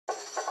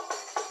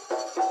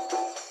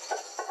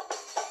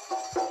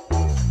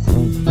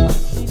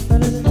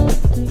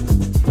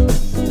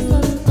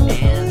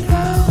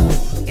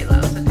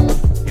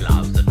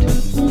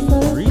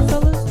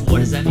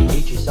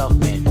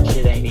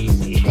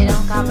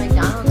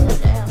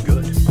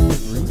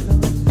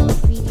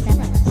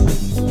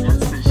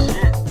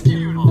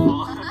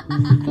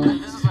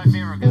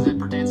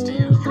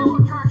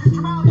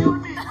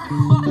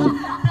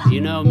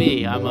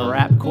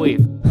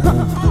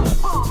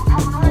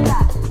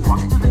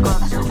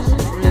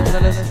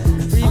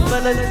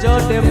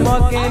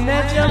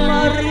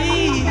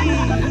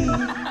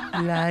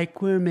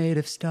Like we're made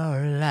of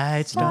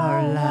starlight.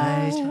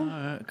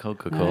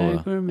 Coca-Cola.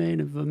 Like we're made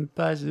of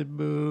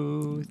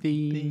impossible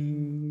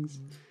things.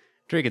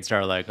 Drinking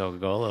Starlight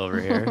Coca-Cola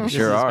over here. This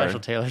Sure is a are. special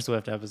Taylor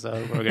Swift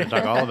episode. We're going to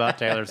talk all about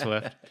Taylor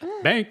Swift.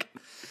 Bank.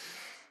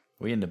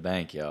 We in the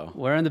bank, yo.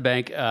 We're in the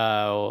bank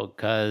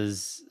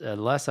because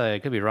unless I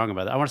could be wrong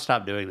about that, I want to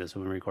stop doing this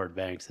when we record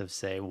banks of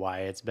say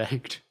why it's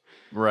banked.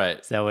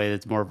 Right. So that way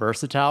it's more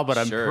versatile, but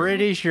I'm Sure.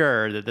 pretty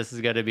sure that this is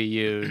going to be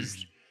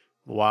used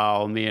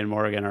while me and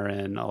Morgan are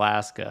in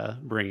Alaska,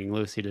 bringing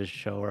Lucy to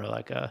show her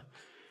like a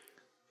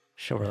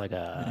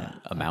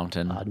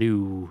mountain.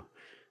 new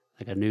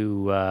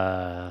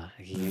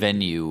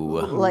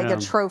venue. Like No.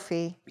 a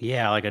trophy.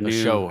 yeah, like a new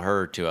Show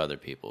her to other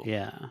people.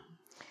 Yeah.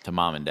 To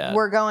mom and dad.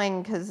 We're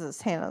going because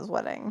it's Hannah's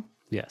wedding.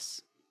 Yes.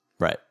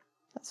 Right.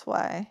 That's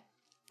why.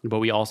 But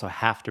we also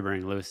have to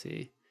bring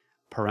Lucy.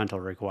 Parental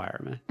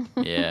requirement.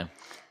 Yeah.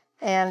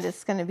 And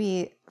it's going to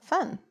be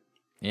fun.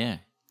 Yeah.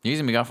 You're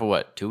going to be gone for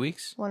what? 2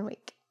 weeks? 1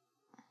 week.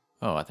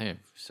 Oh, I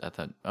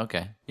thought,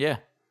 okay. Yeah.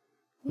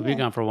 We'll be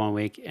gone for 1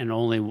 week and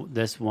only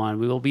this one.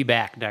 We will be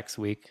back next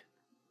week,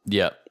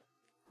 Yep.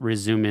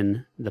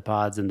 resuming the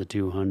pods in the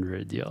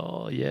 200s,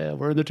 y'all. Yeah,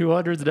 we're in the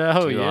 200s now.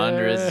 200.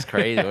 Yeah. This is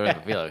crazy. I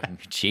feel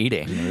like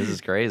cheating. This is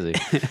crazy.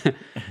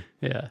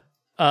 Yeah.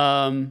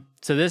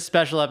 So this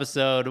special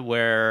episode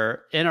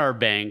where in our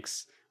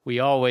banks, we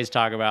always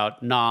talk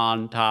about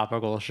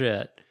non-topical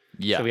shit.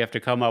 Yeah. So we have to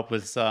come up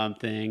with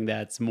something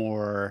that's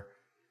more,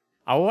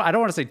 I don't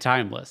want to say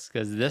timeless,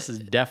 because this is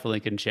definitely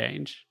can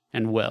change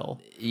and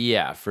will,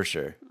 Yeah, for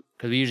sure.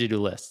 because we usually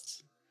do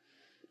lists.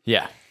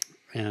 Yeah.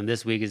 And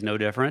this week is no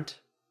different.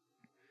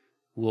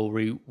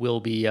 We'll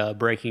be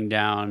breaking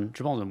down,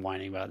 Jamal's been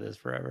whining about this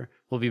forever.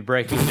 We'll be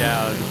breaking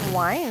down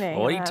Whining.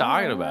 What are you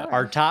talking about?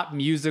 our top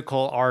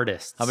musical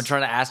artists. I've been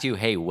trying to ask you,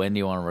 hey, when do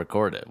you want to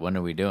record it? When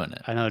are we doing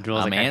it? I know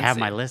Jamal's I'm like, I have antsy.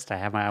 my list.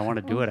 I want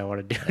to do it. I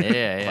want to do it.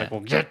 Yeah, yeah. Like, we'll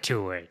get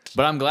to it.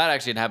 But I'm glad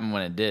actually it happened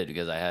when it did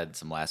because I had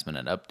some last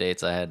minute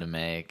updates I had to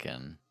make,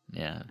 and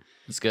yeah,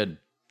 it's good.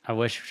 I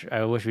wish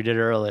we did it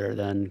earlier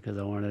then, because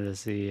I wanted to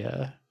see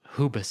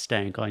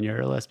Hoobastank on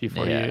your list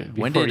before Yeah. you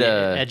When before did, you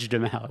edged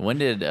him out. When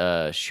did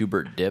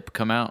Schubert Dip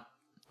come out?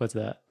 What's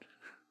that?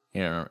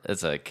 You know,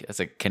 it's a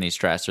Kenny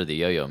Strasser, the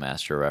Yo-Yo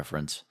Master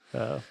reference.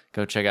 Oh.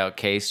 Go check out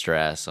K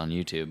Strass on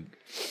YouTube.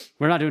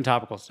 We're not doing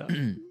topical stuff.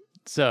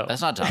 So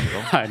That's not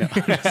topical. I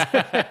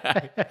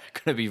know.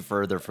 Gonna be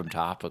further from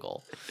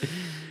topical.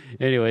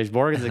 Anyways,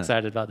 Morgan's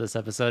excited about this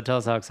episode. Tell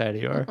us how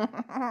excited you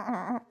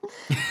are.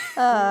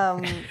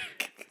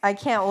 I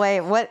can't wait.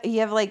 What?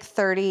 You have like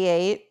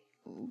 38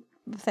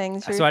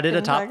 things. So I did a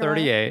you're top gonna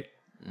talk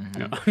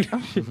about?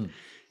 38.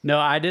 No,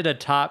 I did a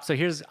top. So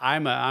here's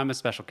I'm a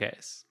special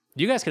case.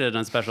 You guys could have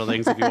done special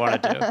things if you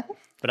wanted to,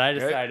 but I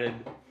decided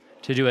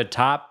to do a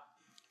top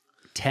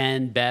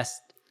 10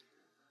 best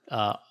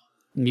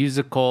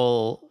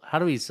musical. How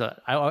do we say?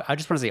 I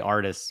just want to say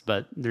artists,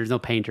 but there's no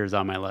painters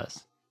on my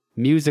list.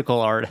 Musical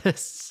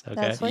artists. Okay,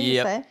 That's what you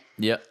Yep. say.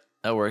 Yep,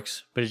 that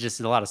works. but it's just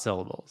a lot of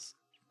syllables.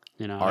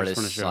 You know, I just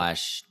wanna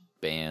Artists show-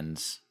 /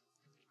 bands.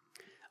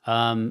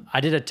 I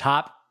did a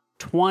top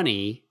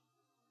 20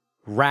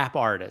 rap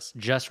artists,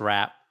 just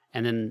rap,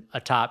 and then a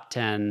top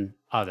 10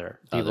 other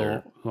people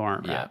Other. who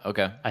aren't Yeah, rap.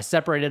 okay. I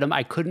separated them.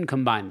 I couldn't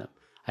combine them.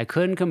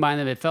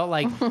 It felt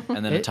like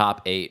And then a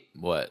top 8,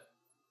 what?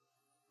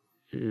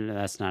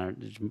 that's not.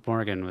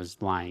 Morgan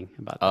was lying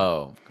about that.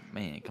 Oh,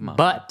 man, come on.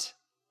 But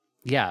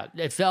yeah,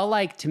 it felt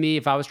like to me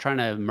if I was trying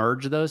to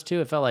merge those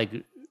two, it felt like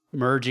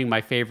merging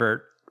my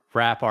favorite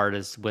rap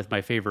artists with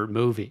my favorite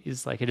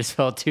movies. Like it just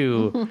felt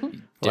too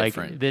like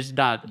Different. this is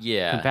not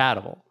Yeah.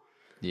 compatible.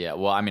 Yeah,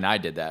 well, I mean, I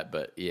did that,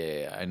 but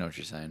yeah, I know what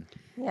you're saying.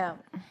 Yeah.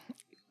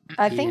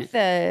 I think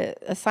the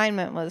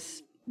assignment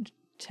was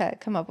to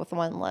come up with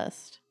one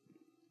list.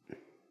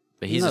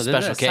 But he's No, a there's no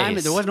special assignment.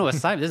 case. There was no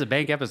assignment. This is a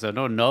bank episode.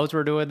 No one knows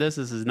we're doing this.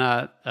 This is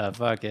not a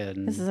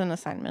fucking. This is an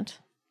assignment.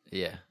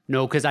 Yeah.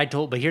 No, because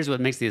but here's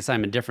what makes the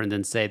assignment different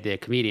than, say, the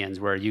comedians,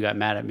 where you got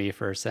mad at me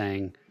for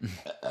saying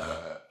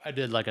I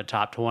did like a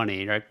top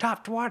 20. You're like,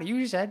 top 20?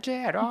 You said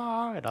 10.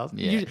 Oh, and I was,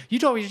 Yeah. you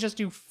told me to just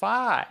do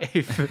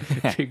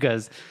 5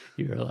 because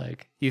you were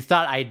like, you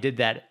thought I did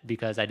that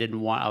because I didn't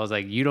want, I was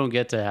like, you don't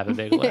get to have a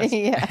big list.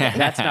 Yeah.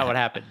 That's not what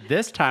happened.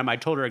 This time I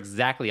told her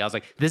exactly. I was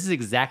like, this is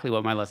exactly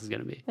what my list is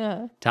going to be.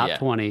 Yeah. Top Yeah.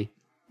 20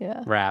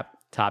 Yeah. rap,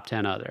 top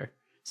 10 other.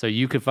 So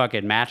you could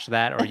fucking match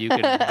that or you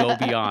could go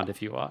beyond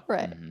if you want.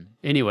 Right.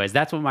 Anyways,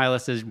 that's what my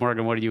list is.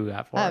 Morgan, what do you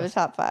got for I have a us?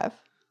 top 5.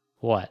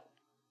 What?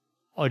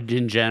 Oh,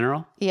 in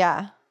general?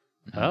 Yeah.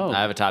 Oh,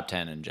 I have a top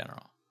 10 in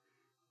general.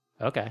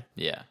 okay.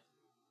 Yeah.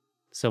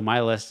 So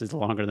my list is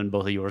longer than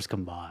both of yours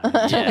combined.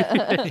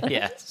 Yeah.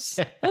 Yes.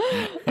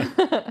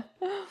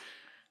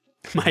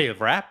 My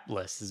rap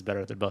list is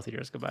better than both of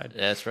yours combined.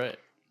 That's right.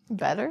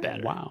 Better?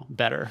 Better. Wow.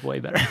 Better. Way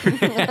better.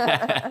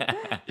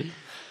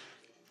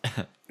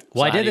 So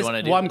Well, I how did do you this.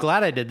 wanna do Well, I'm it?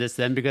 glad I did this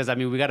then because I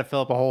mean we got to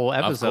fill up a whole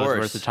episode course.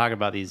 worth to talk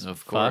about these.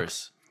 Of fucks.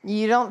 course.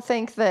 You don't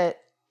think that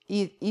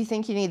you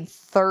think you need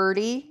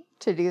 30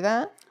 to do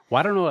that? Well,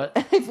 I don't know what.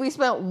 If we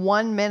spent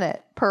 1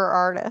 minute per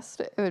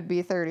artist, it would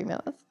be 30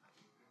 minutes.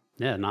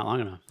 Yeah, not long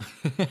enough.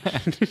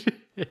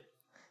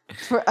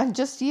 For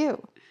just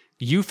you.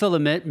 You fill a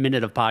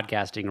minute of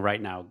podcasting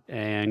right now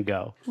and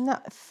go. No,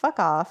 fuck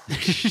off.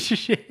 It's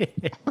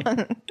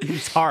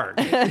hard.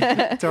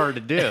 It's hard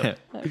to do.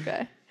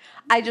 Okay.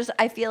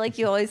 I feel like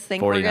you always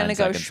think we're 49 going to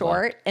go seconds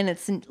short, and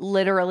it's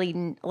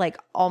literally like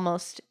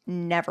almost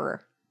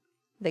never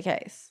the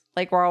case.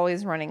 Like we're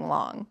always running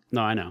long.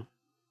 No, I know.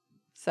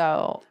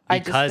 So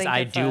Because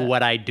I do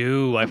what I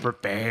do. I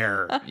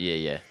prepare.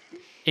 Yeah.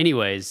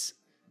 Anyways,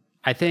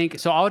 I think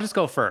so. I'll just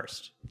go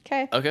first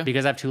Okay. Okay.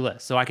 because I have 2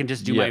 lists, so I can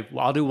just do Yeah.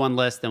 I'll do one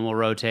list, then we'll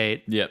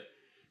rotate. Yep.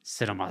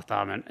 Sit on my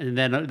thumb, and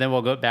then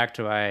we'll go back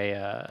to my.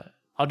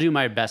 I'll do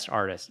my best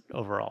artist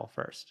overall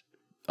first,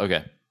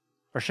 Okay.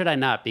 or should I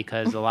not?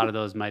 Because a lot of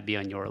those might be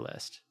on your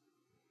list.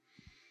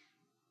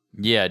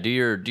 Yeah.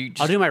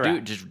 I'll do my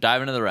rap. Just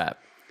dive into the rap.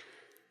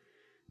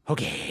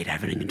 Okay,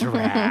 diving into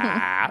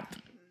rap.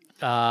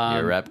 You're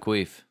a rap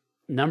queef.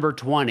 Number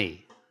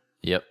 20,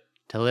 Yep.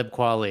 Talib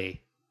Kweli,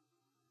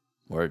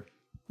 Word.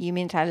 You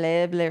mean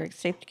Talib,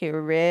 lyrics taped to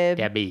your rib.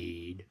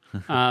 Dabeed.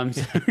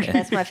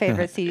 That's my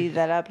favorite CD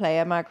that I play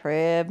at my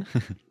crib.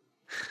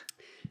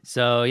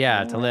 So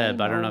yeah,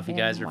 Talib. I don't know if you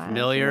guys are Why,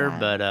 familiar,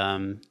 why?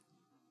 but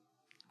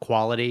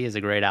Quality is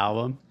a great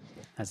album.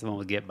 That's the one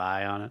with Get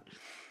By on it.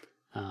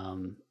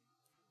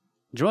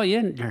 Joel,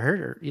 you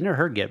never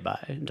heard Get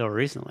By until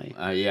recently.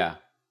 Yeah.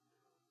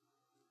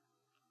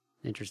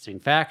 Interesting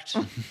fact.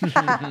 Talib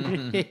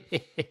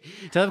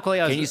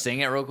Kweli. Can you sing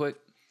it real quick?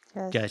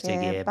 Just to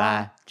get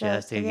by,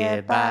 just to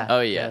get by.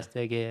 Oh, yeah. Just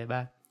to get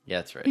by. Yeah,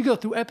 that's right. You go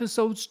through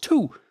episodes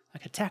 2,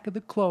 like Attack of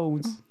the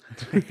Clones.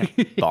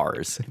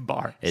 Bars.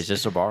 Bar. It's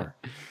just a bar.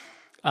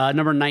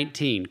 Number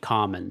 19,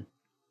 Common.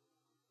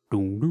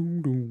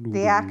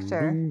 The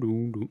actor.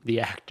 The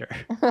actor.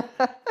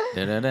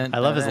 I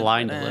love his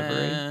line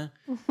delivery.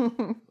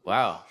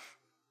 Wow.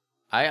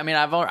 I mean,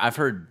 I've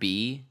heard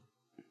B.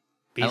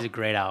 He's a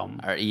great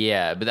album. Or,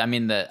 yeah, but I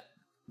mean the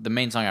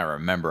main song I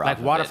remember Like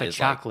off Water of for it is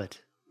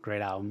Chocolate.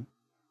 Great album.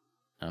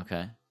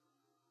 Okay.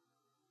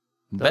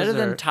 Those Better are-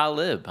 than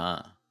Talib,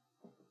 huh?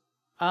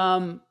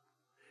 Oh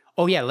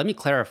yeah, let me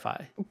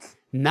clarify.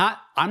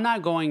 I'm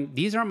not going,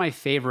 these aren't my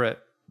favorite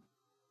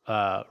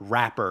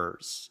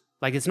rappers.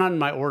 Like it's not in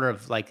my order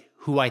of like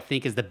who I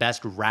think is the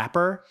best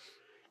rapper.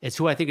 It's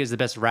who I think is the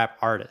best rap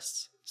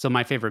artists. So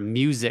my favorite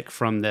music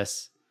from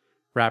this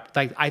rap,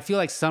 like I feel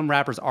like some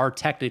rappers are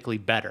technically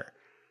better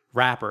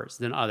rappers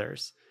than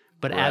others.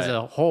 But as Right.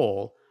 a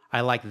whole,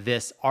 I like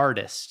this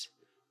artist.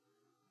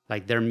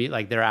 Like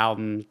their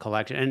album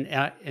collection,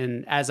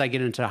 and as I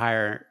get into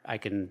higher, I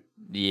can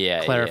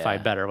clarify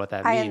better what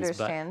that I means.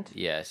 understand.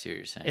 Yeah, I see what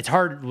you're saying. But it's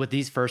hard with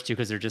these first 2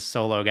 because they're just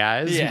solo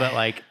guys. Yeah. But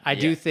like I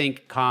do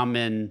think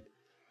Common,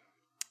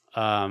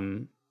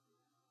 I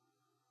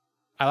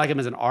like him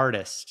as an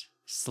artist,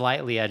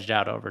 slightly edged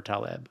out over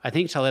Talib. I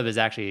think Talib is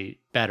actually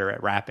better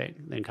at rapping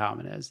than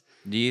Common is.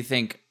 Do you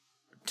think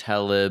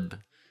Talib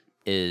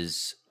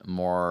is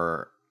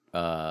more,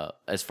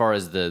 as far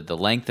as the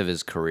length of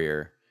his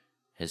career,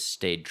 has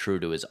stayed true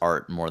to his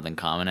art more than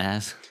Common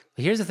has?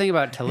 Here's the thing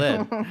about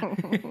Talib.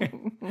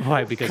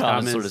 Why? Because Common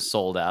Common's sort of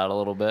sold out a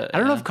little bit. I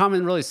don't know if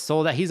Common really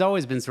sold that. He's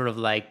always been sort of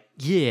like,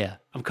 yeah,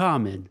 I'm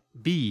Common.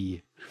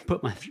 B,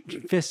 put my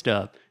fist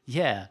up.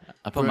 Yeah.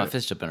 I put my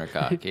fist up in her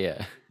cock.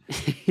 Yeah.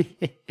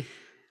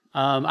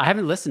 I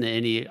haven't listened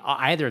to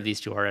either of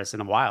these 2 artists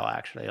in a while,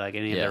 actually, like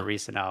any of Yeah. their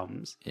recent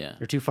albums. Yeah.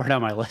 They're too far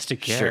down my list to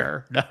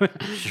care.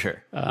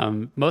 Sure.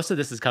 Most of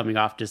this is coming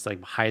off just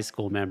like high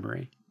school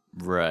memory,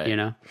 Right. you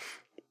know?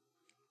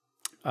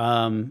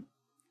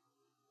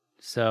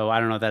 So I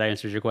don't know if that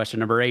answers your question.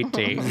 Number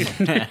 18,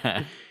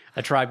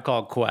 A Tribe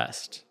Called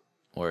Quest.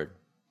 Word.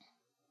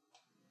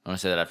 I want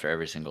to say that after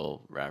every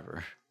single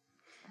rapper.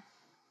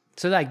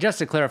 So like, just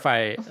to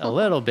clarify a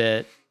little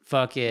bit,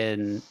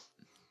 is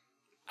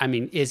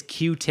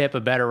Q-Tip a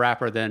better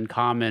rapper than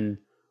Common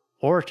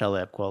or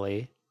Talib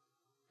Kweli?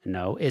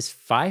 No. Is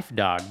Phife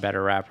Dawg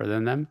better rapper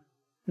than them?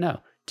 No.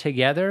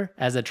 Together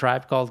as A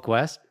Tribe Called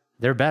Quest,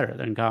 they're better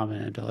than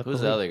Common and Talib Kweli.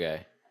 Who's the other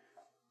guy?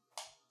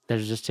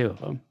 There's just 2 of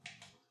them.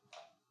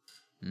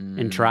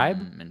 In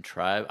Tribe? In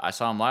Tribe. I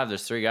saw him live.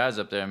 There's 3 guys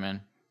up there,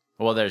 man.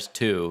 Well, there's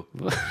 2,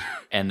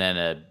 and then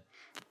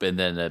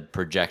a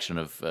projection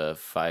of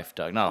Phife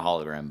Dawg. Not a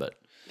hologram, but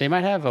They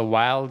might have a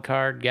wild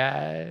card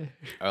guy.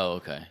 oh,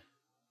 okay,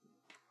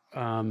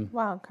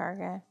 Wild card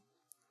guy.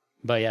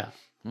 But yeah,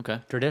 okay,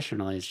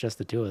 traditionally it's just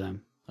the 2 of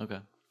them. okay.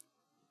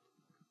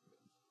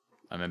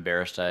 I'm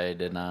embarrassed I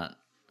did not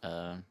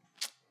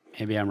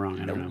Maybe I'm wrong.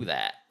 I don't know know.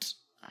 that.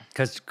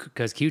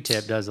 Because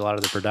Q-Tip does a lot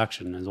of the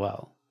production as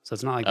well. So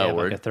it's not like they Oh, have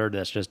word. like a third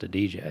that's just a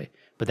DJ.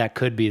 But that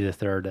could be the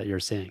third that you're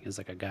seeing is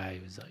like a guy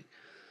who's like,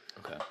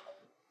 Okay,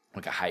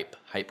 like a hype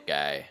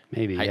guy,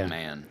 Maybe, hype yeah.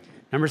 man.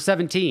 number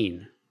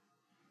 17,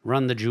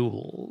 Run the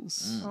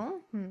Jewels.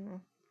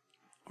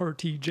 Or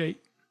TJ.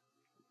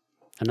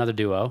 Another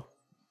duo.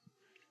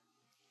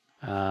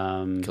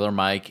 Killer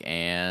Mike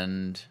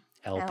and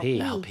LP.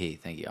 LP.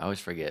 Thank you. I always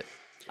forget.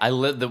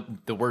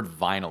 The word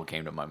vinyl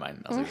came to my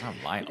mind. I was like,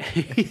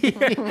 it's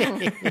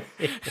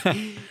not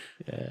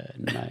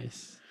vinyl.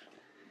 Nice.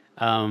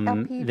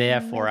 LP They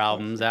have 4 music.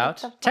 albums Get out.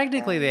 the fuck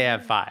Technically, out. they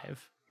have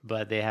 5,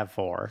 but they have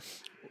 4.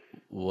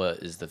 What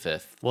is the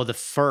 5th? Well, the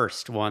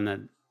first one that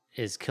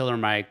is Killer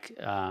Mike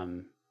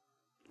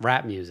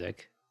rap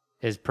music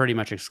is pretty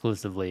much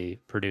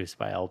exclusively produced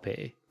by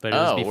LP. But it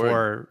was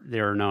before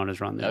they were known as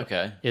Run the Jewels.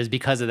 Okay. It was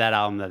because of that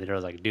album that they were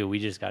like, dude, we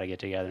just got to get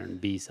together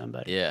and be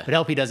somebody. Yeah. But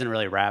LP doesn't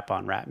really rap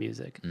on rap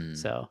music.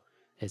 So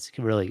it's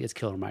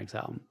Killer Mike's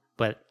album.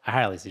 But I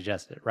highly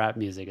suggest it. Rap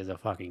music is a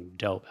fucking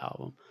dope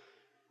album.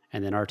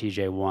 And then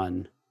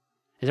RTJ1.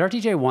 Is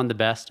RTJ1 the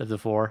best of the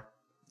 4?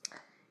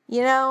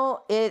 You know,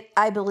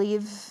 I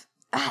believe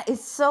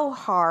it's so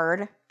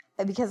hard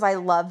because I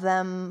love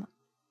them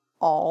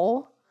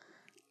all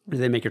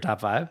Did they make your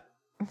top 5?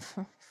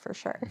 for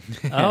sure.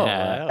 Oh,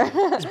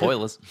 wow.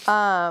 Spoilers.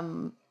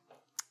 I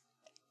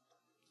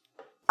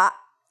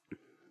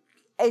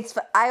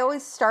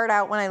always start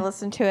out when I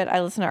listen to it,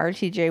 I listen to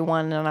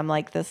RTJ1 and I'm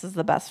like, this is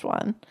the best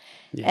one.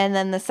 Yeah. And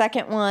then the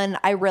second one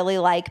I really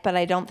like, but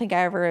I don't think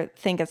I ever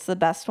think it's the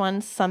best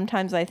one.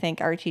 Sometimes I think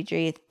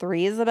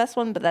RTJ3 is the best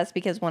one, but that's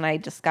because when I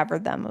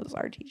discovered them, it was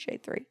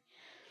RTJ3.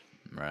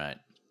 Right.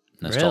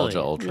 Nostalgia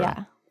Really? Ultra.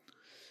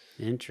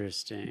 Yeah.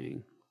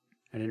 Interesting.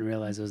 I didn't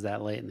realize it was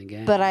that late in the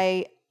game. But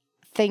I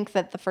think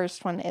that the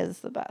first one is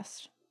the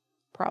best,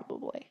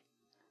 probably.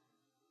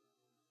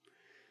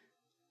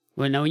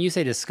 Well, now when you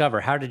say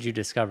discover, how did you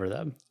discover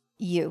them?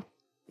 You.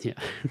 Yeah.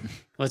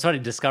 Well, it's funny.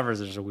 Discover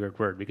is just a weird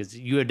word because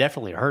you had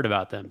definitely heard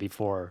about them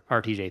before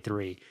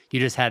RTJ3. You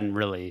just hadn't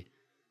really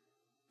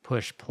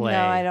pushed play.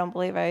 No, I don't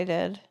believe I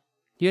did.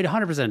 You had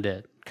 100%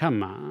 did.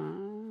 Come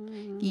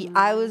on.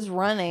 I was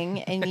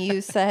running and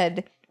you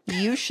said,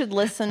 you should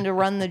listen to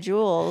Run the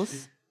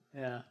Jewels.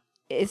 Yeah.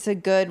 It's a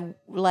good,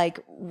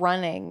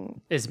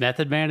 running. Is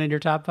Method Man in your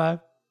top 5?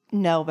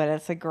 No, but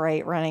it's a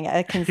great running.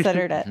 I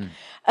considered it.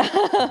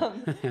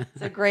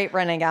 It's a great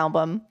running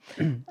album.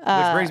 Which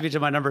brings me to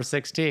my number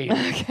 16,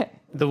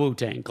 the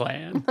Wu-Tang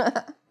Clan.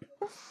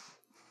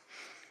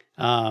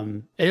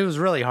 It was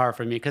really hard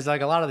for me because a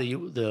lot of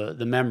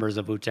the members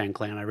of Wu-Tang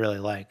Clan I really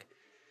like.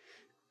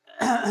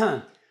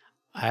 I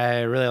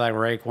really like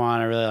Raekwon.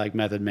 I really like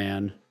Method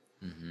Man.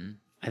 Mm-hmm.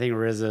 I think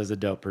RZA is a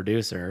dope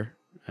producer.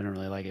 I don't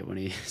really like it when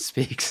he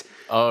speaks.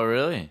 Oh,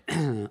 really?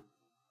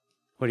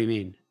 What do you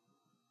mean?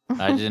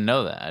 I didn't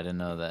know that. I didn't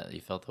know that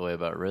you felt the way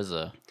about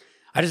RZA.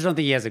 I just don't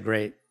think he's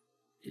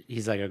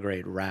like a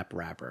great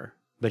rapper,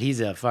 but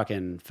he's a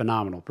fucking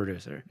phenomenal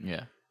producer.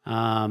 Yeah.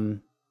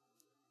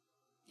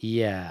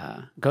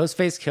 Yeah.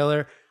 Ghostface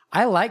Killer.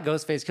 I like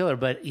Ghostface Killer,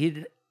 but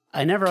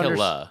I never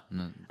understood.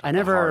 I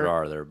never hard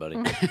R there,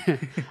 buddy.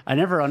 I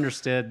never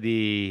understood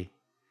the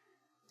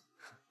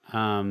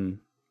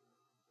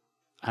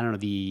I don't know,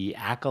 the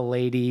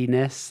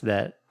accolade-ness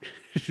that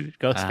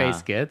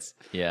Ghostface gets.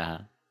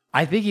 Yeah.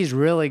 I think he's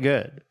really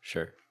good.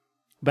 Sure.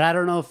 But I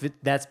don't know if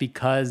that's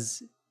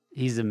because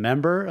he's a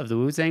member of the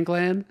Wu-Tang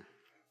Clan.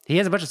 He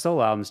has a bunch of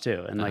solo albums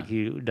too, and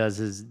he does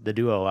the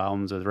duo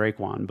albums with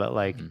Raekwon. But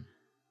I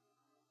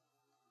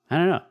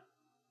don't know.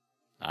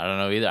 I don't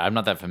know either. I'm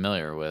not that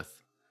familiar with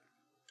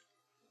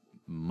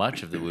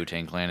much of the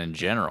Wu-Tang Clan in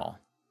general.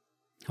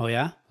 Oh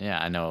yeah, Yeah,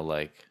 I know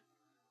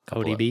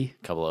ODB,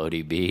 couple of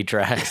ODB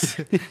tracks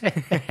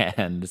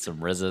and some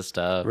RZA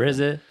stuff.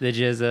 RZA, the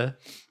Jizza,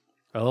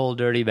 Old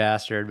Dirty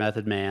Bastard,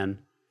 Method Man,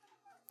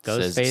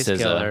 Ghostface SZA,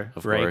 Killer,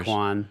 of course.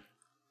 Raekwon,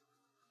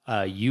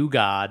 You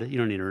God. You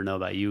don't need to know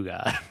about You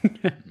God.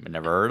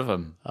 Never heard of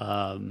him.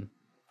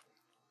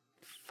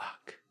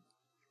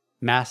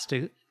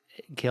 Master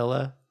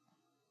Killer.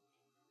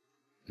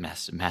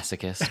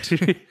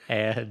 Masochist.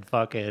 And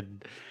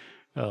fucking,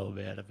 oh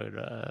man, I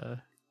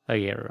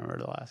can't remember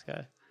the last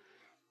guy.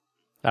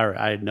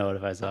 I'd know it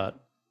if I saw it.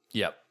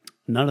 Yep.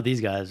 None of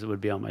these guys would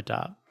be on my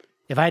top.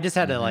 If I just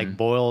had to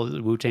boil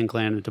Wu-Tang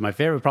Clan into my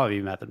favorite, it would probably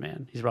be Method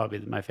Man. He's probably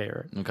my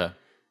favorite. Okay.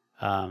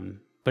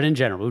 But in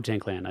general, Wu-Tang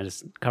Clan, I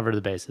just covered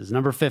the bases.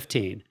 Number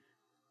 15,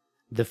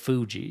 the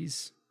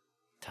Fugees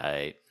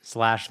Tight. /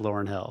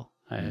 Lauryn Hill.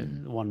 I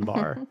had one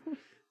bar.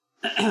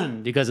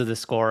 Because of the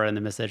score and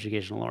the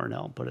miseducation of Lauryn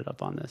Hill, put it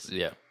up on this.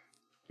 Yeah.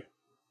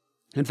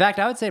 In fact,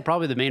 I would say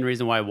probably the main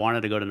reason why I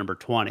wanted to go to number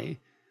 20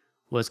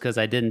 was because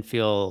I didn't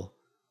feel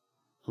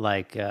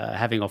like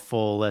having a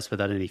full list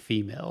without any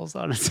females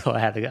on it. So I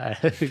had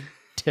to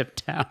tip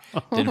down.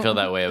 Didn't feel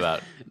that way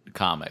about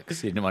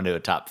comics. You didn't want to do a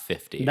top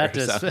 50 Not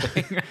or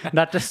something.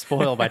 not to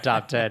spoil my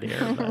top 10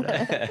 here,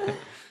 but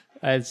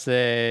I'd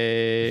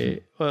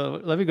say,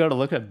 well, let me go to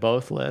look at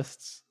both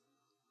lists.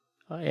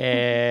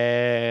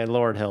 And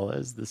Lauryn Hill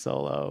is the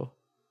solo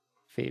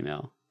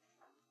female,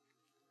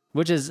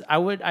 which is,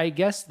 I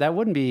guess that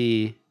wouldn't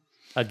be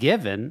a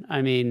given.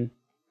 I mean,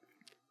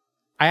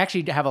 I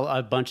actually have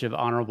a bunch of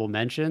honorable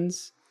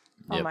mentions.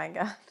 Oh Yep. my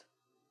God.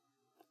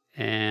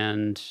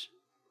 And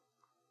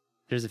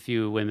there's a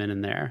few women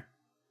in there,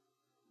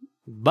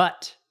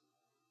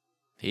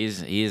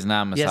 He's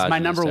not misogynist.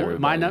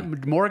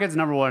 yes, Morgan's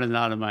number one is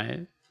not in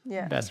my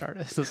Yeah. best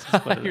artist. Let's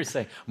just put it You're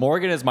saying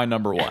Morgan is my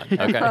number one.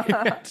 Okay.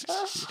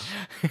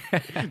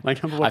 My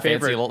number one I fancy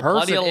favorite plenty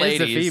person of is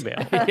the ladies.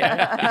 female.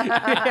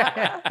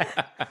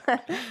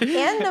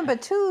 And number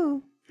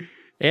 2.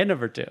 And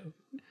number 2.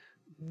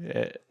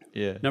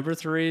 Yeah. Number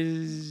 3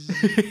 is...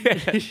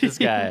 This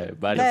guy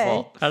by Hey.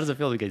 default. How does it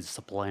feel to get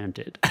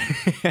supplanted?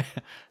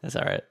 That's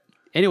all right.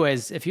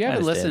 Anyways, if you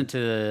haven't understand.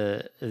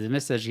 listened to the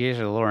Miseducation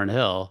of Lauryn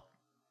Hill,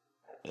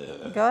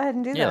 Go ahead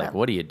and do Yeah, that. like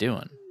what are you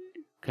doing?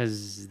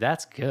 because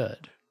that's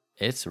good.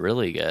 It's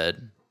really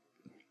good.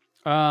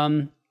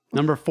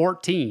 Number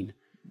 14,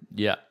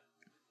 Yeah.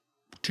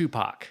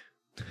 Tupac.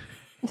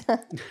 Why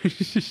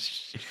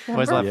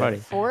is that funny?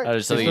 I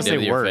just something you supposed did to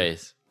with say your word.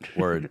 face.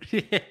 Word.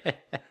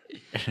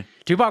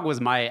 Tupac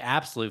was my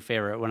absolute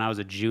favorite when I was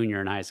a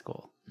junior in high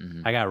school.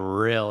 I got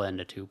real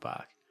into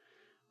Tupac.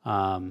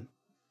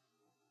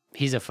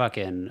 He's a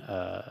fucking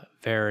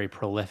very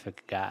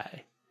prolific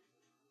guy.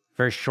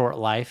 Very short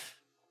life.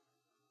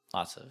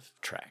 Lots of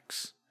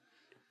tracks.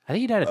 I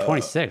think he died at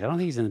 26. I don't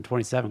think he's in the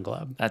 27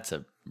 club. That's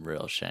a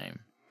real shame.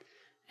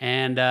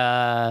 And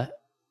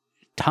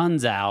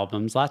tons of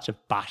albums, lots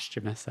of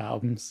posthumous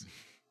albums.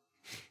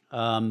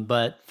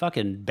 But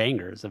fucking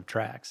bangers of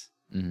tracks.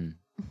 I'm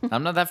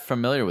not that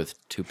familiar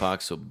with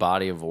Tupac's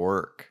body of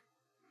work.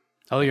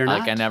 Oh, you're not?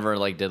 Like I never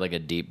like did like a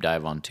deep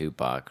dive on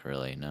Tupac.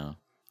 Really, no.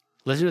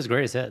 Listen to his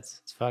greatest hits.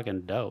 It's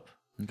fucking dope.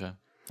 Okay.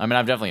 I mean,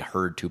 I've definitely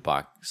heard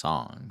Tupac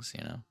songs.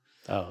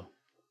 Oh,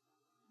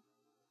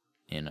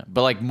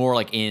 But like more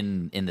like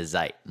in the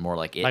zeit, more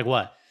like it. like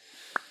what?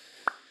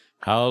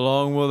 How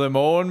long will they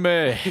mourn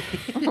me?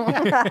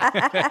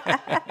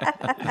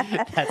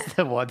 That's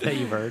the one that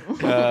you've heard.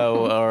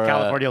 Or,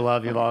 California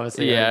Love, you've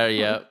obviously heard.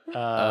 yeah.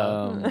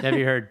 Have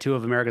you heard Two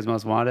of America's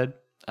Most Wanted?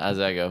 How's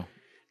that go?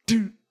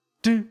 Do.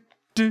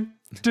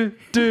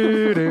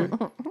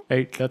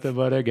 Ain't nothing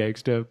but a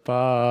gangster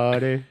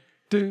party.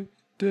 Do.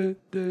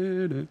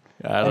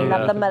 I don't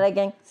Not the know. meta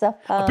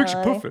gangsta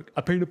Picture perfect.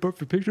 I paint a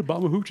perfect picture.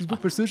 Bomber hooches with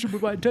precision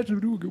with my intention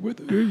of doing good with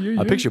it. Yeah.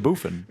 I picture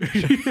boofing.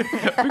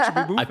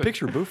 I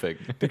picture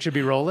boofing. Picture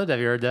be rolling. Have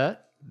you heard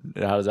that?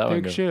 How does that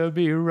one go? Picture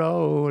be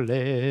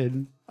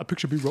rolling. A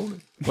picture be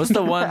rolling. What's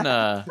the one?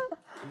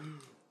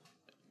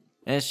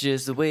 That's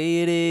just the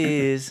way it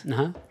is.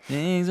 Uh-huh.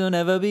 Things will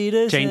never be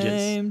the Changes.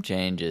 same.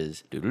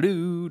 Changes.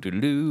 Doodaloo,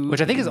 doodaloo. Which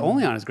I think is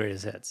only on his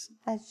greatest hits.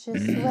 That's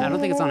just I don't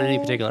think it's on any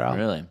particular album.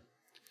 Really?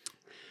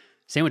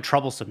 Same with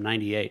Troublesome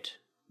 98,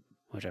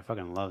 which I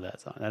fucking love that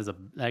song.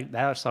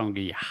 That song will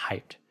get you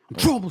hyped. I'm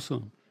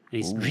troublesome.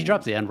 And he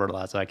drops the N-word a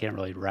lot, so I can't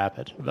really rap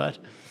it, but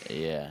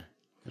Yeah.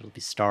 it'll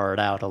be starred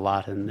out a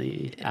lot in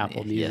the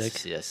Apple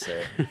Music. Yes,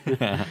 sir.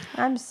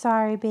 I'm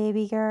sorry,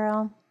 baby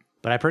girl.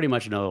 But I pretty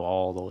much know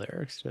all the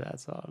lyrics to that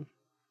song.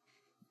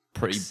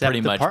 pretty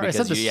the much part, because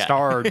except the you, yeah.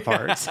 starred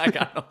parts. I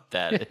got know what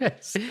that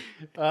is.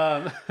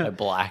 I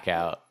black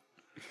out.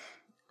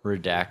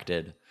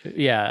 Redacted.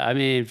 Yeah, I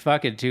mean,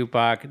 fucking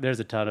Tupac, there's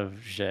a ton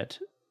of shit.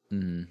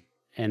 And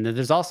then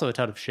there's also a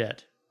ton of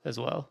shit as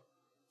well.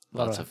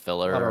 Lots of A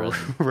filler. lot and-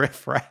 of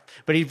riff rap.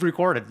 But he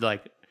recorded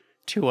like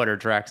 200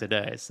 tracks a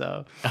day,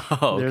 so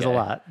Oh, there's a okay.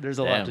 lot. There's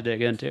a lot Damn. to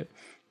dig into.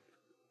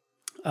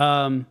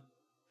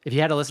 If you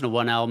had to listen to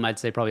one album, I'd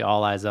say probably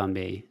All Eyes on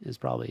Me is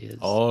probably his.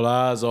 All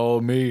eyes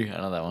on me. I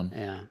know that one.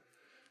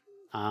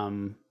 Yeah.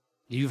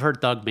 You've heard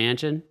Thug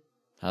Mansion?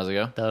 How's it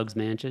go? Thug's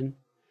Mansion?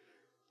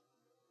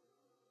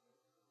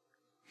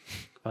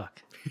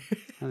 Fuck.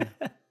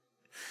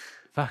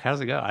 Fuck,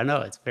 how's it go? I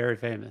know, it's very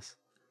famous.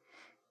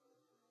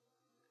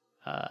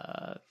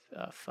 Don't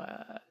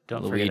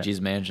forget Luigi's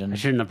it. Mansion. I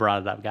shouldn't have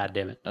brought it up. God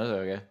damn it. That's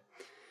okay.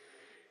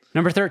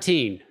 Number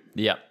 13,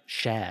 Yep.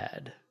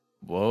 Shad.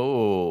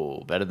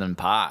 Whoa. Better than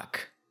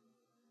Pac.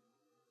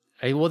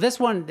 Hey, well, this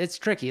one, it's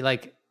tricky.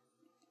 Like,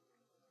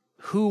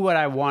 who would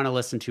I want to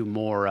listen to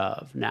more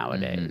of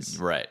nowadays?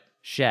 Right.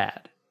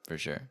 Shad. For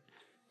sure.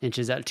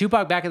 Inches out.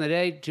 Tupac back in the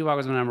day, Tupac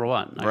was my number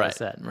one, like I Right.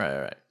 said.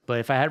 Right. But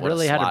if I had What a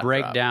really had to slot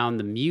break drop. down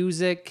the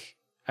music,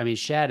 I mean,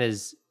 Shad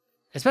is,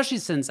 especially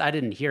since I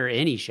didn't hear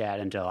any Shad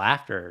until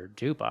after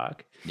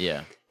Tupac.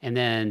 Yeah. And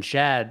then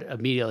Shad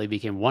immediately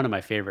became one of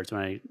my favorites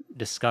when I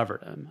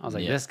discovered him. I was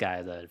like, Yeah. this guy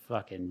is a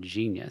fucking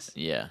genius.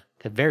 Yeah.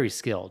 A very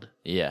skilled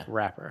Yeah.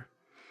 rapper.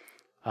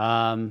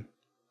 One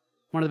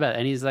of the best.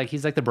 And he's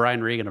like the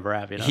Brian Regan of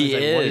rap, you know? He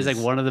He's like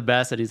is. one of the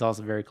best, and he's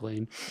also very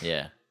clean.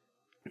 Yeah.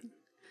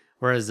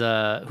 Whereas,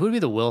 who would be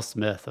the Will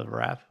Smith of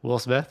rap? Will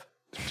Smith?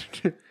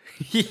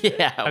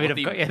 Yeah. I mean,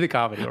 in the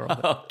comedy world.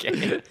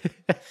 Okay.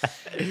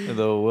 The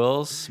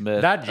Will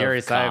Smith. Not Jerry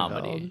of Seinfeld.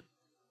 comedy.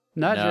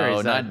 Not Jerry No,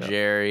 Seinfeld. not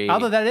Jerry.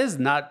 Although that is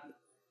not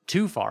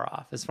too far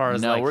off as far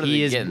as No, like where are he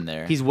they is getting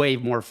there? he's way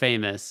more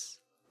famous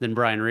than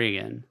Brian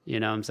Regan. You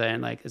know what I'm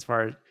saying? Like as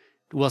far as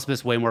Will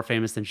Smith's way more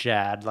famous than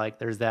Shad. Like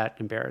there's that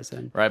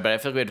comparison. Right, but I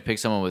feel like we have to pick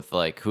someone with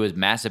like who has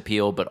mass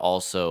appeal but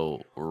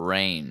also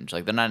range.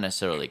 Like they're not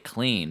necessarily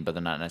clean, but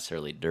they're not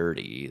necessarily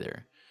dirty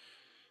either.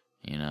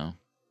 You know,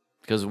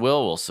 because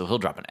he'll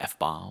drop an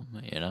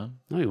F-bomb. You know,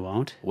 No, he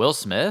won't. Will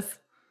Smith.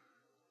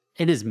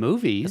 In his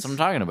movies. That's what I'm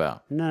talking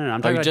about. No, I'm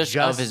Oh, talking about just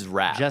of his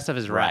rap. Just of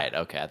his rap.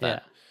 Right. Okay. I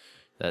thought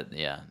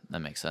That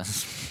makes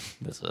sense.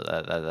 That's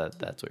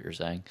what you're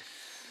saying.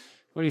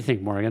 What do you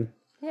think, Morgan?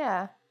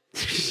 Yeah.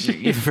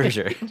 For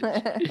sure.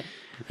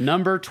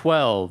 Number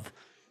 12,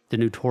 the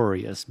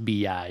Notorious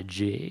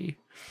B.I.G.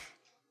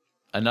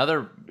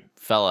 Another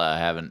fella I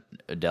haven't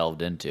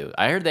delved into.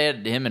 I heard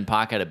him and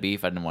Pac had a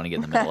beef. I didn't want to get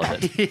in the middle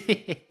of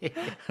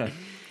it.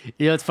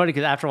 It's funny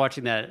because after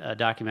watching that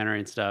documentary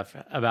and stuff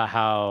about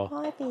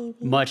how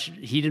much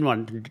he didn't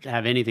want to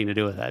have anything to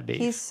do with that beef.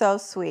 He's so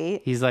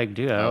sweet. He's like,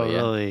 dude, I don't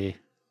really.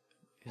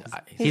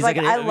 He's like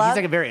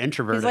a very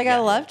introverted. He's like, guy. I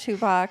love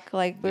Tupac.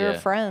 Like we were Yeah.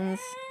 friends.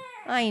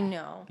 I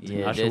know.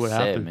 Yeah, Not sure what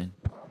happened.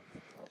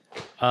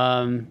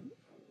 man.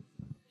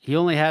 He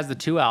only has the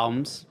 2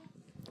 albums.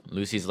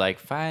 Lucy's like,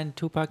 find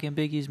Tupac and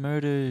Biggie's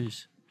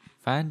murders.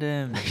 Find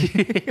them.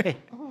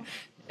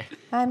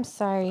 I'm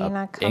sorry, you're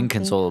not comfy.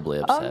 Inconsolably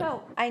Oh upset.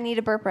 no, I need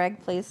a burp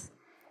rag, please.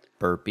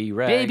 Burpee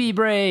rag. Baby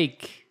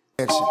break.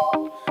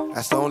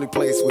 That's the only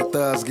place where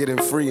thugs getting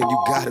free, and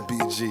you gotta be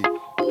a G.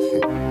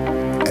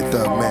 At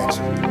Thug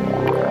Mansion.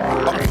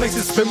 A place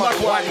to spend my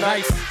quiet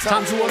nights.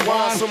 Time to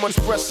unwind. So much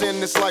pressure in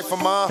this life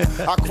of mine.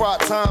 I cried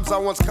times I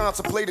once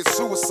contemplated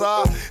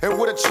suicide. And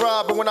would have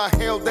tried, but when I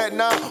held that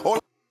 9, all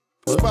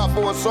spot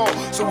for us all,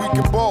 so we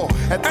can ball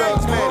at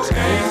Thug's Mansion.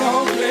 Ain't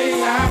no place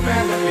I'd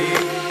rather be.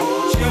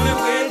 Chilling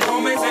with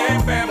homies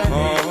and family.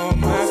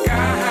 My sky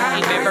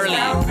high, Beverly.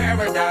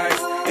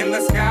 paradise in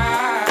the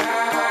sky.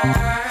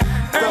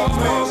 Thug's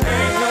Mansion.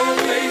 Ain't no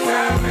place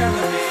I'd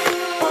rather be.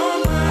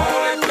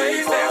 Only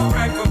place that's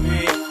right for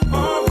me.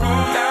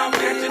 Down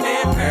mansion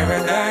in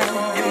paradise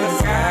in the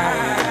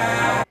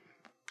sky.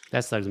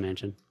 That's Thug's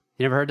Mansion.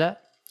 You never heard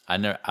that? I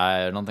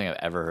don't think I've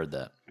ever heard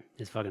that.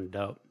 It's fucking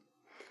dope.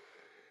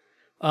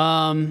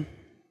 In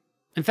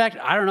fact,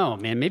 I don't know,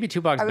 man. Maybe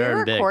Tupac's Are we better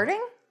than Big.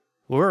 recording?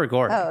 We're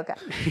recording. Oh, okay.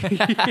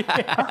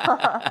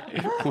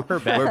 We're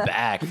back. We're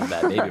back for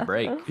that baby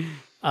break.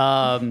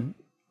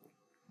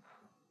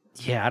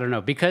 Yeah, I don't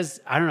know because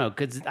I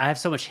have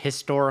so much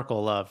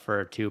historical love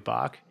for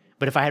Tupac.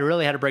 But if I had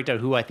really had to break down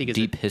who I think is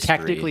Deep a history.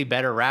 technically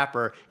better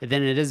rapper,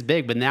 then it is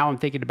Big. But now I'm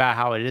thinking about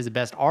how it is the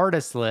best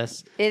artist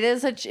list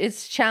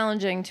It's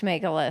challenging to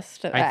make a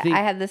list. I think-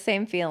 had the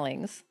same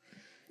feelings.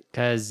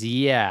 because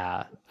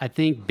I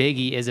think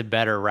Biggie is a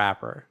better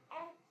rapper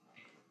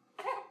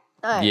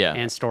Yeah.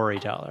 and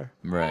storyteller.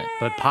 Right.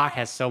 But Pac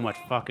has so much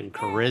fucking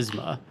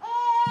charisma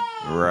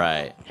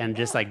Right. and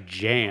just like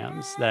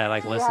jams that I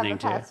like listening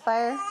to.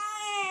 Pacifier?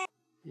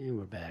 And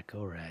we're back.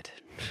 All right.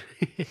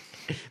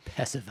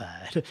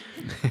 Pacified.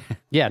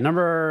 Yeah,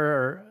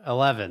 number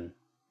 11,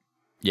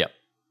 Yep.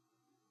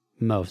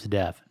 Mos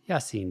Def.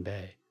 Yassine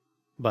Bey.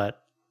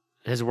 But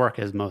his work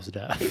is Mos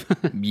Def.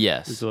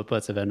 Yes. That's what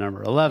puts it at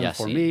number 11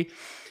 for Yassine. me.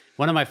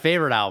 One of my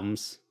favorite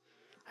albums.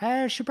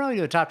 I should probably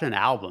do a top 10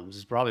 albums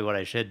is probably what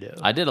I should do.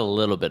 I did a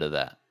little bit of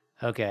that.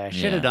 Okay, I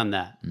should Yeah. have done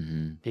that.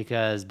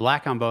 Because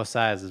Black on Both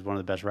Sides is one of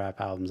the best rap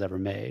albums ever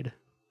made.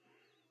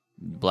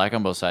 Black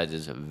on Both Sides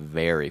is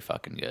very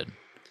fucking good.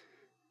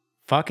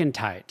 Fucking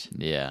tight.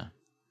 Yeah.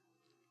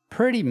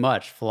 Pretty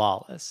much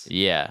flawless.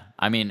 Yeah.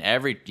 I mean,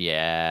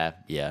 yeah.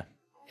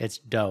 It's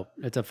dope.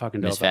 It's a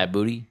fucking dope Miss Fat album.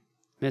 Booty,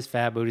 Miss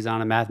Fat Booty's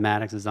on it.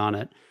 Mathematics is on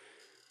it.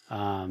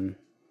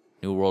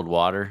 New World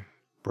Water.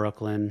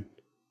 Brooklyn.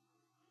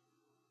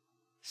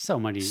 So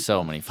many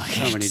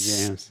fucking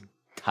jams.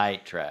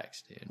 tight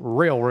tracks, dude.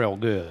 Real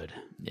good.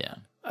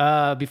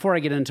 Yeah. Before I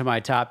get into my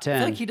top 10, I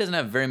feel like he doesn't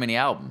have very many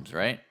albums,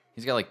 right?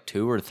 He's got like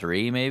 2 or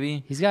 3,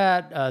 maybe. he's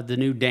got the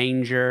new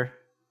Danger.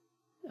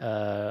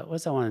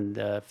 What's that one?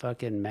 The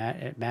fucking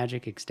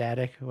Magic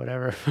Ecstatic,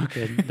 whatever.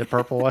 Fucking the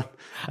purple one.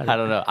 I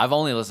don't know. I've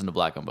only listened to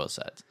Black on Both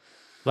Sides.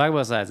 Black on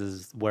Both Sides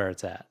is where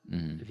it's at.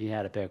 If you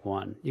had to pick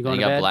one, you And going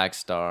you to got bed? Black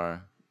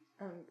Star.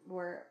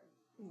 We're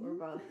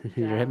both.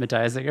 You're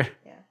hypnotizing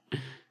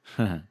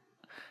her.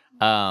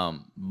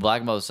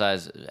 Black on Both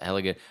Sides,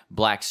 hella good.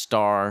 Black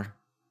Star.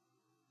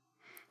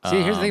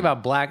 See, here's the thing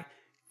about Black.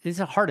 It's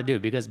hard to do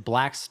because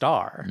Black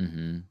Star,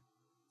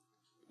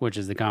 which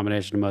is the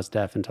combination of Mos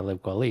Def and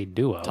Talib Kweli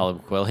duo.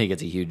 Talib Kweli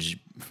gets a huge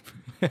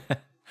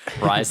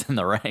rise in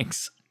the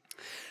ranks.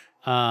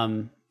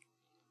 Yeah,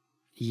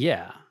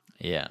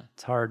 Yeah.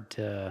 it's hard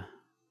to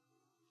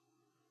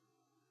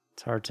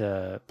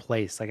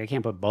place. Like I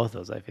can't put both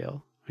those. I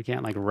feel I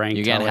can't like rank.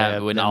 You can't Talib,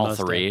 have win then all Mos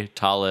Def. 3.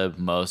 Talib,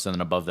 Mos, and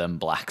then above them,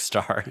 Black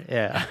Star.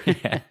 Yeah,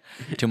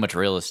 Too much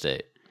real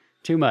estate.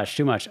 too much.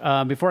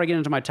 Before I get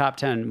into my top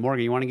 10,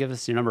 Morgan, you want to give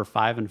us your number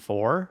 5 and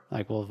 4?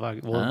 Like we'll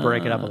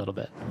break it up a little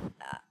bit.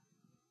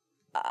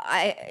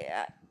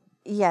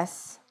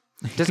 Yes.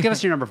 Just give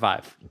us your number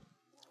 5.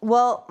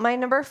 Well, my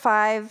number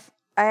 5,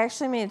 I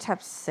actually made a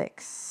top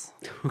 6.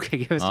 Okay,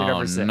 give us your Oh,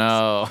 number 6.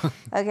 no.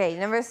 Okay,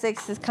 number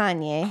 6 is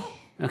Kanye.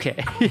 Okay.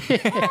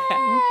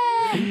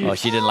 Oh,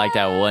 she didn't like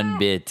that one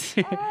bit.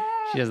 She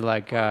doesn't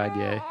like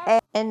Kanye.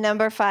 And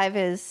number 5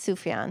 is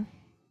Sufjan.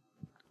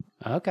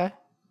 Okay.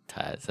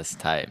 Tight. That's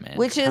tight, man.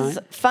 Which is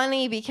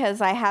funny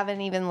because I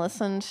haven't even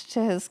listened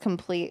to his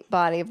complete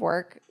body of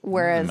work.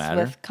 Whereas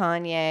matter. with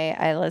Kanye,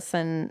 I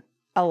listen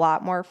a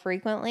lot more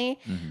frequently.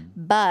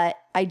 But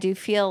I do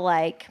feel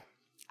like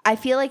I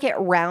feel like it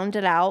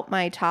rounded out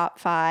my top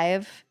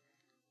 5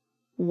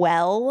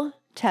 well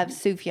to have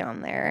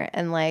Sufjan there.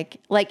 And like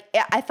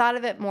I thought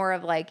of it more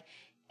of like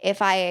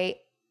if I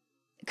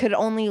could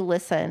only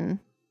listen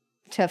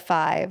to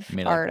 5 I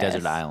mean, like artists.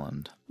 Desert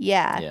Island.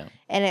 Yeah.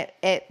 And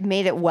it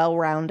made it well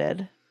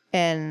rounded.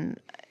 And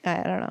I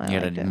don't know. I You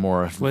liked had it.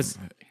 more.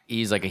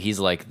 He's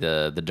like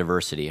the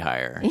diversity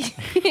hire.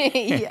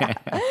 Yeah.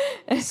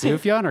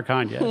 Sufjan or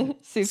Kanye?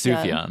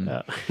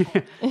 Sufjan.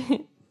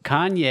 Sufjan.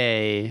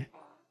 Kanye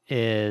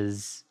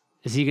is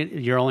he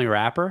your only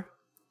rapper?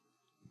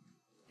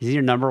 Is he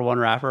your number 1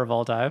 rapper of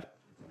all time?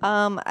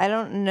 I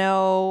don't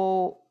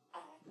know.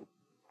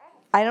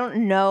 I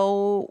don't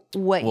know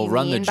what Well, you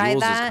Run the mean by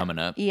Jewels is that. coming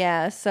up.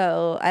 Yeah,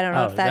 so I don't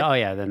know if that.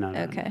 yeah, then no.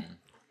 Okay.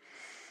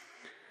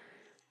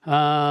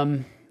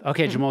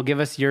 Okay, Jamal, give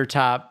us your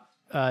top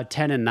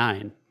 10 and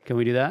 9. Can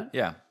we do that?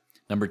 Yeah.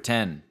 Number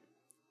 10,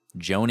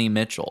 Joni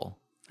Mitchell.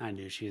 I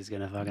knew she was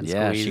gonna fucking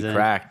Yeah, squeeze she in.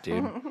 cracked,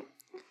 dude.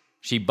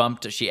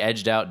 She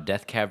edged out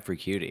Death Cab for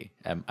Cutie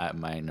at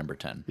my number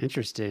 10.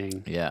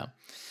 Interesting. Yeah.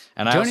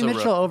 And I Joni also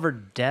Mitchell wrote, over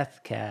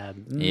Death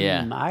Cab.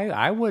 Yeah.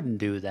 I wouldn't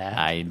do that.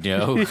 I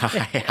know.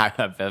 I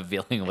have a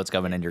feeling of what's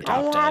coming in your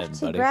top 10,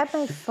 buddy. my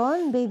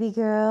phone, baby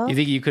girl. You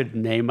think you could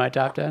name my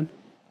top 10?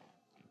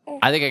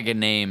 I think I could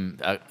name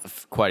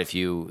quite a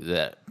few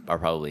that are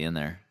probably in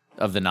there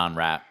of the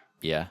non-rap.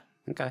 Yeah,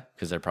 Okay.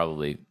 because we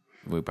probably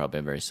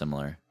have very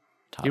similar.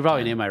 Top You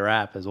probably 10. name my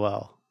rap as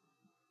well.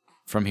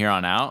 From here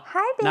on out,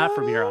 Hi, baby. Not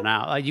from here on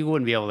out. Like you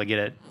wouldn't be able to get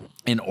it.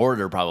 in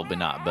order, probably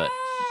not, but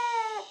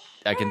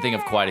I can think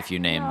of quite a few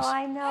names.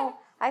 I know.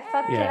 I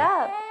fucked Yeah. it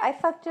up. I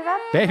fucked it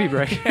up. Baby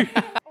break.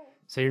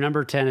 So your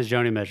number 10 is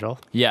Joni Mitchell.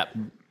 Yeah.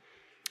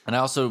 And I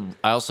also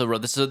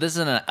wrote this. So this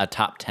isn't a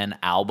top 10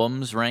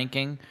 albums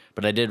ranking,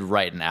 but I did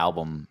write an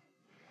album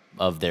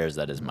of theirs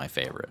that is my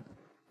favorite,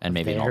 and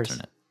maybe an Theirs?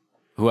 alternate,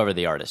 whoever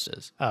the artist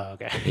is. Oh,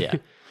 okay. Yeah,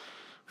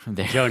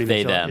 they, Joni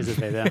they Mitchell. them. Is it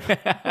they them?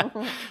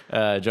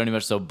 Joni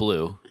Mitchell, so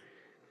Blue.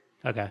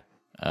 Okay.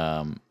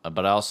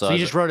 But I also So you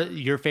just wrote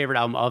your favorite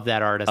album of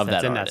that artist of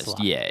that's that in artist. that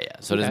slot. Yeah.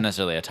 So it isn't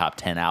necessarily a top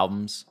 10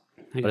 albums,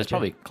 but it's gotcha.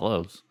 probably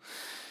close.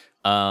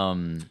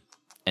 And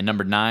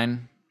number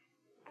 9,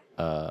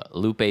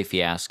 Lupe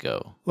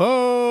Fiasco.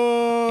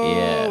 Whoa.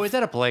 Yeah. Is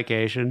that a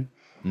placation?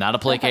 Not a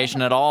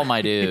placation at all,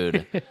 my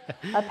dude.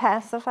 A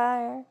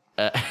pacifier.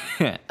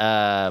 And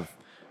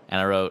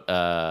I wrote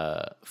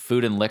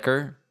Food and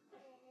Liquor,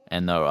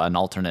 and an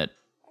alternate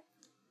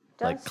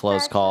like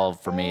close call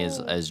for me is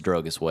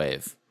Drogas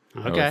Wave. I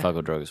really Okay. fuck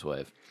with Drogas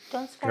Wave.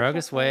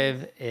 Drogas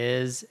Wave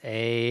is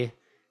a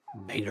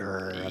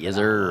banger. Yes,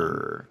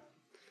 sir.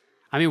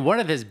 I mean, one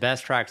of his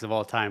best tracks of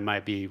all time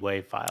might be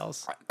Wave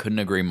Files. Couldn't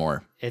agree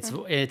more. It's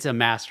a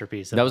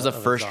masterpiece. That was the of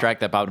a first song. track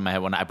that popped in my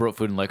head when I wrote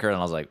Food and Liquor, and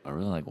I was like, I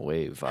really like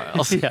Wave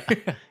Files. Yeah,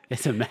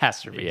 it's a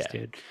masterpiece, Yeah,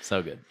 dude.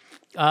 so good.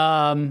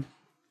 And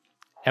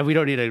we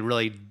don't need to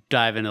really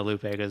dive into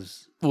Lupe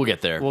because We'll get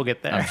there. We'll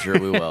get there. I'm sure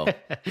we will.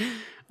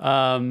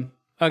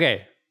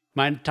 okay,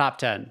 my top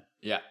 10,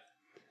 Yeah.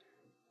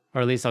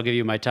 or at least I'll give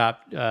you my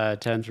top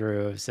 10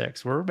 through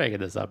 6. We're making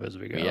this up as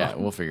we go. Yeah,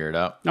 we'll figure it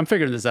out. I'm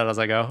figuring this out as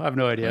I go. I have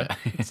no idea.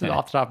 It's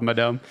off the top of my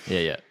dome.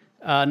 Yeah.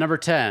 Number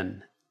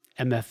 10,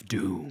 MF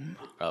Doom,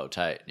 Oh,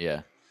 tight.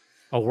 Yeah.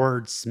 a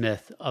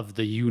wordsmith of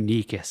the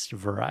uniquest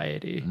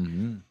variety.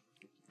 Mm-hmm.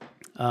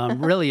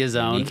 Really his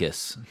own.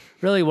 Meekus.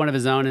 Really one of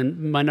his own.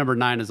 And my number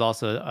 9 is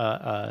also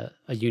a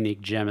unique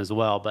gem as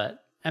well.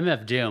 But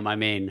MF Doom, I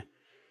mean,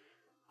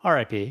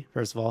 RIP,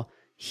 first of all.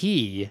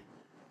 He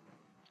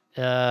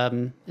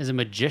is a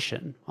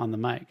magician on the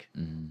mic.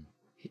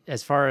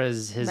 As far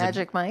as his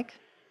Magic Mike.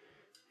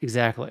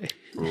 exactly,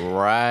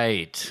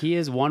 Right. he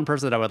is one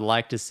person that I would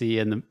like to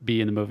see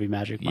be in the movie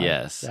Magic Mike.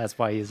 Yes. That's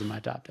why he's in my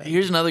top 10.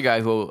 Here's another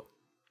guy who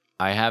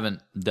I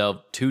haven't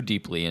delved too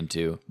deeply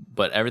into,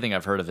 but everything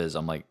I've heard of his,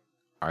 I'm like,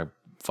 I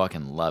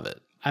fucking love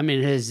it. I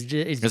mean, It's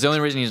the only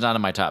reason he's not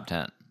in my top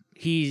 10.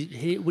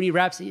 he when he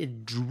raps,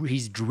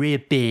 he's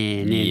dripping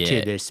into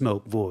Yeah. the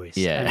smoke voice.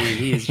 Yeah. I mean,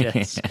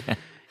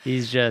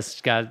 he's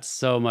just got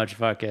so much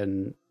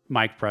fucking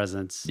mic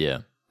presence. Yeah.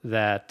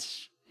 That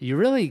you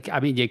really, I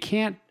mean, you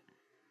can't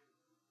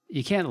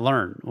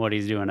learn what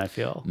he's doing. I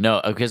feel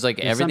No, because like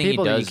There's some everything he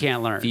people that you does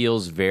can't learn.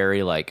 feels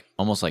very like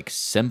almost like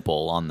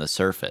simple on the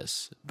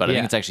surface, but I Yeah.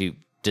 think it's actually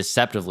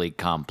deceptively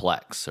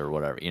complex or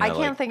whatever. You know, I can't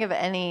like, think of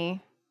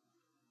any.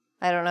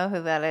 I don't know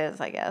who that is,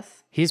 I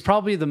guess. he's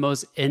probably the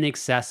most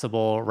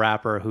inaccessible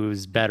rapper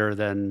who's better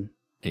than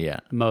Yeah.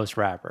 most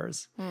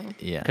rappers.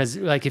 Yeah. Because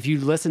like if you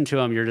listen to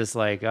him, you're just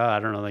like, oh, I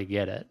don't really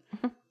get it.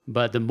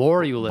 But the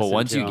more you listen, But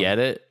once to you him, get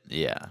it,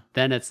 yeah.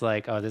 then it's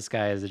like, oh, this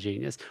guy is a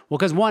genius. Well,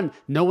 because one,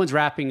 no one's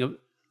rapping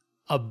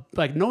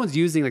like no one's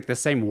using like the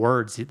same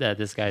words that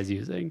this guy's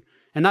using,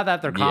 and not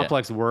that they're Yeah.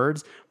 complex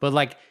words, but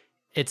like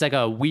it's like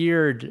a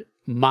weird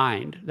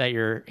mind that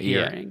you're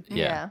hearing.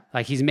 Yeah.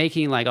 Like he's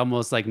making like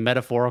almost like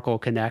metaphorical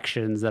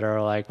connections that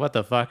are like, what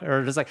the fuck?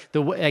 Or just like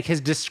the way, like his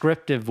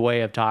descriptive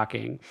way of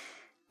talking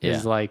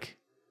is Yeah. like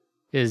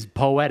is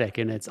poetic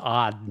in its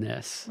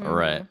oddness.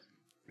 Right.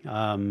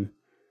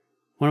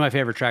 One of my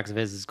favorite tracks of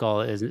his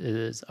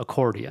is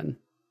Accordion,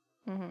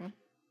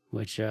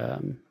 which you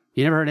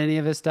never heard any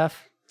of his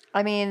stuff.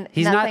 I mean,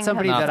 He's not nothing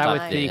somebody comes that to I would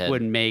mind. think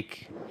would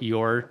make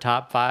your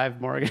top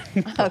 5, Morgan.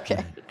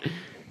 Okay.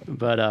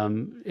 But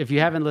if you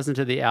haven't listened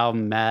to the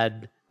album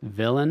Mad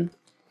Villain,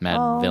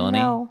 Mad Villainy.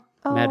 No.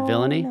 Mad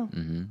Villainy,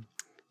 No.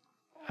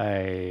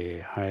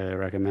 I highly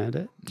recommend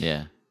it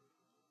Yeah.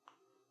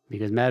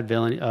 because Mad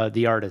Villainy,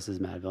 the artist is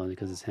Mad Villainy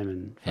because it's him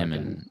and Him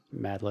fucking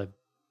Madlib.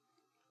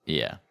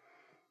 Yeah.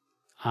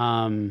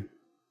 He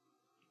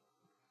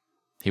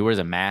He wears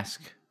a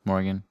mask,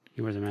 Morgan.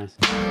 wears a mask.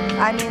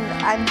 I mean,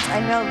 I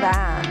know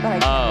that,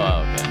 but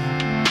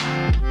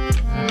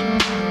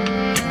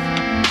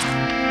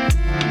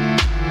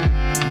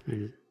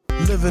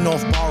Living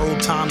off borrowed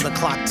time, the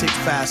clock tick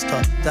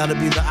faster. That'll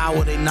be the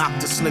hour they knock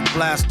the slick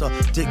blaster.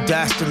 Dick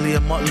Dastardly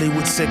and Muttley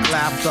with sick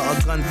laughter. A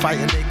gunfight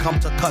and they come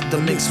to cut the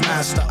mix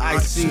master.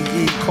 ICE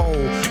Cole,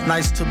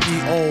 nice to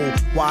be old.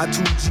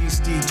 Y2G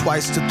Steve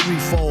twice to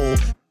threefold.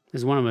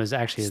 This is one of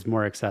his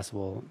more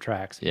accessible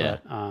tracks. Yeah.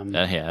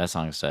 But, Yeah, that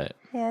song's set.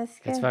 yes,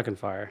 it's fucking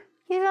fire.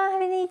 you don't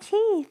have any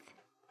teeth.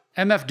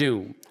 MF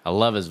Doom. I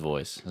love his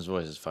voice. His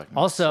voice is fucking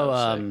Also,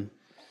 so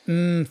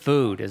sick.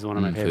 Food is one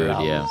of my favorite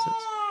Food, yeah. albums.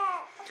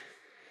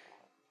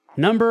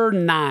 Number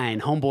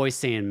 9, Homeboy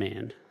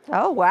Sandman.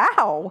 Oh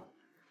wow,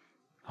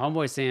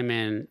 Homeboy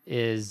Sandman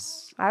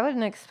is I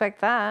wouldn't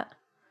expect that.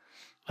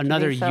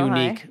 another so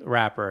unique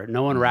rapper.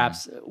 No one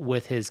raps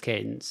with his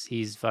cadence.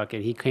 He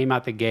came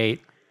out the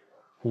gate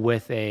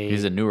with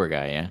He's a newer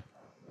guy, yeah.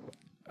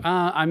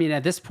 I mean,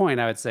 at this point,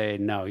 I would say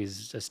no,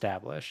 he's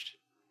established.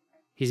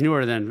 He's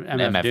newer than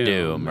MF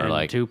Doom or and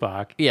like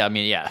Tupac. Yeah, I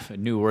mean, yeah,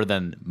 newer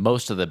than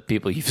most of the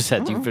people you've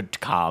said. You've been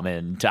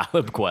Common,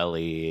 Talib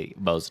Kweli,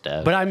 Mos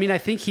Def. But I mean, I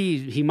think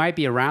he might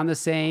be around the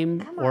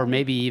same or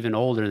maybe even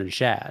older than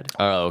Shad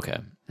Oh, okay,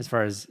 as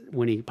far as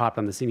when he popped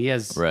on the scene. He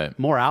has Right.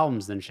 more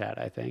albums than Shad,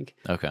 I think.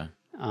 okay.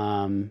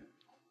 And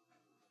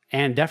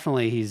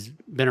definitely he's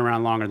been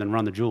around longer than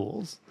Run the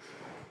Jewels.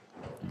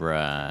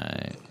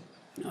 Right.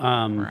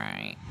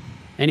 Right.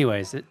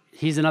 Anyways,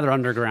 he's another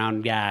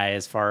underground guy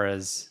as far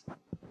as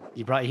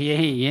you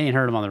ain't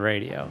heard him on the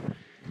radio.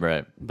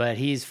 Right. But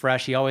he's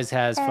fresh. He always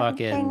has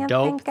fucking Everything I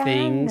dope think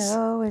things. I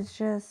know is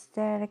just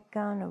static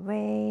on the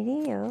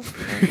radio.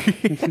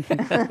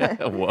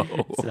 Whoa.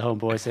 It's the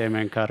Homeboy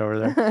Sandman cut over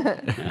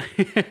there.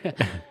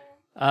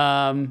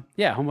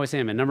 Yeah, Homeboy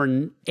Sandman.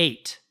 Number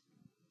 8,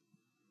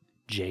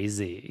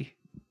 Jay-Z.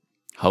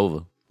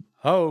 Hova.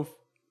 Hove.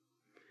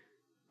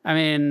 I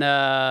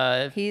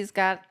mean, He's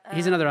got.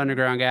 he's another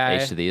underground guy.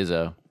 H to the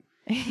Izzo.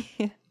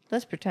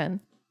 Let's pretend.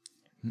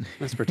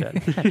 Let's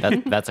pretend.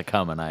 That's a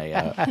coming, I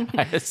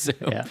assume.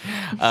 Yeah.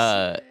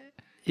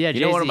 Yeah, You Jay-Z.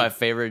 know what one of my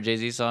favorite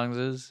Jay-Z songs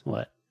is?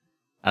 What?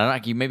 I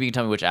don't know. Maybe you can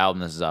tell me which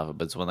album this is off of,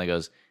 but it's one that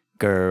goes,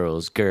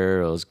 "Girls,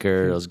 girls,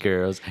 girls,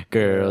 girls,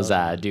 girls,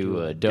 I do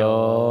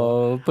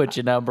adore. Put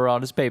your number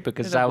on this paper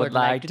because I would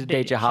like to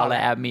date you. Holler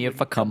at me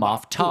if I come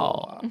off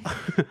tall."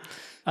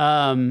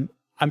 I'm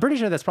pretty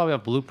sure that's probably a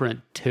Blueprint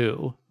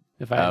 2,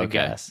 if I had to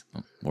guess.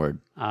 Word.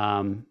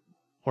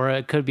 Or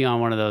it could be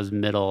on one of those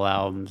middle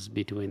albums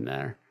between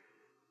there.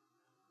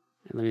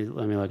 Let me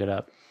look it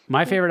up.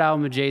 My favorite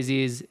album of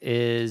Jay-Z's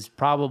is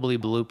probably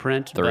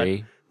Blueprint.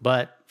 3.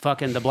 But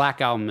fucking the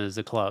Black Album is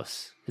a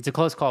close. It's a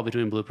close call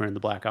between Blueprint and the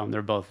Black Album.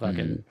 They're both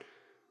fucking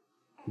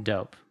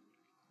dope.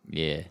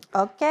 Yeah.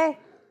 Okay.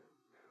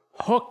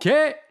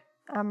 Okay.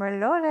 I'm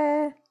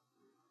reloaded.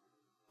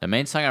 The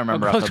main song I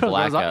remember off Girls, the Girls,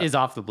 Black Girls is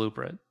off the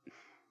Blueprint.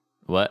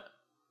 What?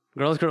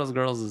 Girls, Girls,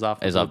 Girls is off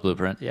the Is off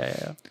Blueprint?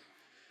 Yeah.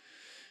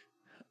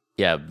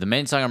 Yeah, the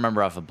main song I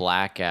remember off of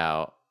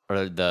Blackout,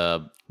 or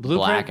the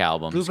Black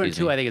Album. Blueprint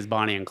excuse 2, me. I think, is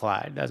Bonnie and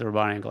Clyde. That's where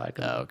Bonnie and Clyde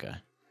come. Oh, okay.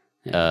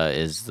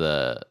 Is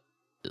the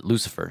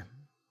Lucifer,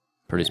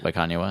 produced by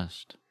Kanye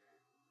West.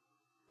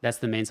 That's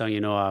the main song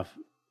you know off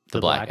the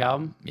Black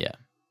Album? Yeah.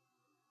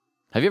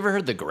 Have you ever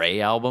heard the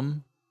Gray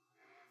Album?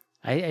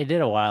 I did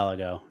a while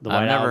ago. The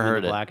I've White never Album heard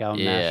and the it. Black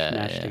Album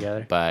mashed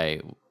together.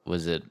 By,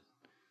 was it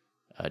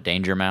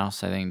Danger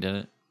Mouse, I think, did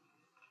it?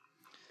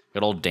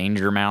 Good old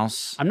Danger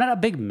Mouse. I'm not a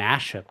big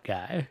mashup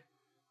guy.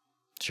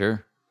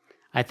 Sure.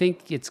 I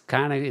think it's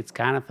kind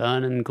of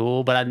fun and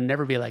cool, but I'd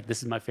never be like,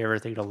 this is my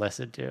favorite thing to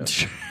listen to.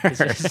 It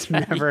just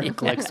never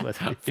clicks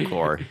with me. Of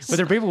course. But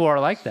there are people who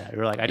are like that.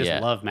 Who are like, I just Yeah.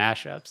 love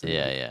mashups. And-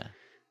 Yeah.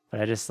 But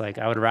I just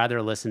I would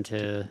rather listen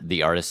to,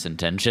 The artist's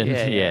intention.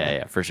 Yeah, yeah.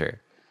 yeah, for sure.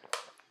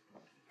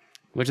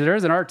 which there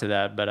is an art to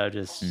that, but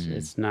Mm-hmm.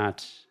 it's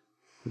not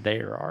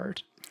their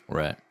art.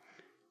 Right.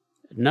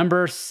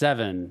 Number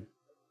 7,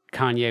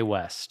 Kanye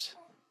West.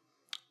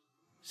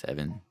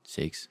 7,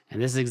 6.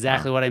 And this is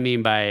exactly what I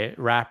mean by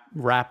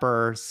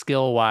rapper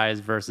skill-wise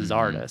versus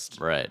artist.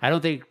 Right. I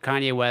don't think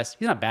Kanye West,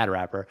 he's not a bad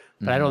rapper,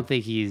 but I don't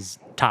think he's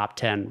top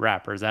 10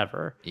 rappers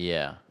ever.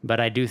 Yeah. But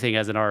I do think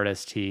as an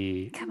artist,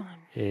 he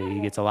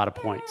gets a lot of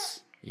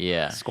points,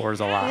 Yeah.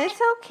 scores a lot. It's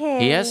okay.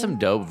 He has some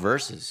dope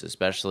verses,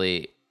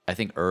 especially I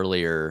think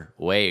earlier,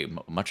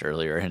 much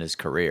earlier in his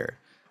career.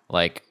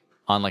 Like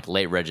on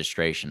Late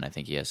Registration, I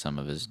think he has some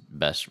of his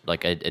best,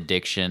 like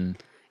Addiction.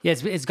 Yeah,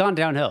 it's gone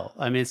downhill.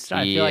 I mean,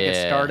 I feel like it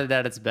Yeah. started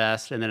at its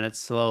best, and then it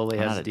slowly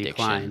has Not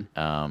declined.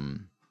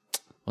 addiction.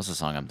 What's the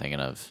song I'm thinking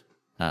of?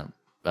 Not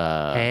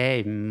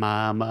Hey,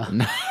 mama. Through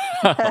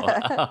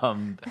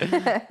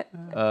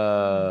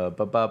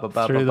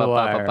the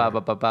wire.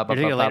 You're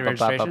thinking of Late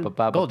Registration?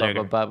 Gold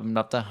Digger.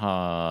 Not the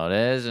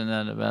hardest,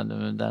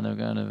 and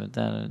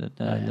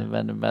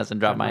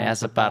drop my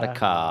ass up out of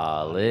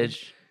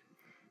college.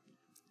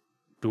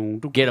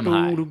 Get 'em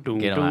high.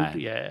 Get 'em high.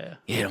 Yeah.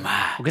 Get 'em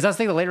high. Because I was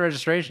thinking Late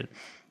Registration.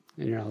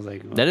 And I was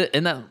like, well,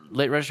 Isn't that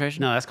Late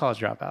Registration? no, that's College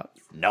Dropout.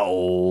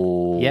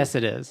 No. Yes,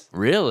 it is.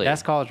 Really?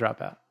 That's College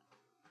Dropout.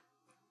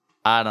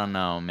 I don't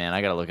know, man.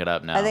 I gotta look it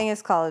up now. I think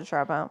it's College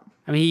Dropout.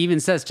 I mean, he even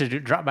says to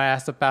drop my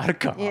ass up out of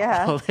college.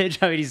 Yeah. I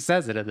mean, he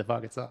says it in the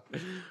fucking song.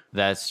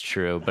 That's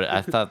true, but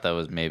I thought that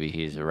was maybe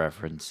he's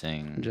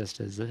referencing Just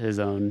his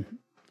own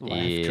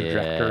life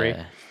trajectory.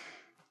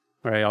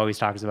 Where he always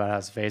talks about how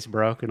his face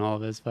broke in all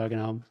of his fucking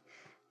albums.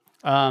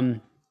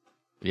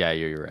 Yeah,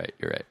 you're right.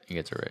 You're right. He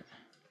gets it right.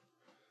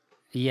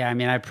 Yeah, I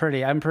mean, I'm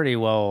pretty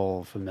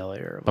well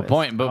familiar with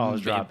College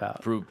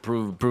Dropout.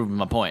 Prove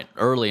my point.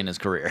 Early in his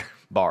career,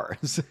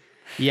 bars.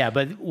 Yeah,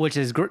 but which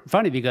is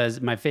funny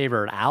because my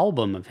favorite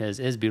album of his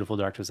is Beautiful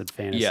Dark Twisted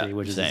Fantasy, Yeah,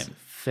 which is his same.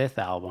 5th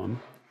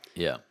album.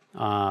 Yeah,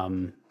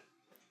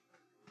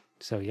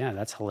 So yeah,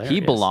 that's hilarious. he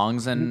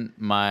belongs in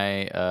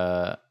my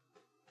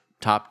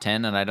top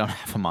 10, and I don't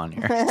have him on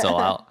here, so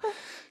I'll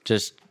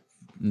just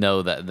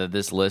know that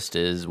this list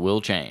will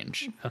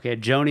change. Okay,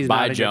 Joni's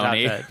By not a good top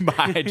Joni. 10. By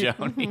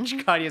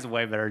Joni. Kanye's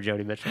way better than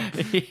Joni Mitchell.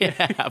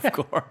 Yeah, of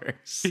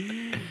course.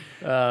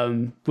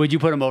 Would you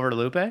put him over to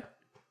Lupe?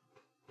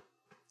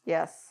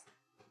 Yes.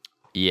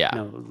 Yeah,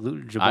 No,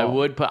 Jabal. I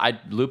would put.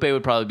 Lupe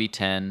would probably be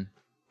 10,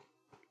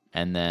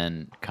 and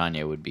then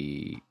Kanye would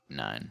be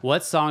 9.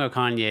 What song of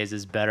Kanye's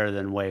is better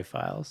than Wave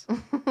Files?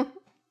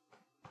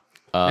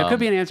 There could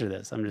be an answer to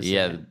this. I'm just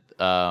saying.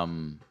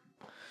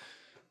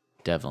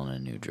 Devil in a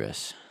New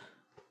Dress.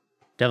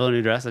 Devil in a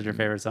New Dress is your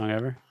favorite song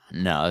ever?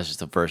 No, that's just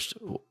the first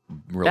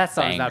real That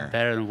song's banger. not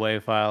better than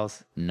Wave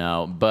Files.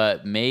 No,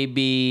 but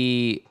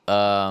maybe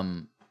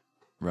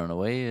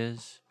Runaway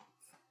is.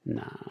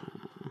 Nah,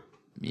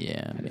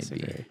 Yeah, I maybe.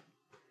 disagree.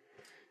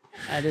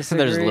 I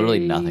disagree. There's literally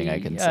nothing I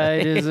can say.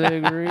 I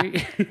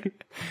disagree.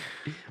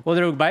 Well,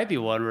 there might be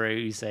one where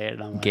you say it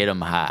and I'm like, Get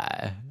 'em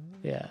high.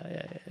 yeah.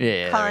 Yeah,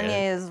 there it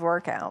Kanye's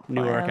workout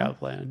New plan. workout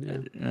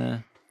plan. Yeah.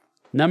 is.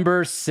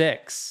 Number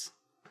 6,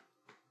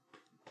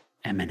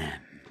 Eminem.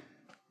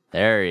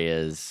 There he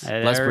is.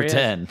 There Let's he is.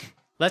 pretend.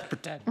 Let's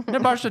pretend.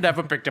 Never should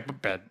never picked up a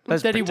pen.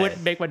 Then he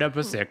wouldn't make my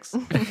number 6.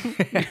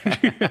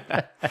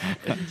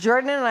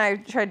 Jordan and I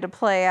tried to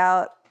play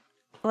out,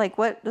 like,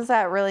 what does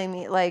that really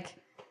mean? Like,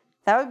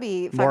 that would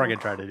be fucking Morgan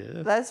tried to do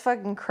this. That's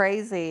fucking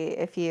crazy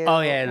if you Oh,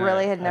 yeah, no,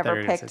 really no. had I thought you never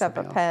were gonna say picked up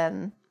a something else.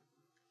 pen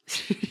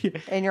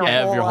in your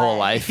Yeah, whole of your whole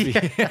life.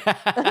 life.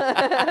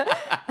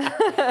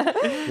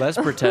 Let's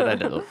pretend I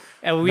do.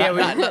 And we,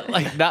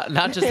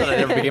 Not just that I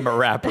never became a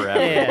rapper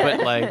ever, but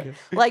like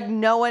Like,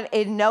 no one,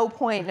 at no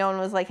point, no one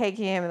was like, hey,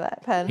 can you hand me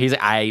that pen? he's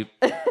like,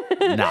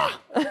 nah,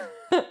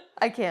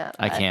 I can't.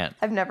 I can't.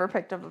 I've never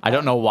picked up a pen. I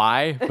don't know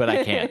why, but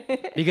I can't.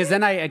 because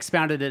then I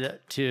expounded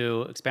it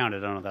to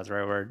expounded. I don't know if that's the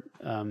right word.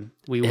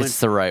 It's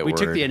the right We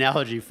took word. the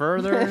analogy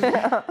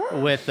further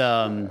with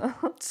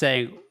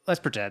saying, let's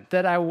pretend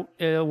that I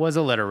was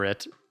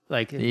illiterate.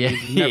 Like Yeah,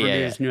 he never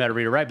yeah. knew how to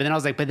read or write. But then I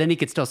was like, but then he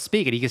could still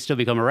speak and he could still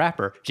become a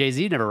rapper.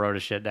 Jay-Z never wrote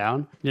his shit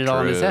down. Did it all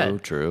in his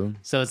head. True.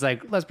 So it's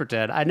like, let's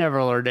pretend I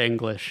never learned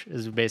English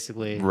is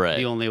basically Right.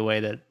 the only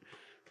way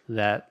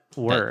that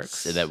works.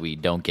 So that we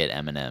don't get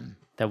Eminem.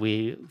 That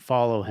we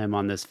follow him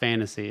on this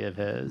fantasy of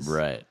his.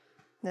 Right.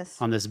 This,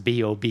 On this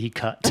B.O.B.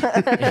 cut.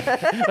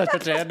 Let's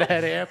pretend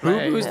that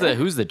airplane.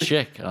 Who's the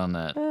chick on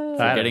that?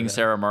 Forgetting know.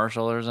 Sarah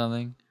Marshall or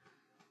something?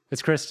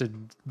 It's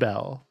Kristen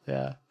Bell.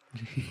 Yeah.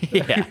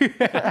 Yeah.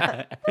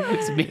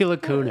 It's Mila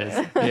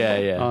Kunis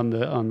yeah. on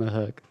the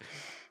hook.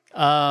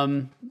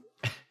 Eminem.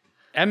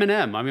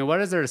 I mean, what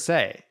is there to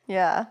say?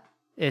 yeah.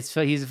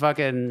 He's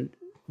fucking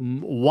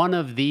one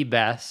of the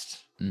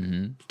best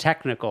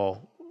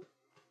technical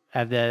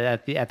at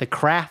the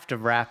craft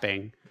of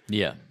rapping.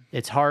 Yeah.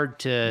 It's hard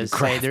to say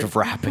Craft there. of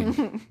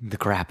rapping. The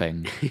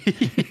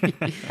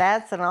crapping.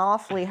 That's an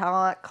awfully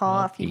hot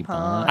coffee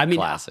pot. I mean,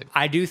 Classic.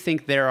 I do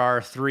think there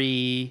are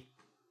 3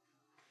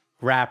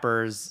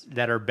 rappers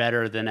that are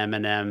better than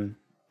Eminem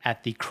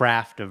at the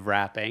craft of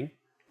rapping.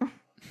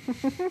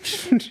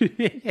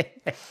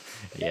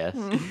 Yes.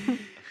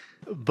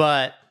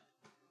 But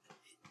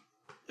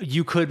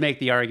you could make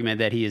the argument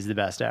that he is the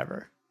best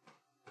ever.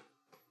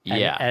 at-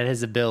 Yeah. At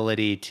his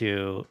ability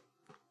to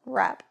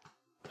Rap.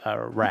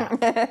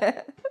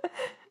 rap.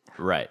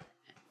 Right.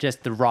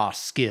 Just the raw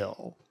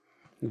skill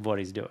of what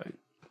he's doing.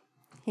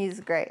 He's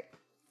great.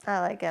 I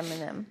like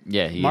Eminem.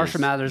 Yeah.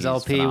 Marshall Mathers he's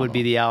LP would be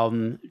phenomenal. the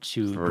album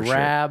to For sure.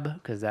 grab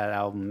because that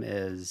album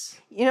is.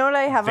 You know what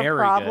I have a Very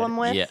problem good.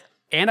 with? Yeah.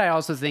 And I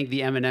also think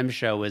the Eminem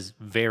show is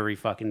very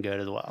fucking good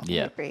as well.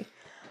 Yeah. I agree.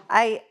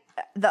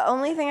 The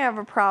only thing I have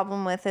a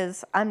problem with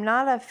is I'm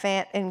not a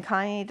fan, and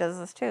Kanye does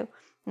this too.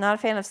 Not a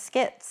fan of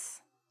skits.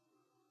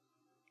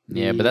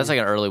 Yeah, but that's like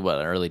an early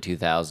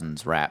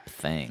 2000s rap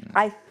thing.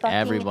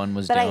 Everyone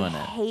was doing I it.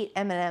 hate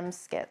Eminem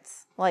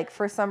skits. Like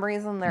for some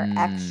reason they're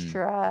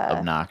extra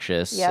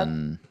Obnoxious Yep.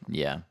 and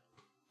yeah.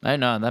 I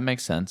know, that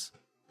makes sense.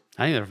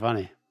 I think they're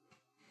funny.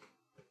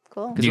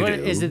 cool. Is You do.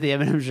 it the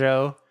Eminem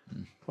show,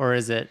 or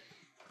is it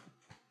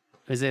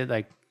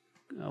like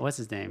what's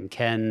his name,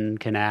 Ken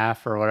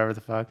Knaff or whatever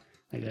the fuck?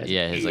 Like that?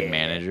 Yeah, his like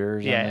manager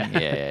or something. Yeah.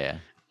 Yeah.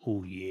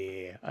 Oh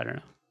yeah. I don't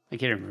know. I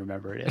can't even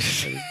remember it.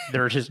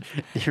 They're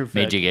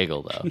Made you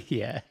giggle though.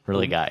 Yeah.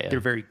 Really got you. They're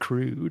very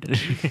crude.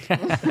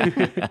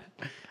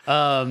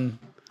 Eminem.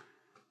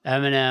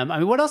 I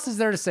mean, what else is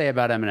there to say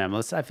about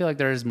Eminem? I feel like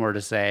there is more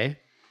to say.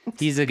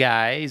 He's a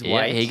guy. He's Yeah,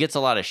 white. he gets a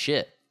lot of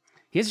shit.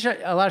 He has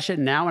a lot of shit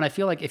now, and I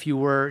feel like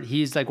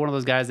he's like one of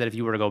those guys that if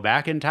you were to go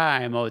back in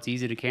time, it's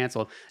easy to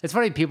cancel. It's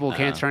funny people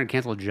trying to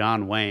cancel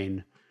John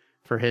Wayne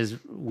for his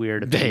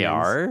weird opinions. They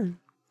are?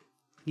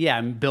 Yeah,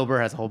 and Bill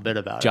Burr has a whole bit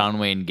about John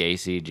Wayne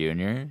Gacy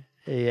Jr.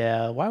 it.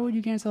 Yeah, why would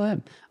you cancel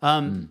him?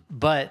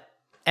 But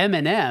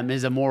Eminem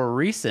is a more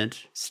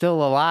recent,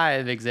 still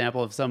alive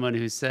example of someone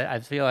who I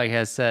feel like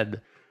has said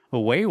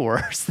way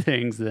worse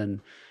things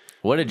than.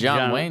 What did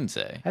John Wayne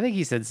say? I think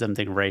he said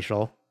something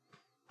racial.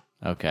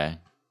 Okay.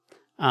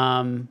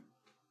 I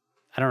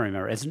don't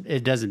remember.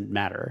 It doesn't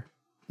matter.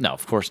 No,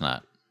 of course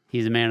not.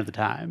 He's a man of the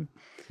time.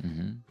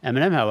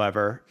 Eminem,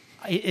 however,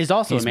 is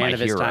also He's a man my of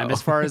his hero. time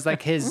as far as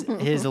like his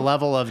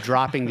level of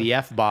dropping the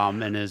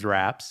F-bomb in his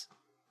raps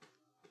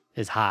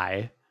is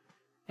high.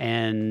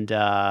 And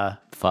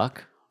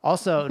Fuck.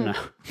 also, no,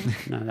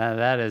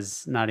 that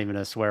is not even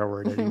a swear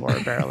word anymore,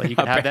 apparently. You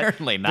can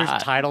Apparently have that. not.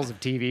 There's titles of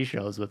TV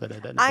shows with it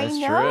in it. I That's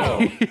know.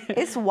 true.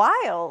 It's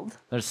wild.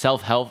 There's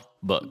self-help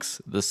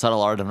books. The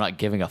Subtle Art of Not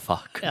Giving a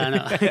Fuck. I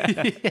know.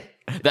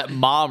 That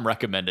mom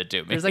recommended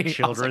to me. There's like I was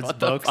children's what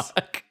the books.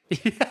 fuck?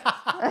 You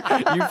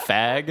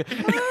fag.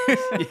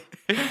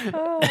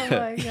 Oh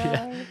my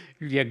god.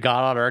 You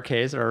got on our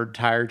case our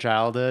entire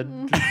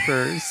childhood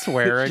for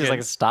swearing. She's like,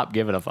 and- stop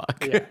giving a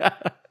fuck.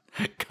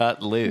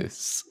 Cut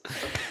loose.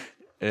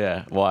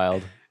 Yeah,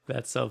 wild.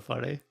 That's so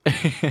funny.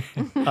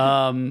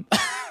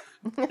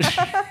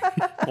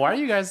 Why are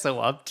you guys so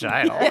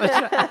uptight all the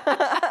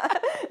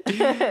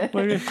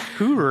time?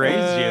 Who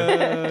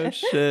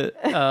raised you? Shit.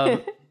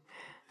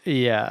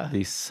 Yeah.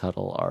 The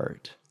subtle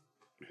art.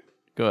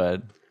 Go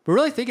ahead. But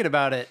really thinking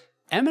about it,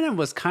 Eminem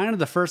was kind of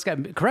the first guy,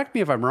 correct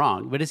me if I'm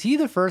wrong, but is he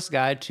the first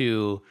guy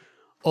to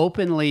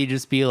openly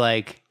just be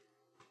like,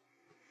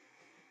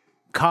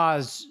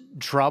 cause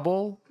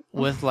trouble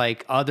with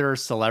like other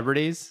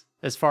celebrities?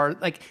 As far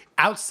like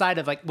outside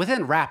of like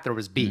within rap, there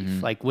was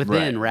beef, like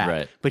within Right, rap.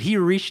 right. But he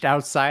reached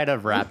outside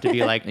of rap to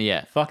be like,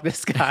 Yeah. fuck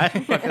this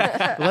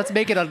guy. Let's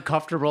make it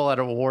uncomfortable at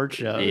award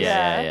shows.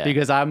 Yeah.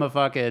 Because I've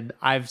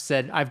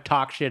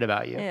talked shit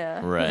about you.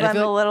 Yeah. Right. I'm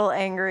the little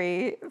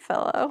angry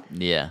fellow.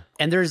 Yeah.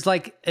 And there's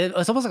like,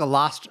 it's almost like a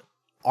lost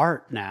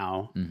art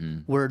now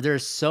where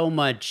there's so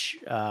much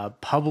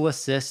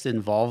publicist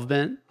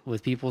involvement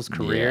with people's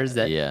careers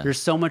that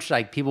there's so much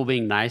like people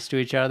being nice to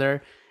each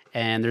other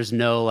and there's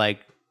no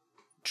like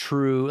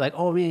true like,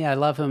 oh man, I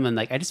love him, and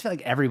like I just feel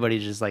like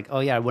everybody's just like, oh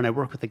yeah, when I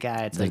work with a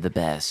guy, it's They're like the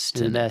best.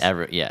 they're the And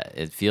best. yeah,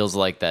 it feels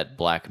like that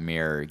Black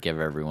Mirror, give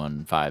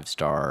everyone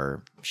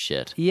 5-star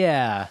shit.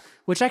 yeah,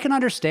 which I can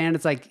understand.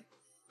 It's like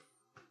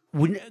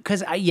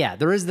because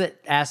there is that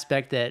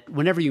aspect that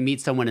whenever you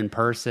meet someone in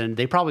person,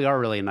 they probably are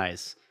really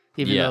nice,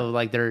 even Yeah. though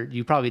like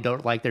you probably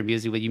don't like their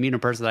music, but you meet a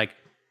person like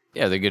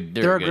Yeah, they're good.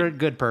 they're a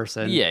good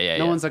person. Yeah,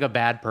 no yeah. one's like a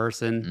bad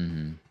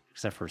person,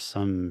 except for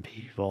some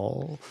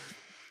people.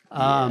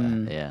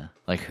 Yeah.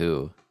 Like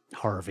who?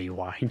 Harvey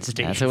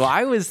Weinstein. That's who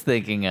I was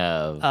thinking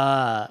of.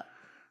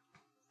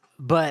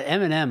 But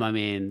Eminem, I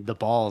mean, the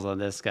balls on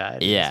this guy.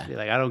 to Yeah. just be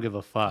like, I don't give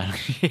a fuck.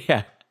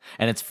 Yeah.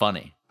 And it's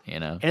funny, you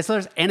know? And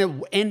so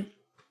and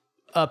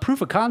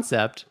proof of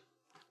concept.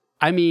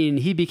 I mean,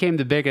 he became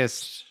the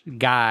biggest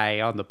guy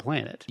on the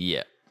planet.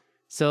 Yeah.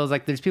 So it's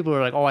like there's people who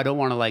are like, oh, I don't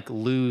want to like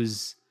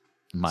lose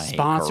My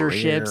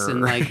sponsorships career.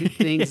 and like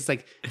things. It's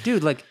like,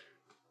 dude, like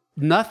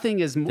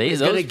nothing is going to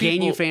those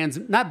gain you people- fans.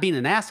 Not being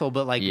an asshole,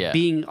 but like Yeah.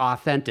 being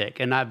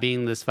authentic and not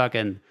being this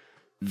fucking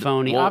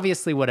phony. Well,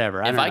 Obviously, whatever.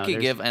 If don't I know, could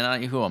there's- give,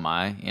 and who am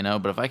I, you know,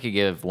 but if I could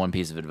give one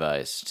piece of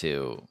advice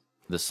to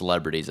the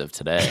celebrities of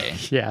today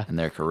Yeah. and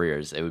their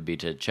careers, it would be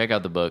to check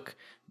out the book,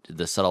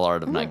 The Subtle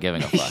Art of Not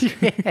Giving a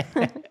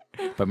Fuck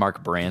by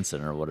Mark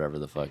Branson or whatever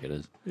the fuck it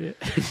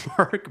is.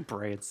 Mark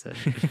Branson.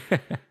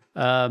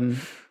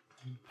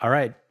 All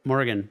right,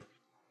 Morgan,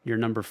 you're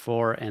number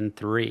 4 and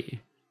 3.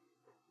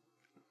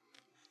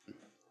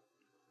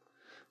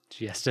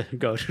 She has to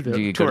go to You the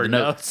could go tour to the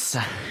notes.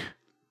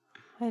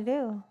 I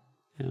do.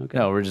 Okay.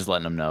 No, we're just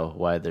letting them know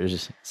why there's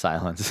just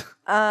silence.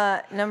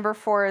 Number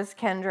 4 is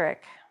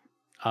Kendrick.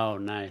 Oh,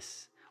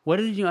 nice. What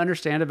did you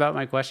understand about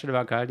my question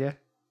about Kanye?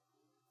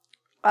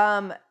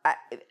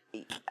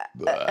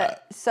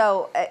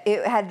 So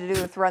it had to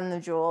do with Run the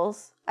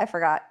Jewels. I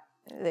forgot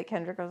that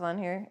Kendrick was on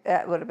here.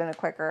 That would have been a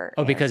quicker.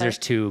 Oh, because answer. there's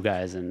 2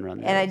 guys in Run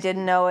the And I Jewels.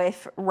 didn't know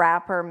if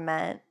rapper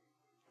meant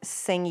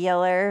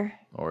singular.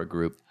 Or a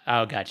group.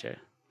 Oh, gotcha.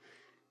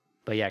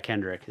 But yeah,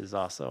 Kendrick is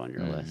also on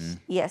your list.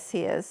 Yes,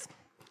 he is.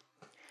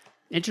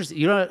 Interesting.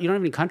 You don't have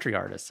any country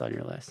artists on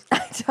your list.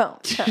 I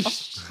don't know.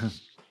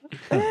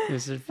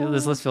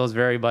 This list feels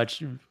very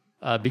much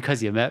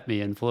because you met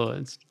me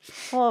influenced.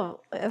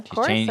 Well, of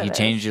course He it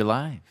changed is. your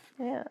life.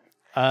 Yeah.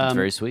 It's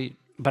very sweet.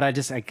 But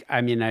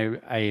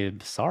I'm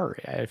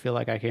sorry. I feel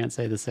like I can't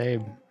say the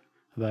same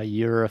about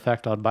your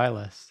effect on my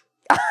list.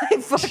 I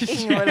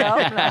fucking would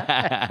hope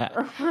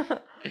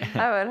not.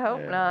 I would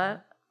hope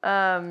not.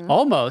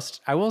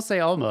 Almost. I will say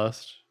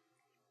almost,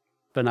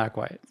 but not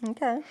quite.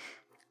 Okay.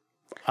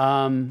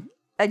 Um,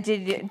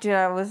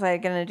 Was I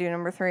gonna do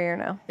number 3 or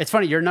no? it's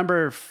funny. Your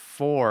number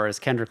 4 is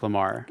Kendrick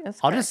Lamar. That's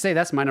I'll correct. just say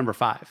that's my number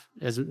 5.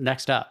 Is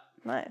next up.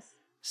 Nice.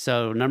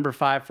 So number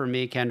 5 for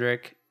me,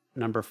 Kendrick.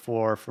 Number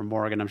 4 for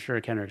Morgan. I'm sure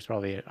Kendrick's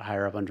probably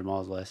higher up on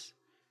Jamal's list.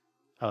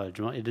 Oh,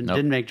 Jamal, it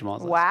didn't make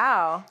Jamal's list.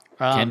 Wow.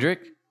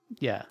 Kendrick?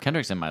 Yeah.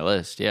 Kendrick's in my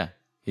list, yeah.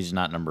 He's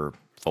not number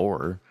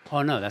 4.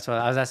 Oh no, that's what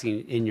I was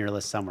asking in your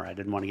list somewhere. I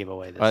didn't want to give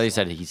away this. Well, you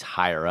said he's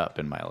higher up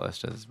in my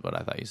list, is what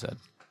I thought you said.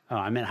 Oh,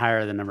 I meant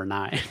higher than number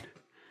 9.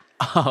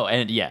 Oh,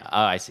 and yeah.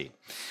 Oh, I see.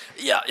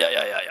 Yeah.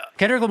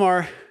 Kendrick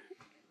Lamar,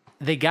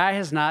 the guy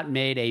has not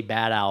made a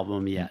bad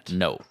album yet.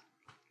 No.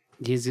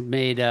 He's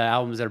made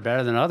albums that are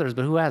better than others,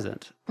 but who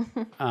hasn't?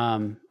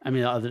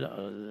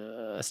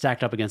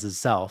 Stacked up against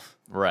himself.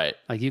 Right.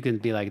 Like you can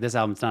be like, this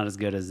album's not as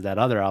good as that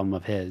other album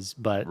of his,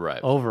 but Right.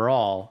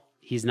 overall,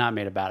 he's not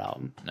made a bad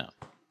album. No.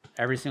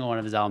 Every single one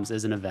of his albums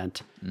is an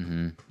event.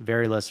 Mm-hmm.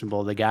 Very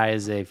listenable. The guy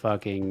is a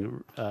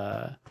fucking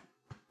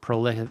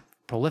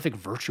prolific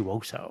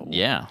virtuoso.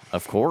 Yeah,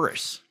 of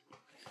course.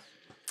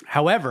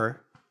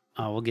 However,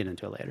 we'll get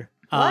into it later.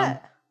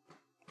 What?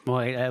 Well,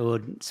 it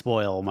would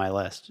spoil my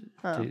list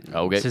Okay.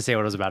 to say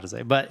what I was about to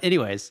say. But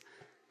anyways,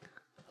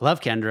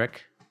 love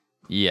Kendrick.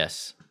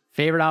 Yes.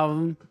 Favorite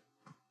album,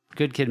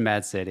 Good Kid,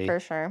 Mad City. For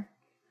sure.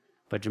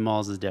 But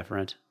Jamal's is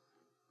different.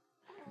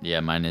 Yeah,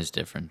 mine is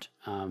different.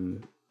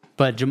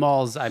 But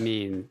Jamal's,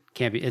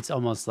 can't be. It's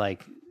almost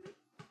like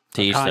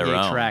To each their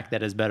Kanye own. track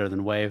that is better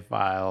than Wave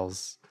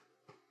Files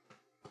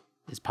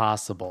is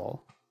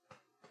possible.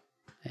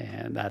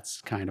 And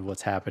that's kind of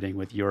what's happening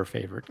with your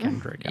favorite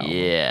Kendrick album.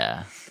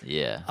 Yeah.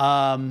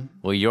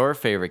 Well, your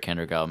favorite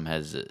Kendrick album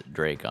has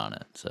Drake on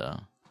it, so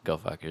go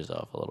fuck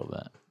yourself a little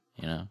bit,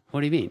 you know?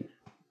 What do you mean?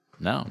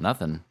 No,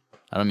 nothing.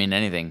 I don't mean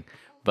anything,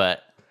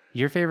 but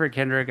Your favorite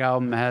Kendrick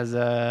album has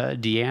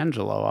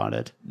D'Angelo on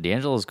it.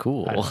 D'Angelo's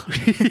cool.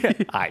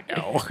 I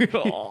know.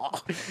 Oh,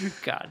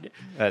 God.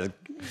 Has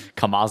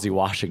Kamasi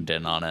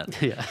Washington on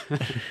it. Yeah.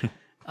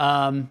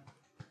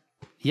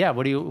 Yeah.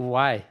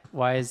 Why?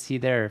 Why is he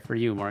there for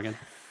you, Morgan?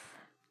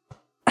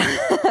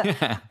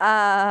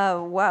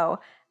 Whoa.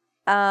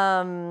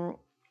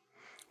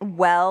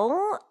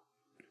 Well,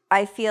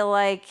 I feel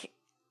like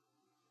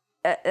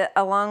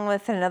along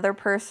with another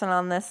person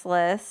on this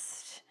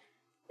list,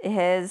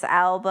 his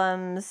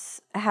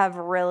albums have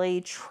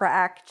really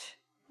tracked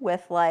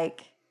with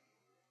like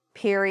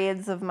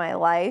periods of my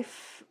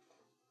life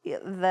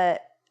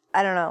that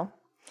I don't know.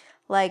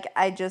 Like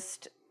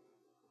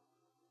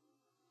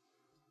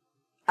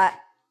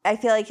I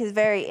feel like he's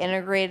very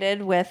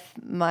integrated with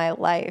my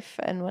life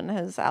and when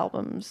his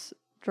albums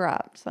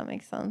drop. Does that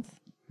make sense?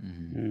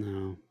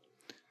 No.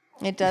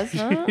 It does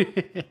not?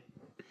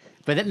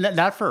 But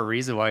not for a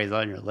reason why he's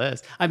on your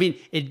list. I mean,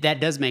 that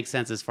does make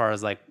sense as far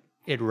as like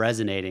it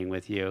resonating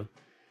with you.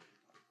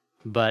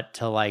 But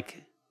to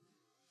like,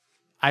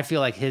 I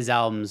feel like his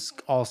albums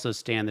also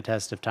stand the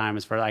test of time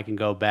as far as I can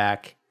go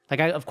back. Like,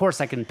 of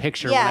course, I can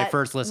picture when I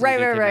first listened to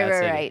Good Kid, Mad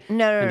City. Right.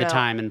 No. And the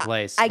time and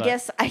place. I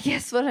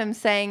guess what I'm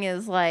saying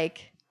is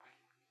like,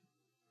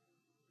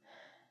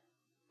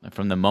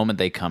 From the moment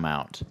they come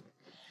out,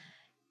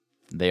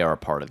 they are a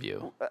part of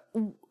you.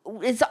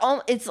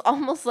 it's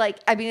almost like,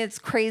 I mean, it's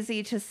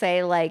crazy to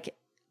say like,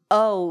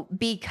 oh,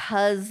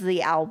 because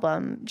the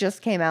album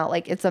just came out,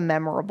 like it's a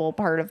memorable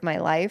part of my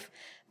life.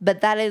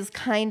 But that is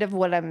kind of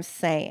what I'm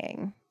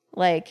saying.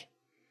 Like,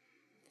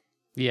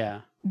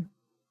 Yeah.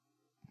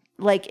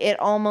 like it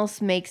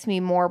almost makes me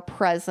more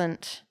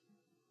present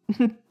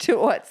to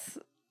what's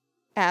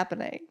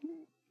happening.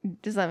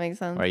 Does that make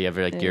sense? Or you have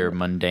like your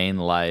mundane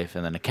life,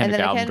 and then a Kendrick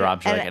then a album Kendrick-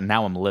 drops, you're and- like, and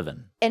now I'm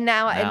living. And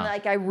now, and Yeah.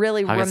 like I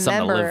really I got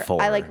something to live remember,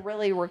 for. I like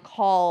really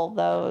recall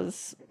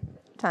those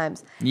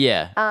times.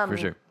 Yeah, for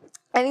sure.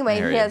 Anyway, I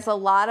hear he you. has a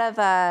lot of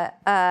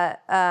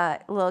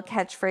little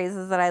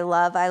catchphrases that I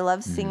love. I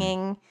love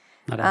singing.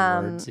 Not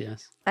on words,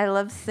 yes. I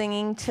love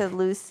singing to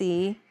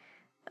Lucy.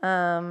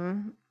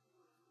 King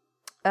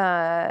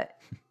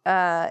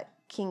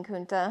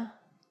Kunta.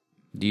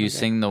 Do you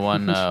sing the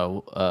one,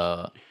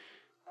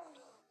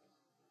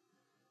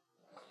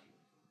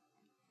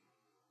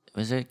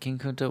 was it King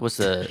Kunta? What's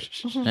the,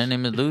 my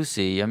name is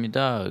Lucy, I'm your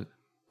dog.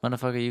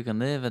 Motherfucker, you can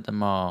live at the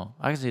mall.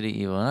 I can see the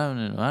evil.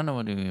 I know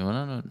what you mean.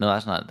 No,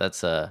 that's not.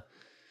 That's, Is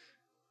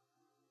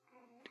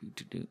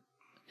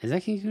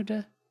that King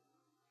Kunta?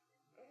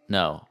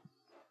 no.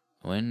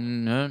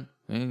 When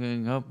we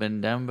can up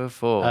and down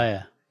before. Oh,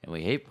 yeah. And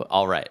we hate,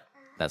 all right.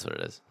 That's what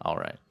it is. All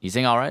right. You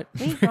sing all right?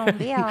 We gonna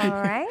be all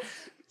right.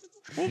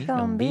 We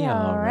gonna be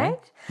all right.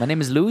 My name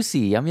is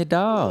Lucy. I'm your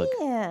dog.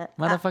 Yeah.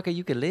 Motherfucker,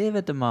 you could live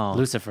at the mall.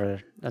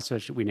 Lucifer. That's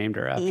what we named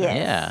her after.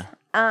 Yes.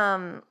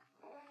 Yeah.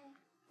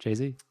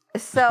 Jay-Z.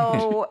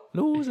 So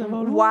Lucifer.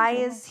 why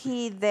is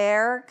he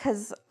there?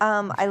 Because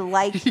I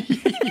like him.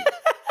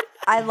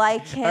 All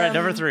right,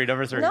 number three.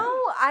 No,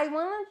 I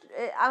want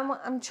to.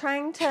 I'm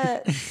trying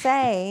to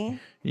say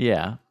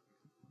Yeah.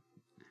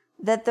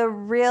 that the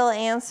real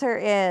answer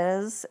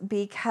is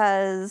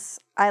because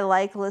I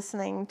like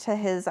listening to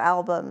his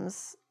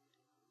albums.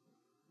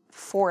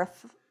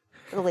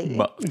 Fourthly,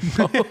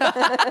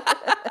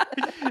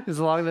 As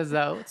long as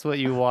that's what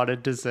you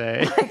wanted to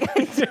say.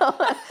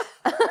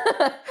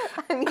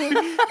 I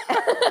mean,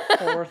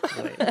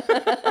 Fourthly.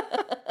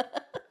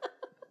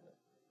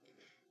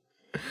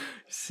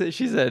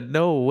 She said,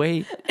 no,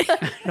 wait.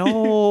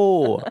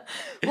 No.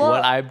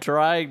 What I'm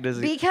trying to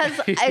say. because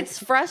it's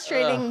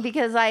frustrating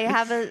because I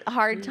have a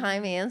hard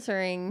time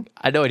answering.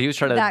 I know, and he was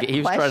trying that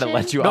to let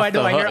question? you No, off I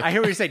know. the I hear hook.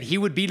 what you're saying. He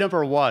would be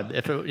number one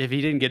if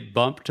he didn't get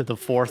bumped to the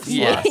fourth slot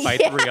Yeah. by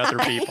three other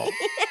people.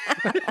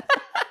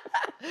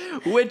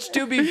 Which,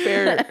 to be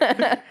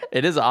fair,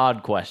 it is an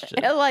odd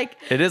question. Like,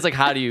 It is like,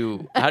 how do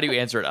you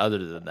answer it other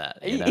than that?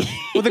 You know?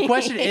 Well, the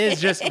question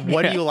is just,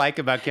 what do you like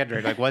about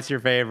Kendrick? Like, what's your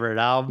favorite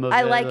album? Of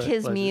I his? like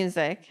his What's-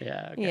 music.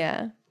 Yeah. Okay.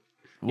 Yeah.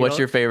 What's know-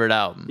 your favorite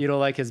album? You don't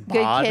like his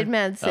Good bod? Kid,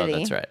 Mad Oh, City.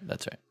 that's right.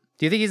 That's right.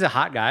 Do you think he's a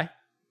hot guy?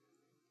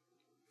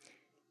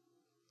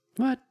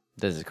 What?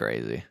 This is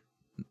crazy.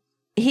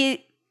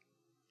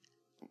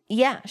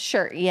 Yeah,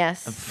 sure.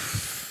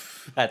 Yes.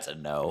 That's a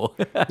no.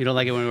 You don't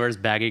like it when he wears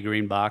baggy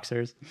green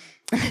boxers?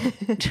 I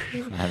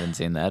haven't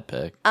seen that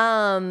pic.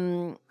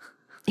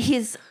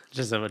 He's.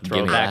 Just a me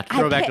throwback, that.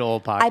 throwback to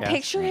old podcast. I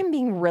picture him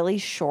being really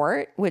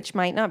short, which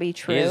might not be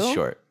true. He is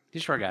short.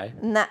 He's a short guy.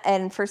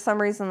 And for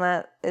some reason,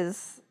 that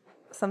is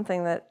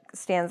something that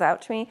stands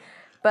out to me.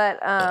 But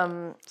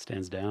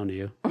Stands down to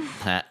you.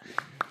 Ha.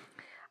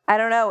 I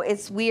don't know.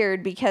 It's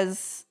weird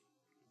because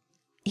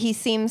he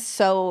seems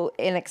so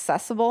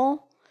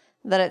inaccessible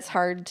that it's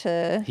hard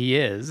to. He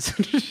is.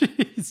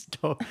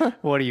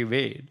 What do you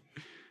mean?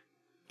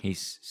 He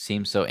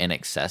seems so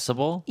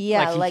inaccessible.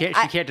 Yeah, like, like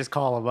she can't just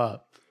call him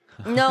up.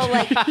 no,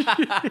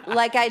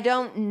 like I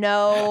don't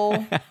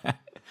know.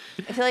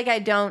 I feel like I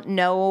don't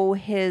know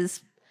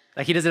his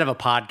Like he doesn't have a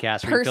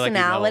podcast. where you feel like you know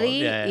him. personality.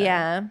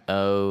 Yeah.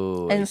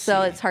 Oh. I And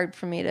so see. it's hard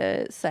for me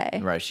to say.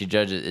 Right. She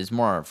judges. It's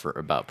more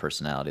about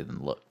personality than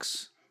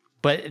looks.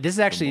 But this is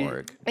actually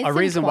morgue. It's a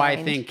reason why I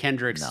entwined. think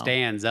Kendrick No.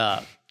 stands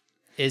up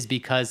is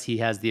because he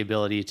has the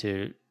ability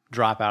to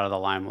drop out of the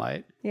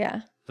limelight.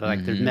 Yeah.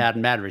 Like there's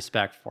mad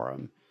respect for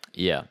him,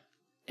 Yeah.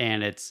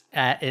 and it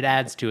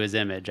adds to his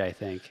image. I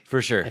think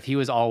For sure. if he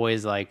was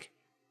always like,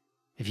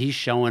 if he's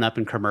showing up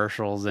in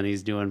commercials and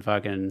he's doing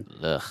fucking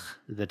Ugh.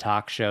 the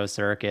talk show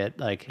circuit,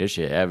 like Just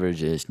your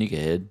average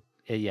sneakerhead.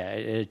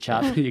 it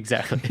chops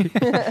exactly.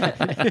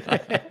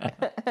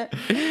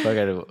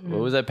 What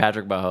was that?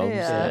 Patrick Mahomes.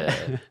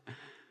 Yeah.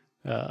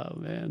 Oh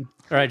man!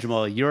 All right,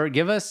 Jamal,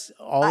 give us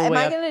all the Am way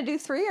I up. going to do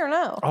 3 or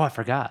no? Oh, I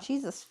forgot.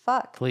 Jesus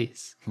fuck.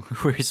 Please.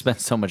 We spent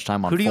so much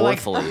time on Who do you like?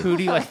 fourthly. Who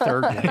do you like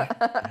thirdly?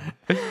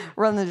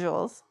 Run the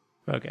Jewels.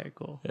 Okay,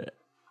 cool.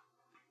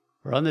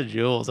 Run the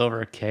Jewels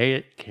over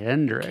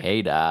Kendrick.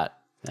 K Dot.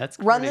 That's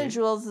Run the pretty-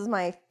 Jewels is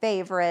my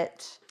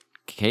favorite.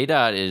 K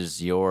Dot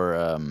is your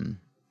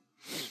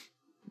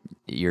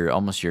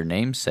almost your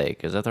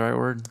namesake. Is that the right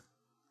word?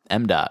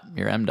 M Dot.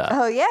 Your M Dot.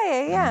 Oh,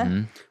 yeah.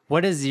 Mm-hmm.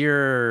 What is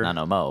your Not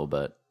no Mo,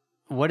 but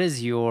What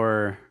is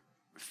your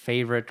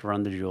favorite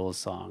Run the Jewels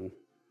song?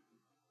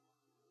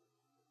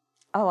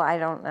 Oh, I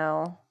don't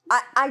know.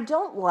 I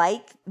don't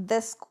like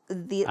this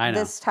I know.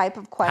 this type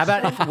of How question.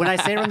 about if, when I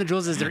say Run the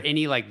Jewels, is there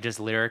any like just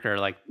lyric or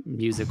like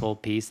musical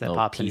piece that little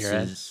pops in your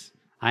head? pieces.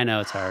 I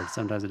know it's hard.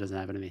 Sometimes it doesn't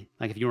happen to me.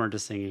 Like if you weren't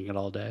just singing it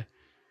all day.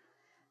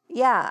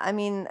 Yeah, I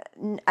mean,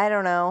 I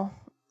don't know.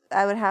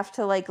 I would have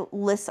to like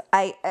listen.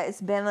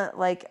 It's been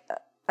like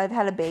I've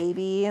had a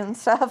baby and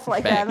stuff.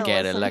 Like I Back haven't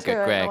at it listened like to a it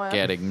in crack while.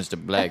 addict, Mr.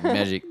 Black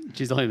Magic.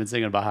 She's only been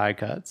singing about high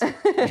cuts.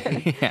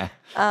 Yeah.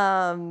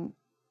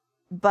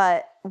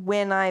 But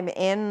when I'm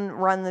in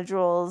Run the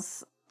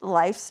Jewels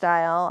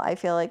lifestyle, I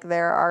feel like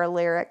there are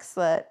lyrics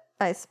that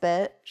I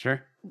spit.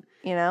 Sure.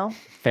 You know,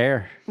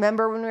 Fair.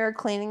 remember when we were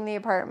cleaning the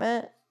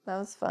apartment? That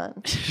was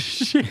fun.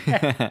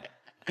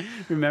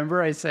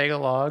 Remember I sang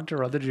along to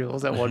Run the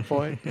Jewels at one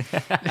point?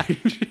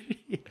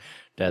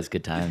 That's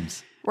good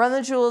times. Run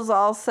the Jewels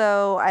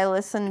also I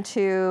listened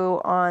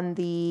to on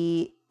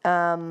the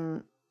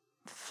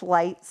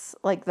flights,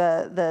 like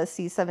the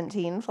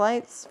C-17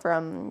 flights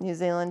from New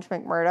Zealand to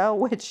McMurdo,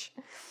 which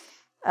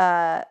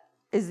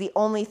is the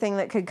only thing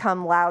that could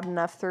come loud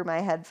enough through my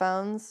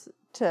headphones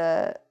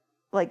to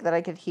like that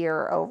I could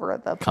hear over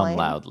the plane. Come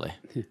loudly.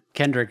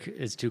 Kendrick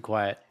is too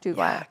quiet. Too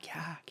quiet.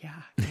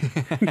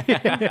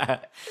 Yeah.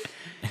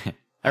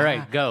 All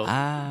right,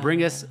 go.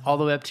 Bring us all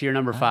the way up to your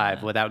number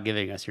 5 without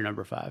giving us your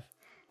number 5.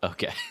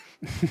 Okay.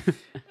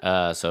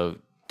 So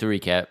to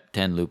recap,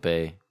 10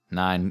 Lupe,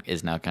 9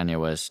 is now Kanye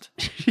West.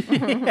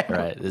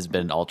 Right. There's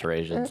been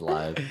alterations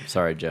live.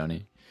 Sorry,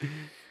 Joni.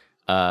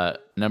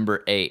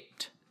 Number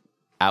 8,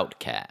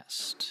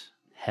 Outkast.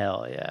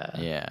 Hell yeah.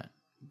 Yeah.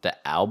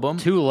 The album?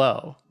 Too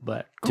low,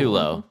 but Too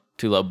low.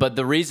 But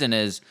the reason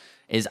is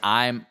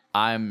I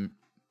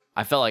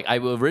felt like I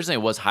originally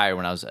was higher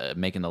when I was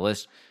making the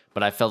list,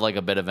 but I felt like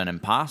a bit of an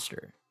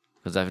imposter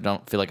because I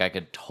don't feel like I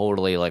could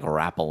totally like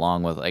rap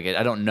along with, like,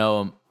 I don't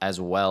know him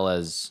as well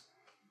as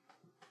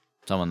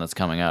someone that's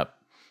coming up.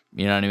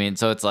 You know what I mean?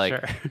 So it's like,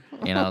 Sure.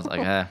 it's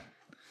like,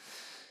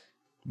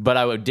 But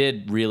I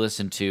did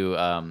re-listen to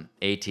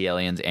AT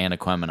Aliens and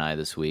Aquemini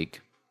this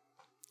week.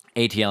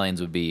 AT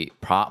Aliens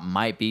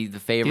might be the do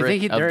favorite you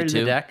think of they're the in two.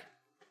 the deck?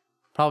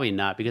 Probably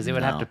not, because they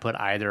would have No. to put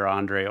either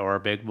Andre or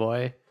Big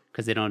Boy,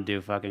 because they don't do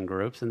fucking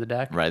groups in the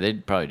deck. Right,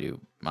 they'd probably do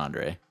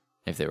Andre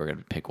if they were going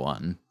to pick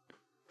one.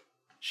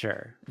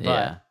 Sure.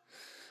 Yeah.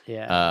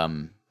 Yeah.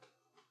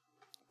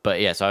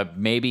 But yeah, so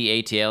maybe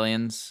AT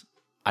Aliens.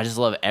 I just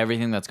love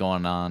everything that's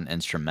going on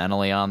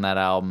instrumentally on that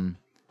album.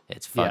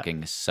 It's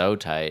fucking so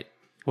tight.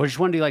 Which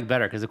one do you like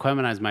better? Because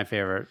Aquemini is my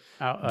favorite.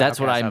 That's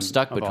what I'm Outkast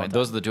stuck of all between. time.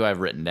 Those are the two I've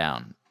written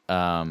down.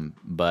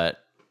 But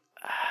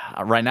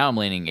right now I'm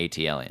leaning AT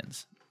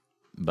Aliens.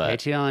 But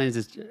AT Aliens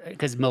is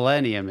because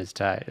Millennium is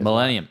tight.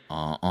 Millennium,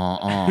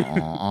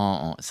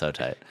 so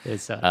tight.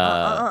 It's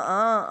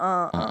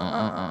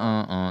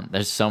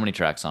There's so many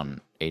tracks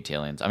on AT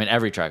Aliens. I mean,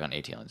 every track on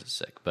AT Aliens is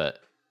sick, but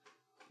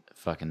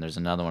fucking, there's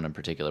another one in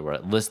particular where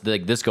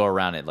this go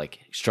around, it like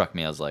struck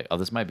me. I was like, oh,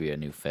 this might be a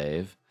new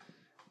fave.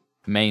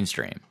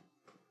 Mainstream.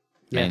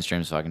 Yeah.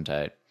 Mainstream's fucking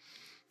tight.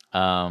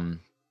 Yeah.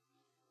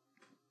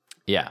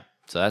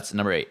 So that's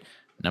number 8.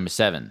 Number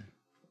 7,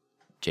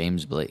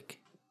 James Blake.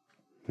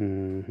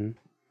 Mm-hmm.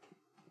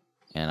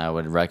 And I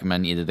would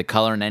recommend either The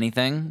Color in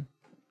Anything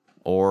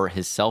or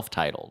his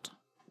self-titled.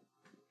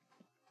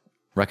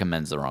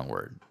 Recommend's the wrong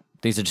word.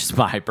 These are just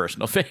my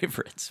personal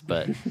favorites,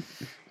 but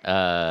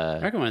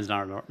recommend's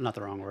not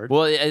the wrong word.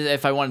 well,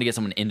 if I wanted to get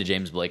someone into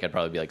James Blake, I'd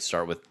probably be like,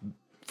 start with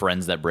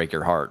Friends That Break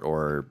Your Heart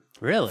or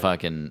Really?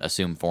 fucking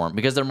Assume Form,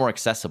 because they're more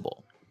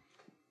accessible.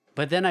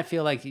 But then I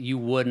feel like you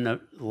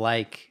wouldn't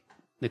like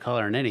The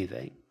Color in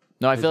Anything.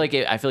 No, I feel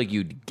like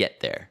you'd get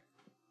there.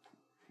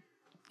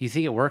 You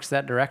think it works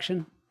that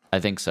direction? I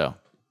think so.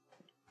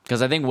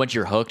 Because I think once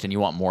you're hooked and you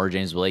want more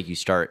James Blake,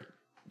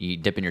 you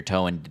dip in your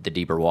toe in the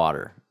deeper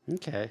water,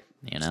 Okay.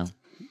 you know?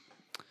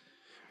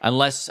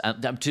 Unless,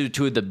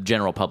 to the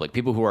general public,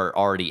 people who are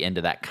already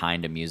into that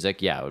kind of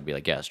music, yeah, I would be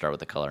like, yeah, start with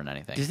The Color in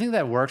Anything. Do you think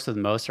that works with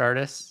most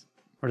artists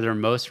or their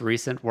most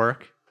recent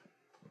work?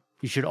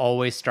 You should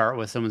always start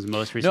with someone's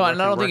most recent No, work.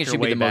 and I don't think it work should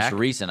your be the way most back.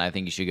 recent. I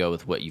think you should go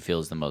with what you feel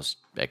is the most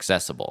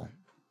accessible.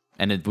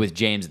 And with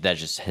James, that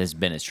just has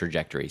been his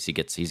trajectory. So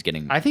he's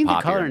getting I think The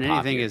popular Color in and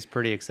Anything popular. is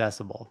pretty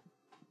accessible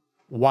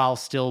while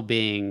still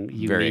being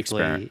very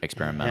uniquely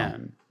experimental.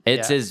 him.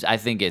 It's Yeah. I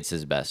think it's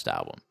his best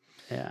album.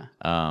 Yeah.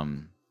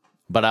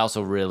 But I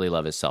also really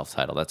love his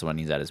self-titled. That's when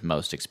he's at his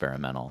most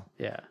experimental.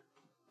 Yeah.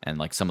 And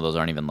like some of those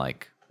aren't even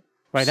like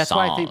Right. That's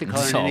why I think The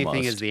Color in songs Anything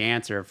almost. is the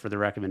answer for the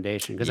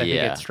recommendation, because I think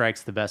Yeah. it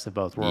strikes the best of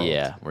both worlds.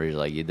 Yeah, where you're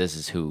like, this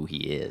is who he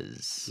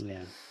is.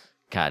 Yeah.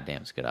 God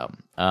damn, it's a good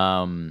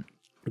album.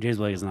 James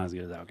Blake is not as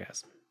good as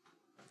Outkast.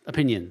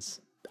 Opinions.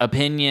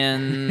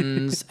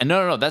 Opinions. And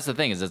no, that's the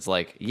thing, is it's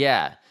like,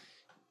 yeah,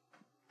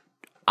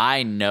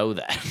 I know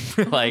that.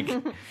 Like,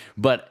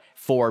 but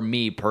for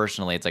me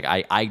personally, it's like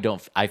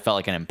I felt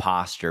like an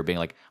imposter being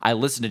like, I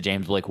listen to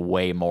James Blake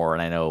way more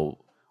and I know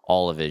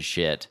all of his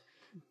shit.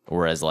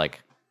 Whereas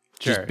like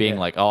just Sure, being yeah.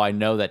 like, oh, I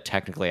know that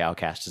technically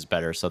Outkast is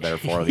better, so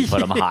therefore we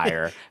put him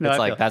higher. No, It's I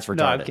like feel- that's retarded.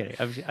 No, I'm kidding.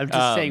 I'm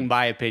just saying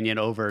my opinion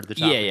over the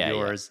top yeah, of yeah.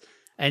 yours.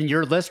 And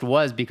your list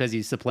was because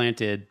you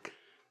supplanted.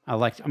 I'm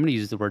going to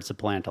use the word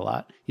supplant a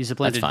lot. You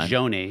supplanted fine.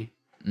 Joni.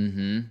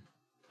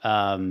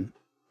 Mm-hmm.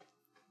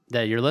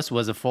 That your list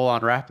was a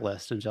full-on rap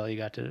list until you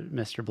got to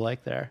Mr.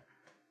 Blake there.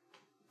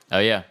 Oh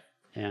yeah.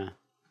 Yeah.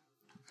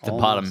 The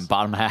Almost.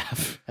 bottom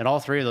half. And all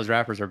three of those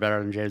rappers are better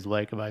than James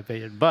Blake, in my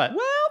opinion. But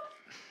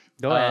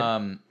go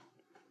ahead.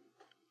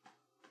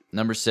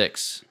 Number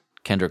 6,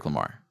 Kendrick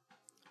Lamar.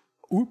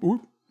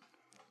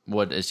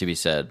 What is to be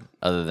said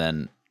other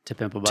than To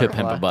Pimp a To Butterfly.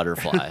 Pimp a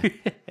Butterfly?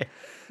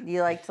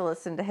 You like to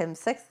listen to him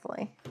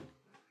sixthly.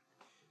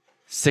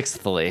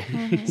 Sixthly,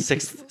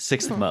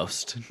 sixth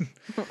most.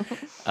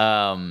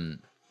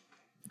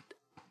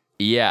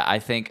 Yeah,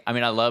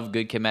 I love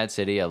Good Kid, Mad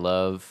City. I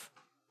love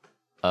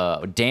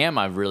Damn.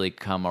 I've really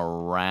come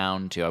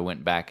around to. I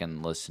went back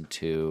and listened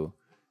to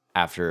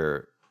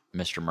after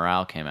Mr.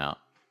 Morale came out.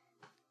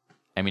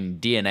 I mean,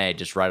 DNA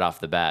just right off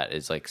the bat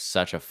is like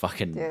such a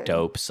fucking Dude.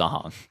 dope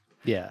song.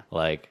 Yeah.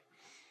 Like,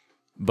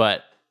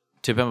 but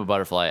To Pimp a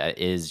Butterfly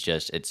is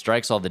just, it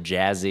strikes all the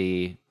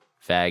jazzy,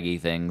 faggy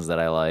things that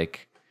I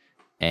like.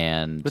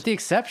 And With the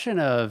exception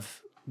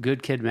of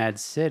Good Kid, Mad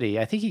City,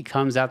 I think he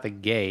comes out the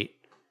gate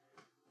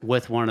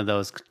with one of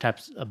those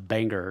types of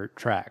banger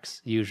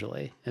tracks,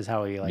 usually, is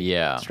how he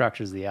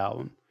structures the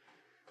album.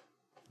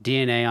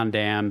 DNA on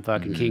Damn,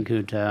 fucking King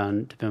Kunta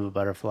on To Pimp a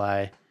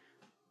Butterfly.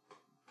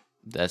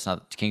 That's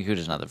not King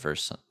Kunta's not the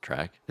first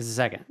track. It's the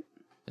second.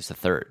 It's the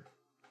third.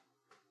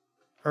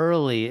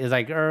 Early is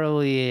like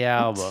early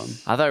album.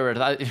 I thought we were.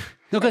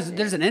 No, because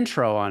there's an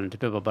intro on To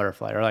Pimp a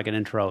Butterfly, or like an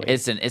intro.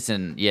 It's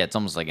it's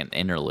almost like an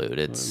interlude.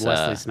 It's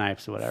Wesley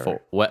Snipes or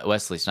whatever.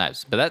 Wesley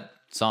Snipes, but that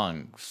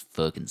song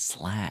fucking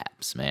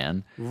slaps,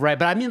 man. Right,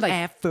 but I mean like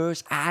At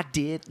first I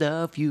did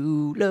love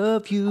you.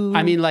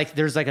 I mean like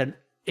there's like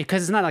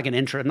because it's not like an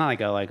intro, not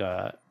like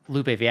a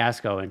Lupe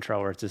Fiasco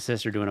intro where it's a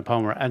sister doing a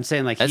poem. I'm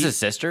saying like That's his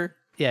sister?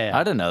 Yeah.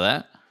 I didn't know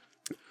that.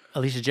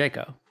 Alicia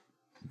Jaco.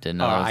 Didn't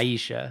know Or that was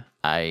Aisha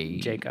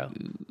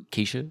Jaco.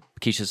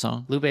 Keisha's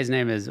song? Lupe's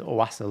name is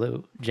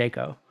Wasalu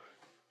Jaco.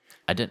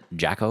 I didn't.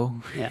 Jacko?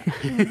 Yeah.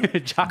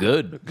 Jaco.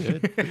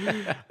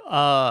 Good.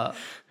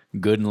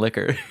 Good in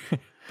liquor.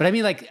 But I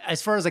mean, like,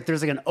 as far as like,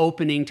 there's like an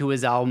opening to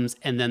his albums,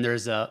 and then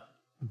there's a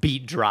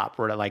beat drop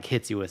where it like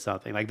hits you with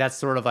something. Like that's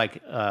sort of like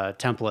a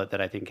template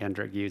that I think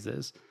Kendrick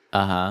uses.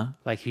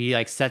 Like he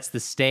like sets the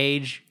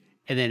stage,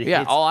 and then Yeah,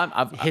 hits,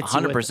 I'm hits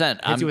you with-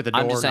 100%. hits you with a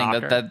I'm door just saying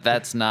knocker.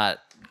 that's not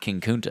King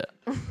Kunta.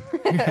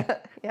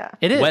 Yeah.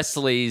 It is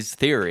Wesley's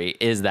Theory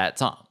is that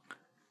song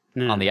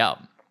on the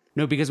album.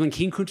 no, because when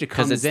King Kunta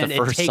comes it's in, the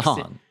first it takes song.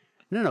 it.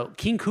 No,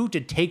 King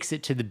Kunta takes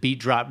it to the beat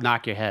drop,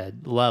 knock your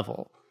head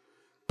level.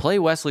 Play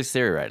Wesley's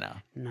Theory right now.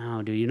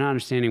 No, dude, you're not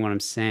understanding what I'm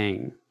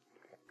saying.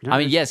 I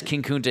mean, yes,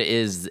 King Kunta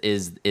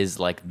is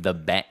like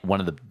one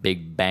of the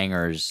big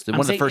bangers, one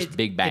I'm of the saying first it-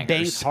 big bangers. It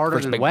bangs harder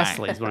First than big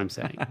Wesley, bang. is what I'm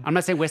saying. I'm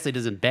not saying Wesley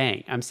doesn't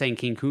bang. I'm saying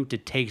King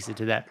Kunta takes it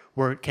to that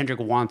where Kendrick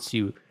wants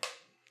you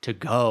to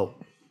go.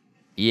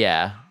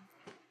 Yeah,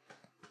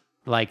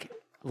 Like,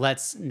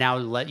 let's now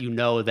let you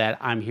know that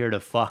I'm here to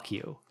fuck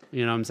you.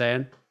 You know what I'm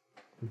saying?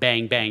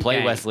 Bang, bang, play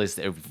bang. Wesley's.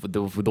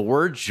 The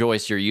word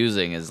choice you're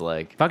using is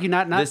like Fuck you,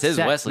 not This is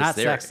sex, Wesley's not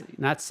Theory. sexy,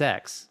 not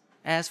sex.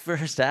 As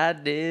first I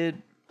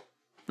did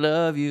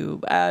love you,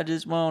 I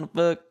just wanna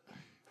fuck.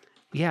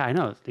 Yeah, I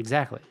know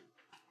exactly.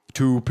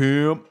 To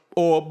pimp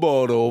or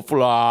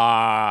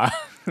butterfly.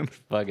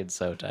 Fucking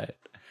so tight.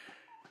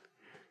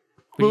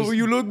 But you-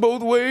 you look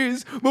both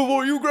ways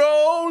before you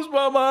cross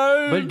my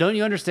mind. But don't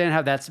you understand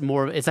how that's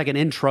more? It's like an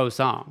intro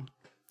song.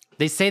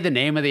 They say the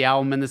name of the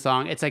album in the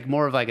song. It's like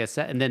more of like a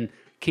set, and then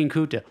King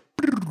Kunta,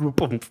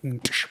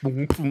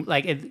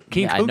 like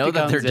King Kunta I know that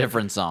comes they're in.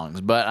 different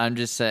songs, but I'm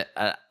just saying.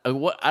 I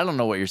don't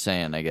know what you're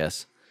saying. I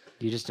guess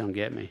You just don't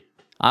get me.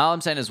 all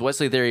I'm saying is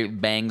Wesley Theory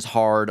bangs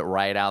hard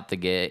right out the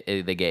gate.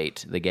 The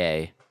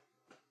gay.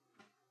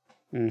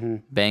 Mm-hmm.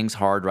 Bangs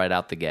hard right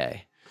out the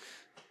gay.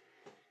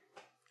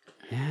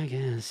 Yeah, I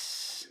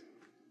guess.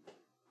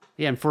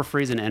 Yeah, and For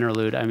Free's an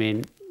interlude. I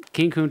mean,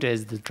 King Kunta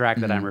is the track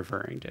that I'm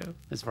referring to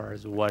as far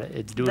as what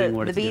it's doing.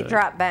 The It's beat doing.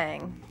 drop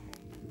bang.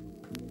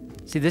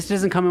 See, this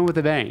doesn't come in with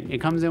a bang. It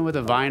comes in with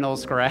a vinyl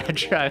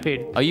scratch. I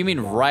mean, Oh, you mean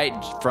right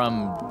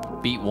from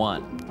beat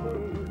one?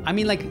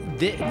 like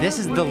this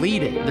is the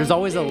lead in. There's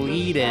always a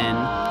lead in.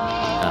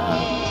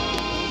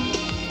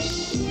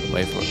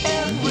 Wait for it.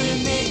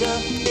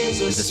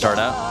 Does it start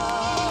out?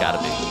 Gotta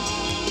be.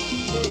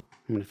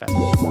 I'm gonna fast.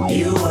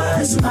 You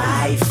was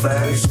my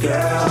first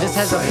girl. This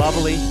has a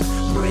bubbly.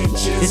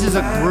 This is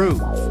a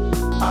groove.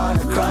 All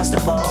across the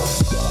ball.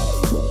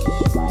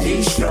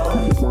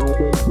 Destroy.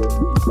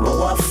 But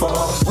what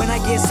for? When I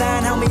get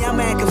signed, homie, I'm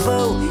acting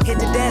fool. Hit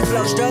the dance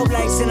floor, strobe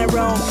lights in a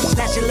room.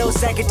 Snatch your little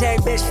secretary,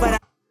 bitch, for the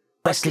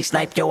Wesley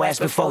snipe your ass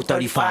before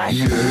 35.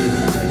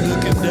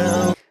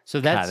 So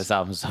God, that's this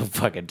album's so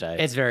fucking tight.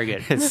 it's very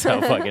good. It's so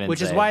fucking insane.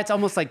 Which is why it's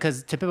almost like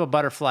because To Pimp a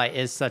Butterfly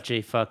is such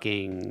a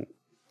fucking.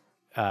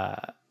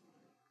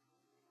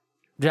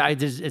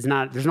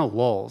 There's no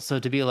lull. So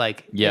to be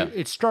like, Yeah.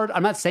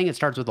 I'm not saying it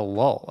starts with a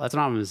lull. That's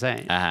not what I'm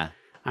saying.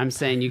 I'm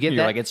saying you get You're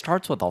that, like, it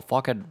starts with a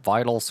fucking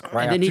vital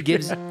scratch. and then he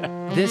gives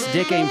this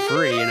dick ain't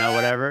free,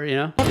 whatever,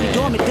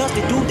 Dormant,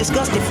 dusty, dude,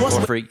 disgusted, force.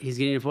 For free. He's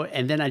getting it for,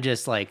 and then I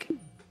just like,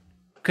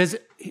 because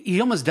he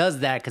almost does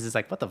that because it's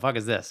like, what the fuck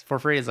is this? For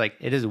free is like,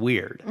 it is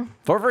weird.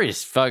 For free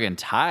is fucking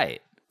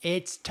tight.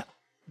 It's,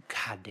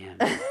 God damn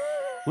it.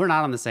 We're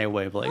not on the same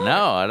wavelength.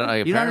 No, I don't.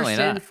 You don't Apparently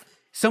understand? not.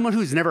 Someone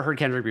who's never heard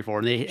Kendrick before,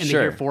 and they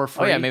Sure. hear For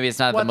Free. Oh, yeah, maybe it's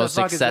not what the most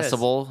fuck is this?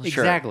 accessible.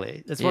 Sure.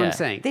 Exactly. That's what Yeah. I'm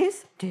saying.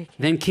 This dick.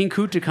 Then King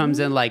Kunta comes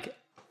in like,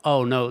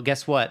 oh no,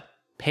 guess what?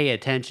 Pay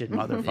attention,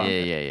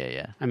 motherfucker.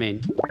 Yeah. I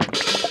mean,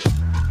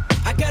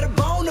 I got a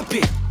bone to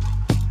pick.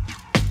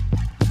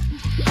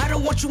 I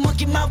don't want you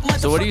monkey mouth motherfucker.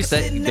 So what do you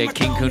say? sitting in That my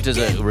King throne Kunta's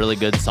again. a really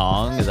good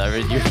song? Is that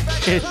what you're?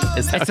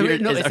 Is that it's, what you're,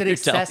 no, is it's that an what you're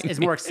telling it's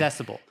me? more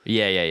accessible.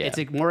 Yeah. It's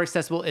like more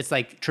accessible. It's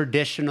like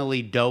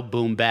traditionally dope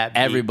boom bap. Beat.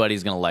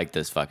 Everybody's gonna like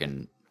this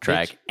fucking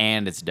track, Bitch.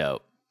 and it's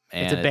dope.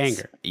 And It's a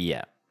banger.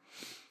 Yeah.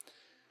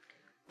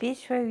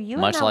 Bitch, where you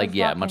Much and I like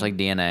was much like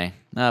walking.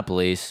 DNA.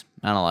 Police.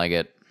 I don't like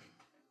it.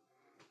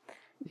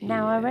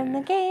 Now I run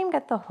the game,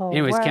 got the whole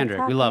Anyways, world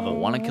Kendrick, we love him.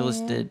 talking. Wanna kill us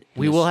dead?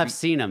 We will have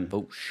seen him,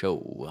 Oh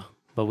show.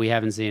 but we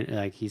haven't seen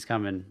like he's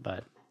coming.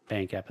 But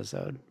bank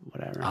episode,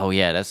 whatever. Oh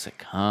yeah, that's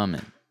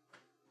coming.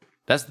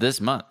 That's this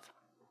month.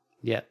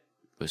 Yeah.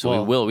 So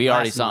Well, we will. We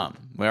already last saw month.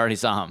 him. We already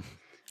saw him.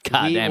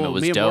 God damn, it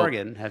was me and dope.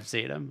 Morgan have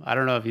seen him. I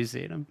don't know if you've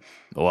seen him.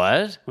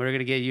 What? We're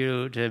gonna get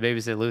you to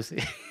babysit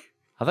Lucy.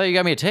 I thought you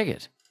got me a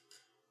ticket.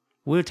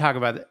 We'll talk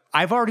about it.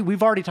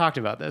 We've already talked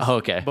about this. Oh,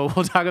 okay. But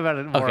we'll talk about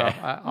it more. Okay.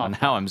 Well,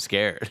 now I'm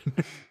scared.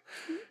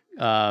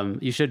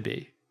 You should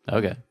be.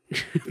 Okay.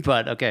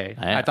 But okay.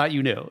 I am. I thought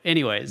you knew.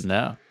 Anyways,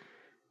 No.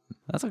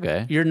 That's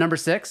okay. your number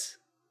 6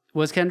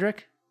 was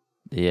Kendrick?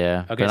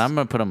 Yeah. Okay, But I'm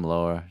going to put him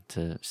lower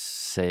to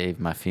save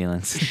my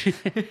feelings.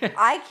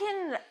 I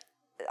can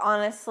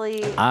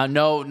honestly.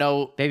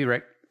 No. Baby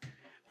Rick.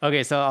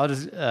 Okay, so I'll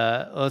just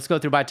let's go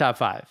through my top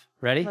 5.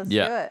 Ready? Let's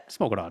Yeah. do it.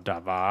 Smoking on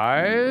top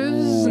 5.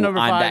 Ooh, Number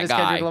I'm 5 that is guy.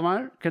 Kendrick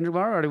Lamar. Kendrick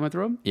Lamar, already went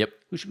through him. Yep.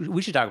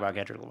 We should talk about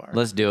Kendrick Lamar.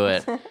 Let's do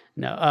it.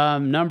 No.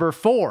 Number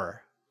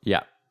 4,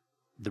 Yeah.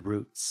 The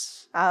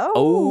Roots.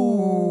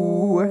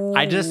 Oh.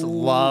 I just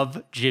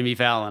love Jimmy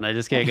Fallon. I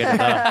just can't get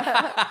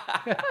enough.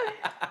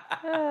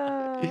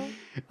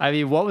 I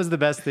mean, what was the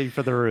best thing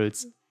for The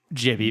Roots?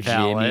 Jimmy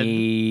Fallon.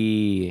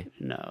 Jimmy.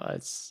 No,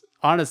 it's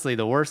honestly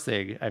the worst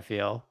thing, I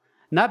feel.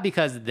 Not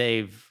because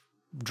they've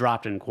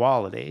dropped in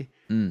quality,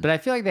 but I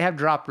feel like they have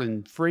dropped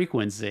in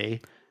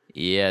frequency.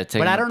 Yeah.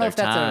 But I don't know if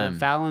that's time. a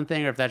Fallon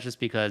thing or if that's just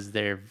because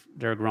they're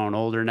grown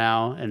older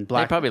now. And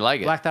Black probably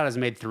like it. Black Thought has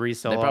made 3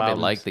 solo They probably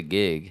albums. like the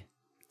gig.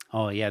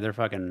 Oh yeah, they're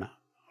fucking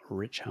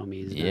rich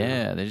homies. now.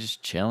 Yeah. They're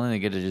just chilling. They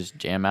get to just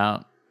jam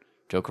out,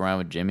 joke around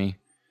with Jimmy.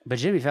 But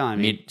Jimmy Fallon, I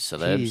mean, Meet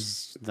celebs.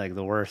 he's like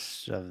the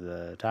worst of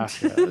the talk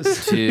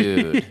shows.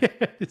 Dude.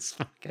 It's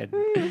fucking.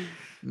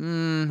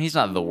 He's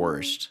not the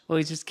worst. Well,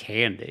 he's just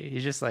candy.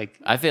 He's just like,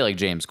 I feel like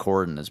James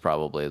Corden is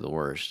probably the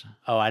worst.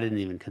 oh, I didn't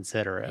even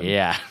consider him.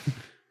 Yeah.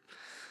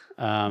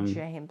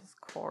 James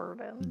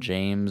Corden.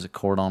 James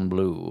Cordon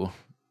Bleu.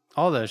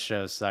 All those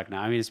shows suck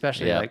now. I mean,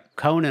 especially Yeah. like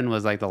Conan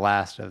was like the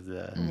last of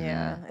the.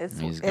 Yeah, He's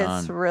it's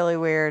gone. really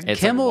weird. It's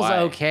Kimmel's like, why?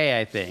 okay,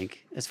 I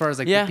think, as far as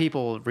like Yeah. the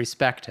people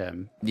respect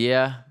him,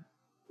 Yeah.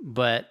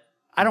 but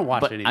I don't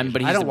watch But any. I of but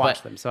these. he's I don't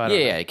watch them, so I don't.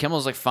 yeah, know. yeah.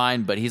 Kimmel's like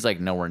fine, but he's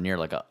like nowhere near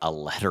like a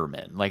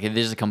Letterman. Like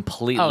there's a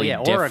completely Oh yeah,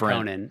 or different. a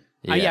Conan.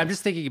 Yeah. I'm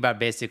just thinking about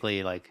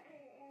basically like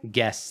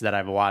guests that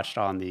I've watched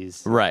on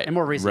these. Right, And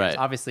more recently, right.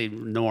 obviously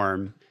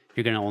Norm.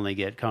 You're gonna only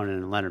get Conan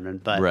and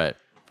Letterman, but Right.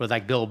 with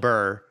like Bill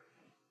Burr,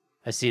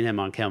 I've seen him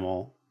on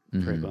Kimmel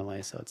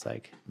frequently, so it's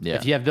like Yeah.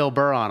 if you have Bill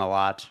Burr on a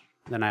lot,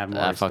 then I have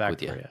more I respect fuck with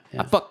for you. you. I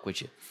Yeah. fuck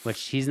with you. Which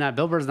he's not.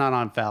 Bill Burr's not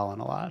on Fallon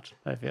a lot.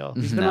 I feel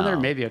he's been on there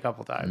No. maybe a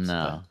couple times.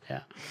 No. but,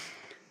 yeah.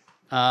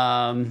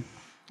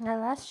 I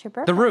lost your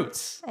birthday. The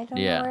Roots. I don't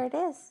Yeah. know where it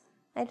is.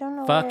 I don't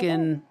know.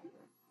 Fucking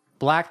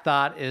Black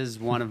Thought is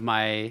one of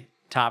my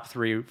top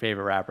 3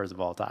 favorite rappers of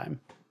all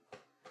time.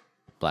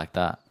 Black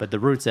Dot. But The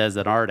Roots as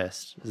an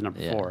artist is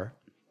number Yeah. 4.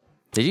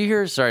 Did you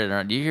hear? Sorry,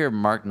 did you hear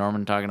Mark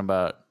Norman talking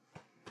about?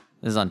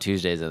 This is on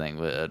Tuesdays, I think.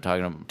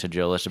 Talking to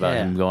Joe Lish about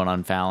Yeah. him going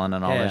on Fallon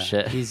and all this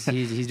shit. He's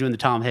doing the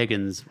Tom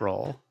Higgins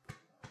role.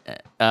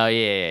 Oh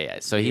yeah.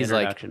 So The he's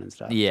like, introduction and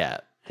stuff. yeah.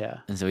 Yeah.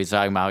 And so he's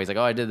talking about how he's like,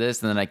 oh, I did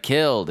this, and then I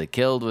killed. It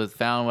killed with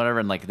Fallon, whatever.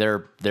 And like their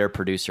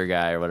producer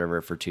guy or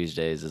whatever for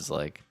Tuesdays is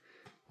like,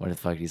 what the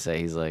fuck did he say?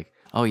 He's like,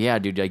 oh yeah,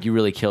 dude, like you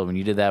really killed when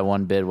you did that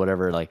one bit,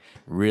 whatever. Like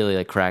really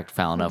like cracked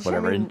Fallon up,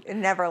 whatever. And, Jimmy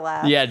never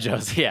laughed. yeah,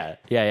 Joe's, yeah.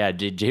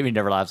 Jamie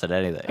never laughs at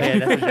anything. Yeah,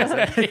 that's what Joe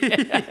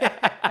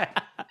said.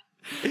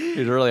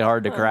 It's really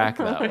hard to crack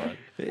that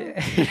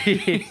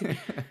one.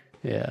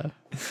 Yeah.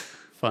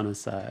 Fun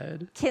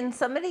aside. Can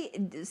somebody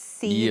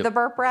see Yep. the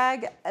burp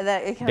rag?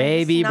 That it can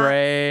Baby just not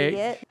break. see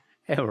it?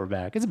 Hey, we're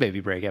back. It's a baby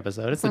break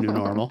episode. It's the new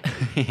normal.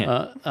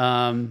 Yeah,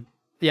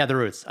 The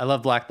Roots. I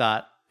love Black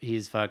Thought.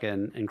 He's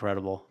fucking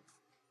incredible.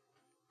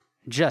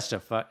 Just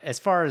as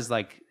far as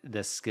like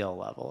the skill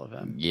level of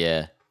him,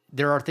 Yeah,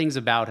 there are things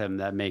about him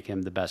that make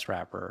him the best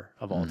rapper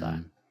of all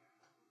time.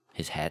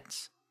 his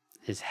hats.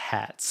 His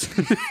hats,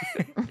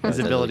 his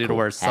ability to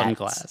wear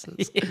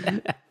sunglasses,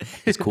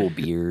 His cool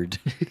beard,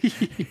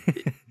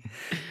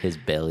 his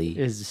belly.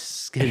 his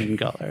skin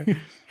color.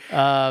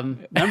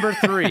 Number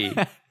 3.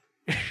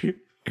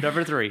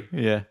 Number 3.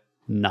 Yeah,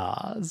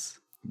 Nas.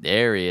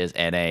 there he is.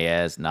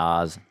 Nas.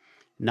 Nas.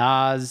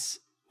 Nas.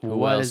 Who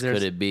What else is there?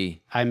 could it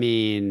be? I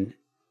mean,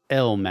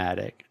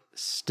 Illmatic,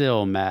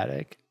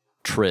 Stillmatic,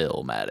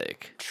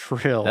 Trillmatic.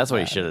 Trill. That's what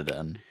he should have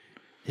done.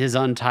 His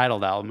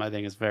Untitled album, I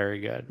think, is very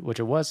good, which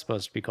it was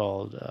supposed to be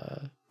called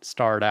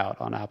Starred Out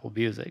on Apple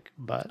Music.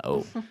 But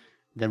Oh,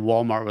 then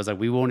Walmart was like,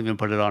 we won't even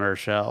put it on our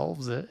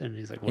shelves. And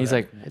he's like, he's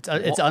like, it's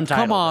Untitled.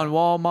 Come on,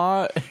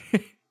 Walmart.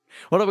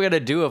 What am I gonna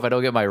do if I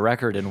don't get my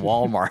record in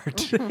Walmart?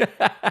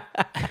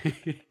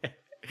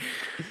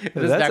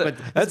 This is back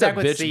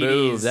with bitch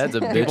move. CDs. That's a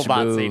People bitch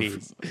bought move.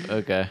 CDs.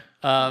 Okay.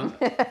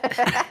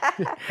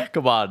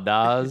 Come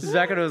on, This is Nas.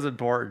 back when it was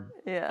important.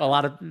 Yeah. A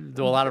lot of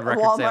record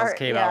sales Walmart,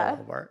 came yeah. out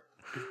of Walmart.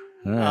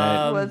 All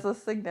right. Was a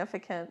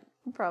significant,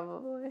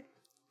 probably.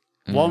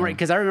 Walmart,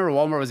 because I remember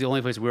Walmart was the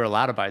only place we were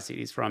allowed to buy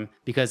CDs from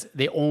because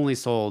they only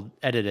sold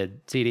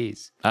edited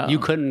CDs. Oh. You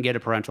couldn't get a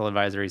parental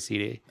advisory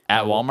CD.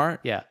 At Walmart?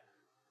 Yeah.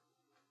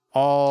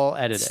 All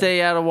edited.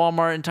 Stay out of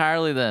Walmart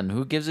entirely then.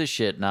 Who gives a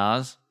shit,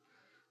 Nas?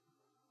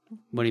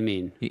 What do you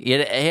mean? He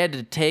had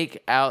to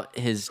take out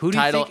his Who do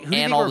you title think, who do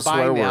you and think all were the buying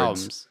swear the words.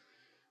 albums?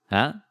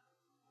 Huh?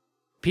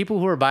 people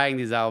who are buying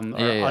these albums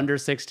are under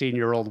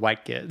 16-year-old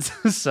white kids.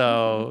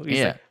 So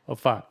he's like, oh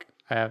fuck,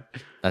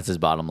 That's his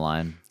bottom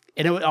line.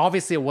 And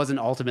obviously it wasn't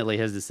ultimately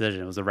his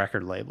decision. It was the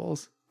record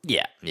labels.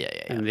 Yeah.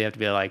 And they have to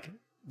be like,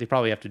 they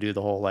probably have to do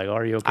the whole like,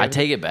 are you okay? I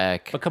take it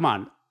back. But come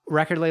on,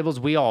 record labels,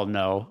 we all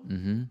know.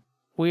 Mm-hmm.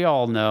 We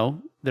all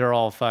know they're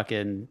all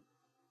fucking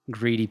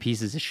greedy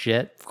pieces of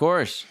shit. Of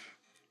course.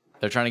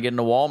 They're trying to get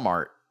into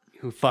Walmart.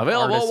 Who fuck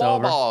Available artists wall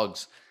over.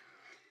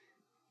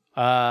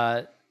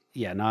 dogs.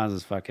 Yeah, Nas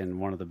is fucking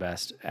one of the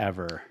best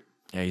ever.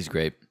 Yeah, he's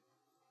great.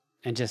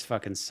 And just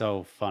fucking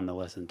so fun to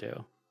listen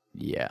to.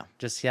 Yeah.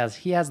 Just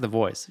he has the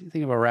voice. You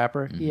think of a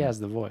rapper, he has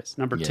the voice.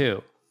 Number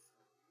 2,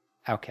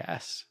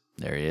 Outkast.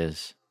 There he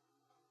is.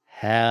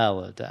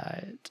 Hella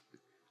diet.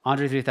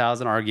 Andre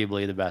 3000,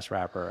 arguably the best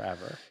rapper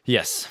ever.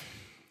 Yes.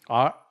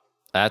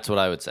 That's what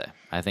I would say.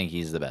 I think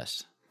he's the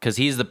best. Because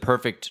he's the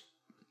perfect,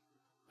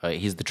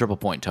 he's the triple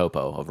point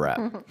topo of rap.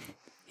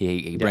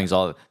 He brings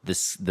all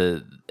this,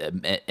 the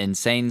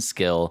insane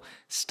skill,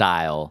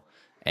 style,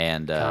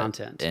 and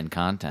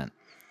content.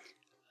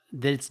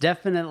 It's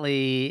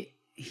definitely,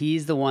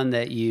 he's the one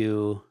that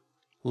you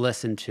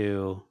listen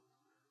to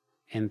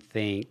and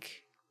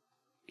think,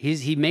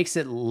 he makes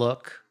it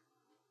look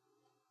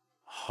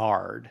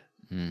hard.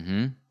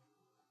 Mm-hmm.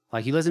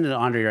 Like you listen to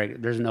Andre, you're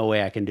like, there's no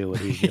way I can do what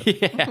he's doing.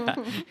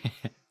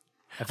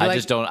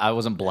 I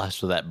wasn't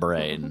blessed with that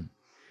brain.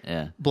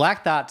 Yeah.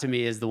 Black Thought to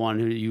me is the one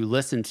who you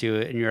listen to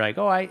it and you're like,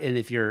 and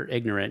if you're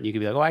ignorant, you could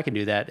be like, I can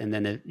do that. And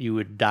then you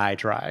would die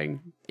trying.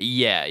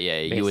 Yeah.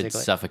 You would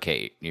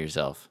suffocate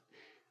yourself.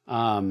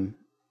 And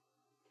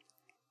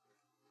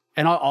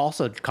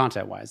also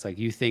content wise, like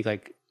you think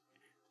like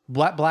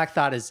Black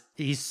Thought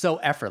he's so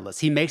effortless.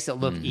 He makes it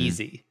look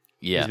easy.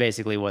 Yeah. Is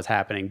basically what's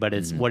happening, but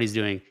it's what he's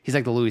doing. He's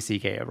like the Louis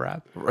C.K. of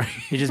rap. Right.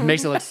 He just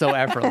makes it look so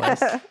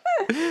effortless.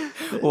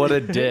 What a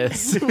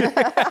diss.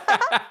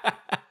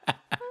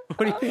 What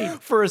do you mean?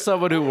 For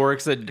someone who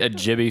works at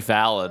Jimmy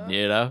Fallon,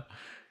 you know?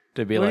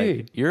 To be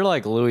like, you're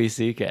like Louis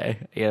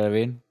C.K. You know what I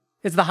mean?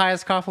 It's the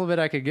highest compliment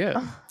I could give.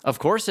 Of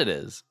course it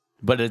is.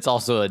 But it's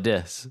also a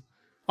diss.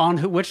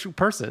 On which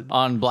person?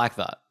 On Black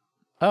Thought.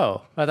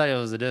 Oh, I thought it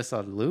was a diss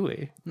on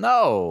Louis.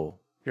 No.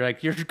 You're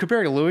like, you're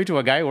comparing Louis to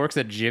a guy who works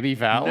at Jimmy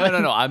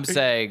Fallon? No. I'm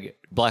saying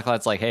Black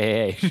Thought's like,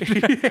 hey.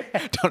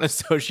 Don't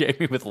associate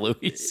me with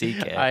Louis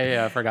C.K.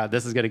 I forgot.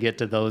 This is going to get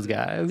to those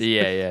guys.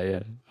 Yeah.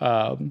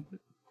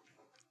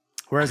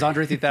 Whereas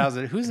Andre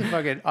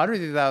 3000, Andre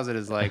 3000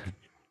 is like,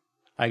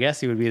 I guess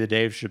he would be the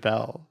Dave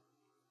Chappelle.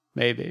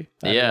 Maybe.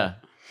 Yeah.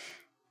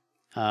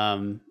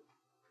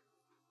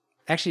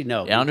 Actually,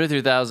 no. Yeah, Andre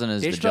 3000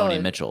 is Dave the Chappelle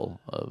Joni Mitchell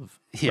of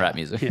rap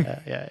music.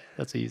 Yeah.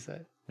 That's what you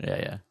said.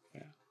 Yeah.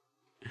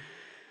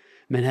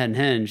 Manhattan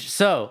Henge.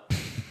 So,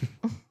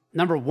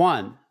 number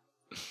 1.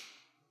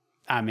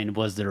 I mean,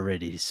 was there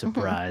already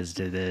surprised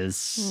to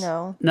this?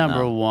 No.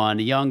 Number 1,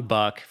 Young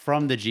Buck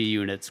from the G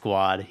Unit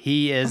squad.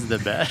 He is the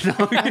best.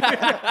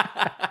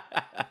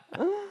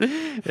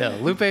 Yeah,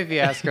 Lupe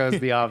Fiasco is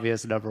the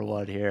obvious number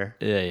 1 here.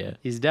 Yeah.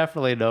 He's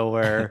definitely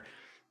nowhere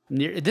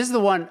near. This is the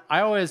one I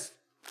always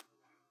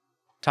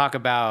talk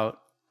about.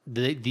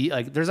 The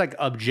like, there's like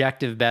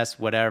objective best,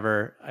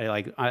 whatever.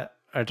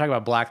 I talk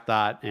about Black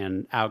Thought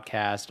and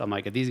Outkast. I'm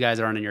like, if these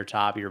guys aren't in your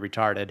top, you're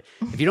retarded.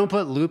 If you don't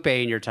put Lupe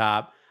in your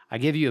top, I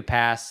give you a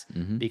pass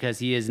because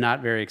he is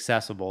not very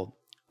accessible.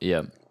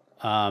 Yeah.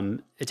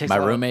 It takes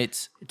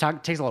roommates. It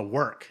takes a lot of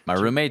work.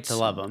 Roommates to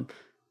love him.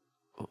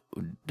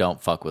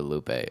 Don't fuck with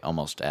Lupe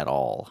almost at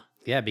all.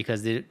 Yeah,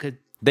 because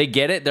they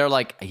get it. They're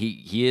like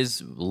he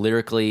is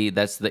lyrically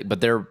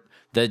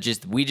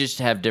we just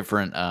have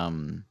different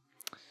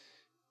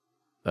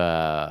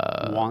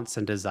wants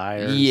and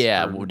desires.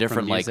 Yeah,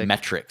 different like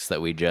metrics that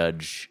we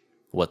judge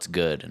what's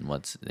good and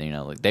what's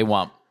like they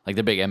want. Like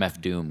the big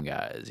MF Doom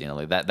guys,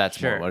 like that's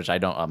sure. more, which I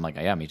don't, I'm like,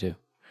 yeah, me too.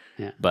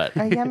 Yeah. But,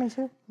 yeah, me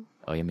too.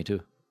 Oh, yeah, me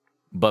too.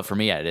 But for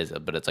me, yeah, it is.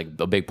 But it's like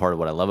a big part of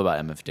what I love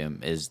about MF Doom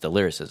is the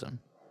lyricism.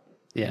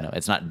 Yeah.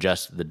 It's not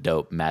just the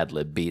dope Mad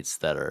Lib beats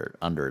that are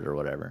under it or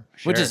whatever,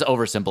 Sure. which is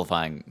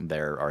oversimplifying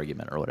their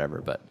argument or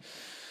whatever. But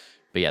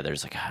yeah,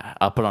 there's like,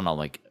 I'll put on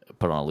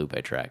a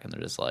Lupe track and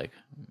they're just like,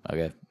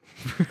 okay.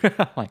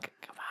 I'm like,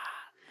 come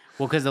on.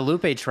 Well, because the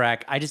Lupe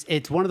track,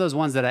 it's one of those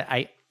ones that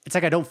it's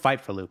like I don't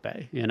fight for Lupe,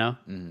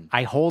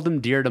 I hold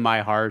him dear to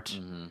my heart,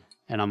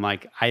 and I'm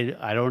like,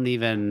 I don't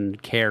even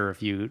care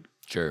if you.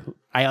 Sure.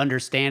 I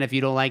understand if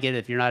you don't like it,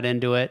 if you're not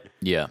into it.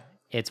 Yeah.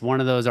 It's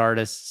one of those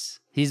artists.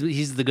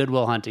 He's the Good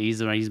Will Hunting.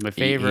 He's my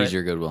favorite. He's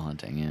your Good Will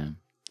Hunting, yeah.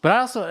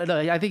 But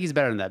I think he's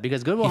better than that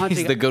because Good Will Hunting.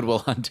 He's the Good Will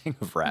Hunting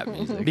of rap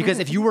music. Because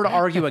if you were to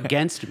argue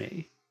against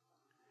me.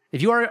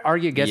 If you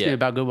argue against me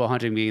about Good Will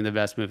Hunting being the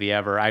best movie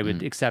ever, I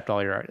would accept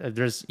all your.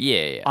 There's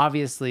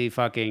obviously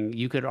fucking.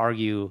 You could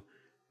argue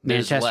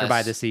Manchester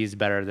by the Sea is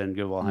better than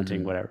Good Will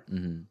Hunting, whatever.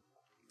 Mm-hmm.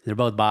 They're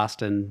both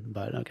Boston,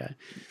 but okay.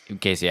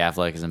 Casey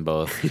Affleck is in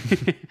both.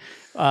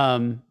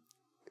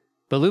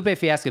 But Lupe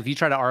Fiasco, if you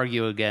try to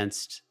argue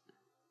against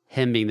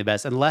him being the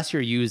best, unless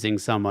you're using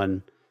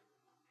someone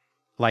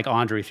like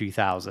Andre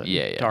 3000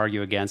 to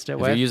argue against it if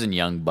with. you're using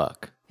Young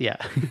Buck. Yeah.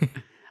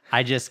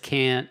 I just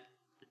can't.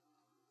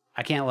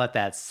 I can't let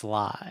that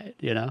slide.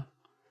 You know,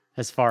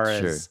 as far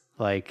as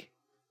like,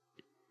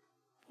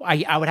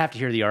 I would have to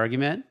hear the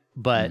argument,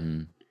 but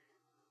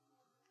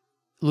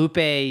Lupe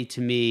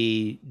to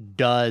me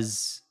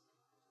does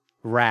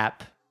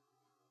rap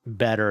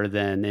better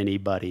than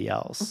anybody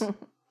else.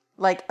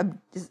 Like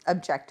just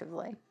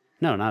objectively.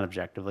 No, not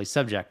objectively,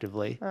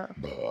 subjectively.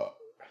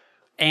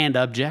 And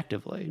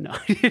objectively. No.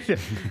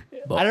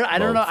 I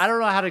don't know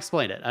how to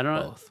explain it. I don't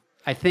know.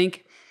 I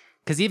think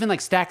cuz even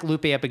like stack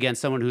Lupe up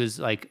against someone who's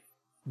like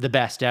the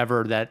best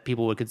ever that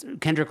people would consider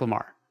Kendrick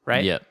Lamar,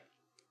 right? Yep.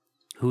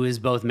 Who is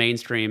both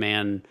mainstream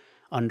and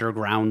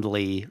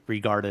undergroundly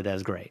regarded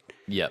as great.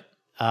 Yep.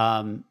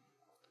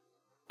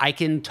 I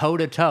can toe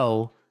to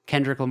toe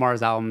Kendrick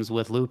Lamar's albums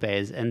with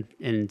Lupe's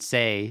and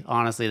say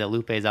honestly that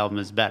Lupe's album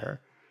is better.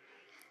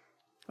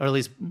 Or at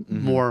least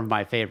more of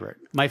my favorite.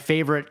 My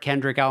favorite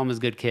Kendrick album is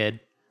Good Kid.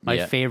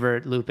 My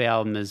favorite Lupe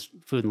album is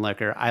Food and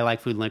Liquor. I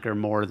like Food and Liquor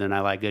more than I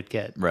like Good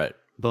Kid. Right.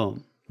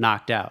 Boom.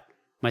 Knocked out.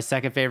 My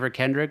second favorite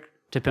Kendrick,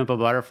 To Pimp a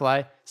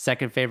Butterfly.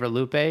 Second favorite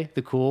Lupe,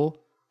 The Cool.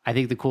 I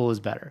think The Cool is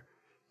better.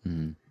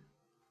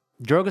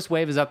 Drogas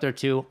Wave is up there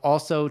too.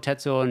 Also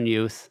Tetsuo and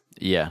Youth.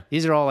 Yeah.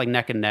 These are all like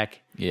neck and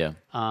neck. Yeah.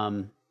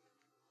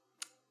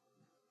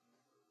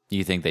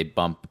 You think they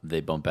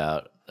bump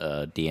out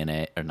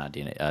DNA or not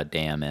DNA,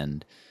 Damn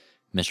and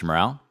Mr.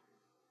 Morale?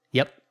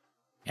 Yep.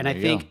 And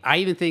I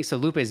even think so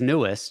Lupe's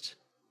newest,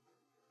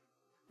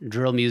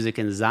 Drill Music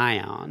in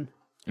Zion.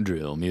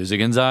 Drill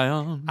Music in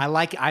Zion.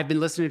 I've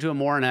been listening to it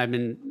more and I've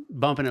been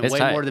bumping it It's way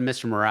tight. more than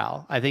Mr.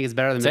 Morale. I think it's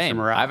better than Same. Mr.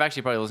 Morale. I've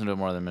actually probably listened to it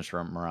more than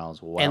Mr. Morale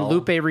as well. And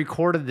Lupe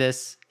recorded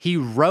this. He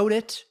wrote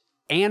it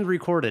and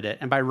recorded it.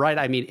 And by write,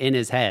 I mean in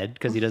his head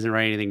because he doesn't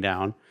write anything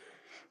down.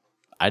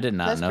 I did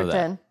not Let's know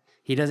pretend.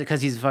 He does it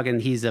because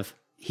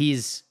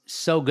he's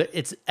so good.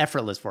 It's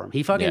effortless for him.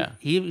 He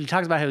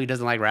talks about how he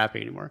doesn't like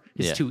rapping anymore.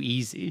 It's too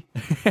easy.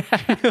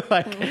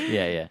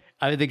 Yeah.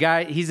 I mean, the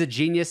guy, he's a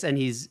genius and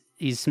he's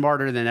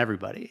smarter than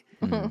everybody.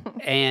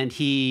 And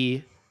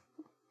he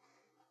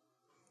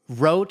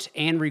wrote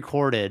and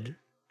recorded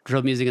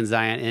Drill Music in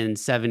Zion in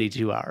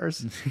 72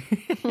 hours.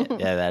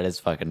 Yeah, that is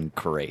fucking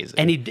crazy.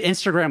 And he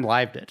Instagram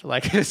lived it.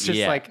 Like, it's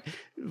just like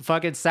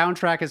fucking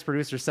soundtrack. His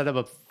producer set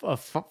up a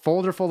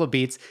folder full of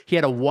beats. He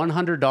had a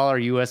 $100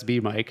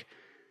 USB mic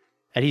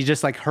and he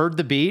just like heard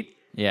the beat.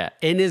 Yeah.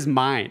 In his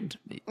mind,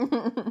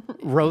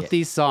 wrote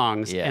these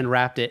songs and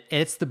rapped it.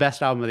 It's the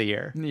best album of the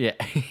year. Yeah.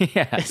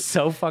 It's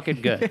so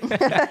fucking good.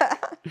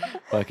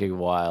 Fucking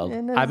wild.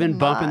 I've been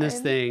bumping this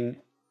thing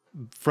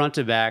front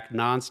to back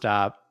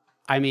nonstop.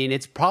 I mean,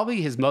 it's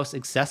probably his most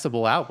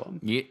accessible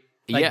album.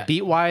 Like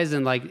beat wise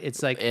and like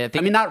it's like I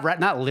mean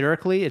not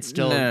lyrically. It's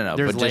still no.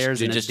 There's But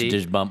layers and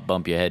just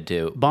bump your head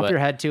too. Bump your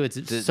head too. It's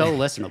so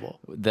listenable.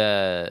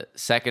 The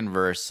second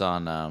verse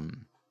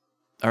on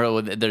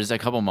or there's a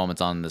couple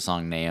moments on the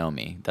song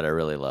Naomi that I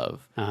really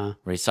love, where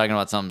he's talking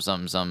about something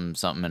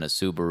in a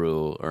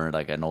Subaru or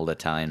like an old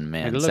Italian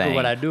man Like, saying, look at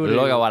what I do to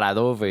look you." at what I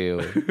do for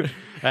you.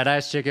 A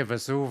nice chicken for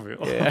Sylvia.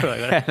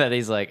 And then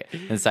he's like,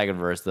 in the second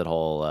verse, that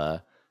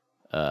whole,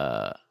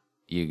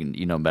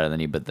 you know better than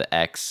me, but the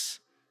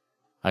X,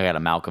 I got a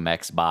Malcolm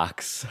X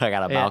box.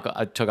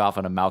 I took off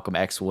on a Malcolm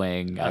X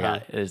wing.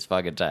 It's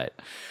fucking tight.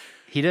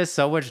 He does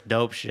so much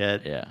dope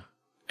shit. Yeah.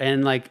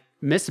 And like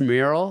Miss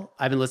Mural,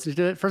 I've been listening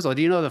to it. First of all,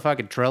 do you know the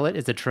fucking trilogy?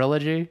 It's a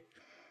trilogy.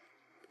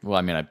 Well,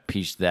 I mean, I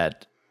pieced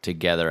that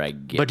together, I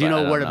get. But do you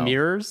know I what don't it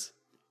mirrors?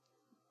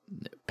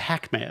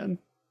 Pac-Man.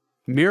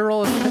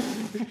 Mural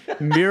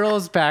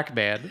is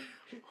Pac-Man.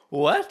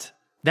 What?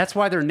 That's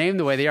why they're named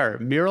the way they are.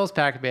 Mural's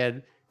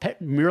Pac-Man.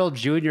 Mural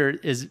Jr.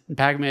 is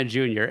Pac-Man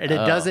Jr. And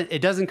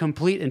it doesn't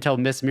complete until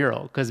Miss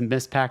Mural because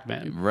Miss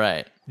Pac-Man.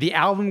 Right. The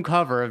album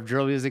cover of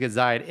Drill Music in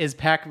Zion is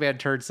Pac-Man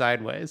turned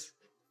sideways.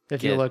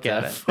 If you look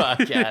at it.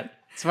 Fuck yeah.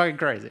 It's fucking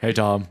crazy. Hey,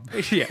 Tom.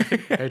 Yeah.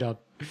 Hey,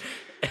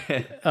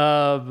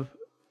 Tom.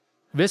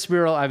 Miss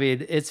Mural, I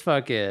mean, it's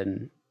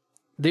fucking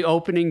the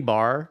opening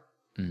bar.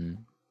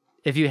 Mm-hmm.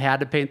 If you had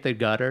to paint the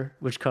gutter,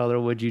 which color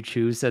would you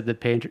choose? Said the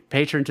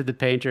patron to the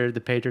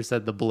painter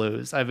said the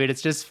blues. I mean,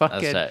 it's just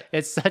fucking,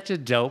 it's such a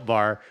dope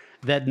bar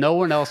that no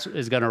one else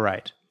is going to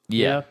write.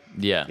 Yeah.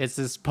 Yeah. It's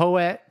this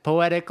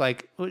poetic,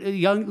 like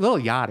young Lil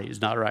Yachty is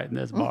not writing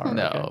this bar.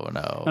 No. I don't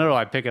know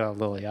why I'm picking on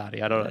Lil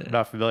Yachty. I'm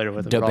not familiar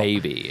with him. The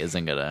baby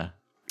isn't gonna.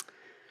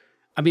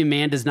 I mean,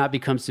 man does not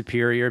become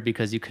superior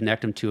because you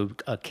connect him to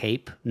a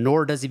cape,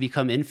 nor does he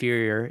become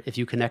inferior if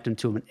you connect him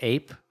to an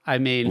ape. I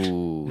mean,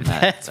 ooh,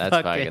 that's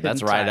fucking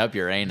that's right tight. up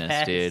your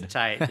anus, dude. That's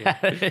tight, dude.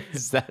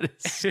 that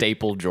is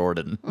staple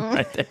Jordan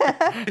right there.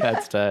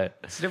 That's tight.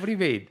 So what do you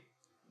mean?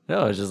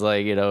 No, it's just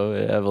like,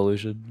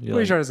 evolution. What are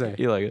you trying to say?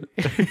 You like it?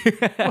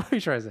 What are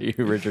you trying to say?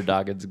 You Richard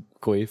Dawkins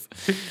queef.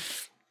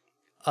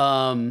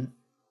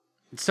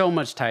 So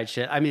much tight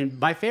shit. I mean,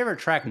 my favorite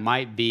track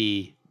might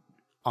be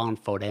On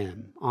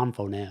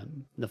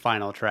Phoneme, the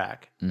final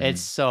track. Mm-hmm.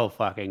 It's so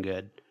fucking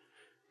good.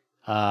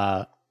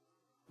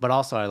 But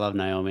also I love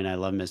Naomi and I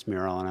love Miss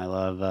Mural and I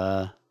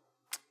love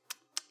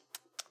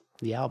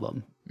the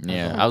album.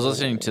 Yeah, I was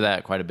listening to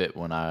that quite a bit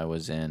when I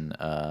was in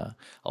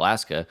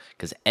Alaska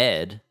because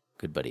Ed,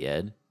 good buddy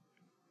Ed,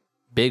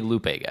 big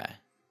Lupe guy,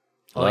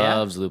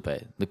 loves Lupe.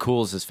 The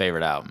Cool is his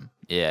favorite album.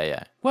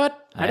 Yeah.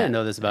 What? I didn't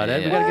know this about Ed.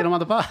 yeah. We got to get him on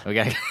the pod. We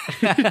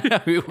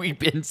got. We've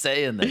been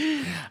saying this.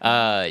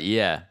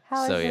 Yeah.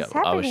 How so is yeah, this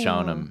I was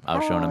showing him.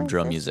 happening?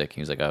 drill How is music. He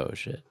was like, "Oh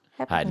shit!"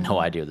 I had no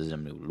idea there's a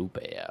new Lupe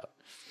out.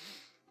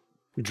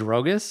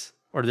 Drogas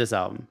or this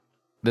album?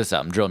 This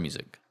album, drill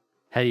music.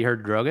 Have you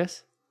heard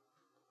Drogas?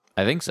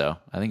 I think so.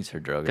 I think it's her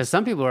Because drugs.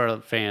 some people are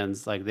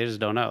fans, like they just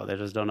don't know. They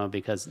just don't know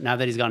because now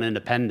that he's gone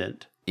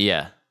independent,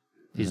 Yeah.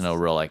 There's no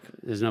real like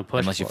there's no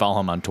push. unless you for it. follow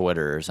him on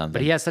Twitter or something.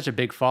 But he has such a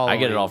big following. I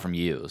get it all from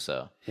you,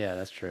 so. Yeah,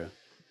 that's true.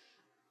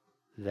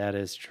 That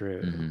is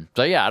true.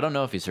 So yeah, I don't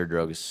know if he's her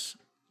drugs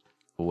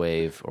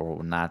wave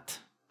or not.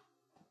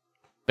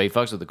 But he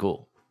fucks with the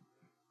Cool.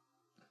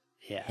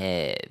 Yeah,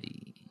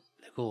 Heavy.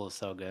 the Cool is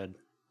so good.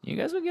 You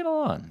guys would get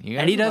along. You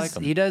guys And he would does like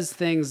him. he does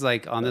things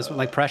like on this one,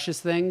 like Precious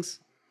Things.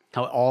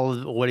 How all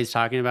of what he's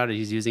talking about,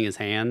 he's using his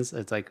hands.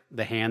 It's like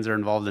the hands are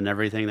involved in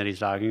everything that he's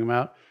talking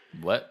about.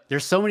 What?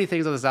 There's so many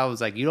things on this album.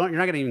 It's like you're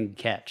not gonna even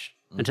catch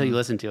until you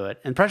listen to it.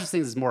 And Precious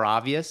Things is more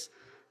obvious,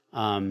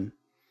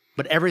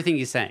 but everything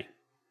he's saying,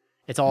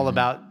 it's all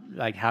about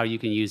like how you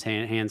can use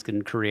hands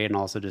can create and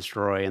also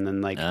destroy, and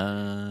then like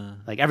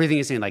everything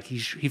he's saying, like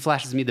he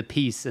flashes me the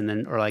piece, and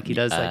then or like he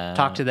does like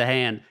talk to the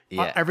hand.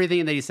 Yeah.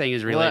 Everything that he's saying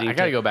is relating. I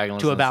gotta go back and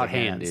listen to to this about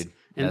again, hands. dude.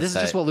 And That's this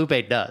is just tight. what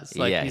Lupe does.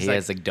 Like, yeah, he's he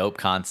has like dope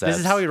concepts. this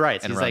is how he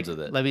writes. and He's runs like,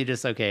 with it. let me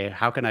just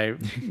how can I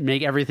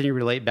make everything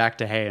relate back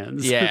to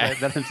hands? Yeah.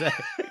 That's what I'm saying.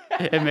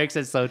 It makes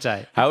it so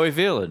tight. How are we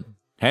feeling?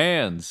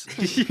 Hands.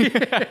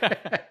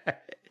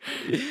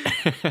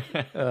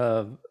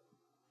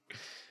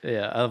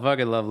 Yeah, I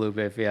fucking love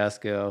Lupe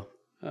Fiasco.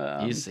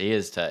 he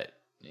is tight.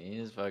 He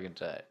is fucking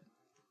tight.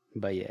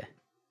 But yeah.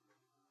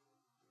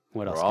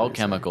 What else? We're all can I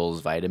say?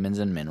 chemicals, vitamins,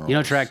 and minerals. You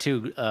know, track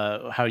 2,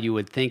 how you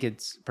would think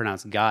it's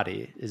pronounced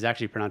Gotti is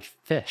actually pronounced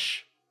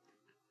fish.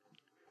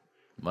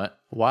 What?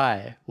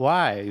 Why?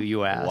 Why,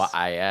 you ask? What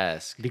I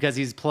ask. Because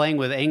he's playing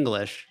with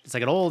English. It's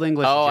like an old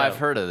English Oh, joke. I've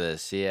heard of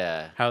this.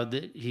 Yeah. How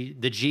the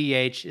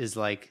GH is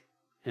like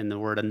in the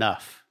word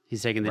enough.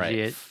 He's taking the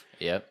Right. GH,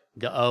 Yep.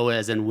 the O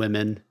as in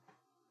women,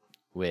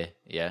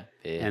 Yeah.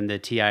 and the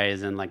TI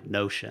is in like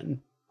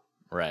notion.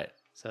 Right.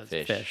 So it's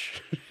Fish.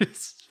 fish.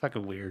 It's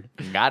fucking weird.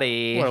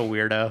 Gotti. What a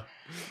weirdo.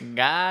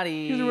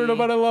 Gotti. He's a weirdo,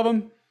 but I love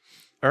him.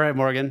 All right,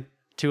 Morgan.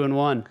 2 and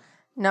 1.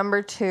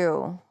 Number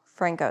 2,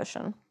 Frank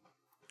Ocean.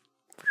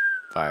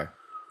 Fire.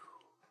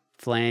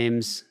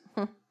 Flames.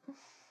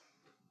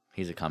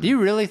 He's a coming. Do you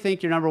really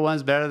think your number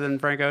 1's better than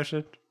Frank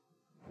Ocean?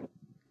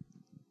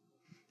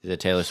 Is it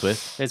Taylor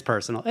Swift? It's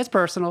personal. It's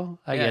personal.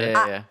 I get it.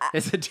 Yeah.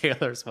 It's a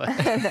Taylor Swift.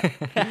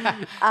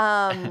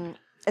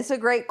 It's a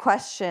great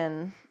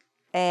question.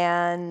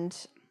 And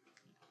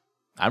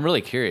I'm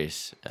really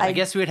curious. I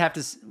guess we would have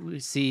to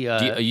see.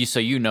 So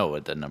you know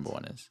what the number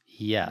 1 is?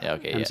 Yeah. Yeah,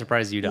 okay, I'm yeah.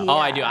 surprised you don't. Oh,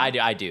 I do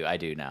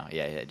now.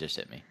 Yeah, it just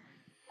hit me.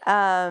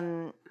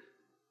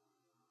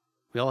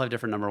 We all have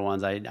different number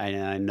 1s.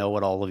 I know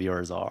what all of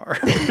yours are.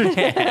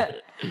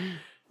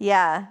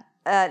 yeah,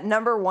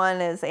 number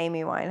 1 is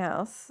Amy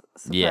Winehouse.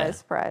 Surprise, Yeah.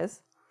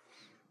 surprise.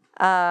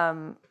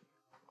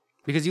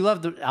 Because you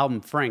love the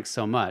album Frank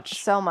so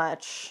much. So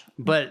much.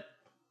 But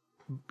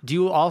do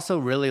you also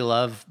really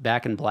love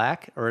Back in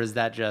Black, or is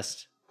that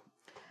just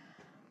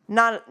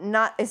Not.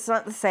 It's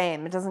not the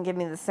same. It doesn't give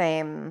me the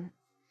same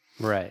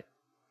right?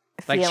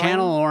 Like feeling.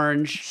 Channel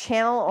Orange,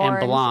 Channel and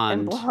Orange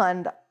and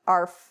Blonde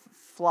are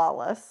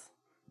flawless.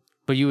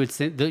 but you would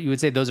say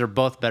those are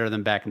both better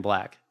than Back in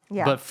Black.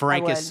 Yeah, But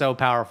Frank I is would. so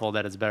powerful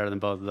that it's better than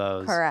both of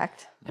those.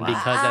 Correct. And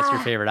because that's your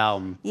favorite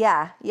album.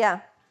 Yeah.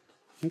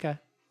 Okay.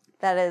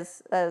 That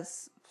is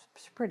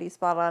pretty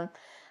spot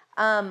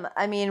on.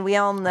 I mean, we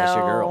all That's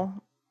your know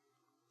girl.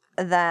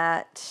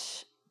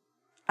 that.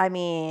 I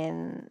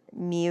mean,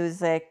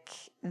 music.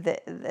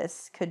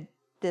 This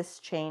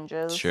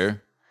changes.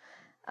 Sure.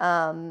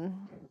 Well,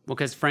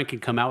 because Frank can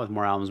come out with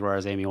more albums,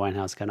 whereas Amy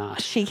Winehouse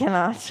cannot. She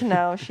cannot.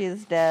 No,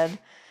 she's dead.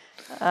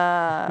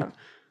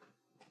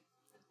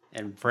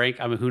 And Frank,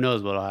 I mean, who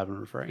knows what'll happen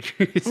with Frank?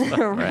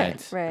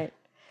 Right.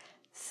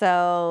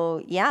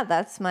 So yeah,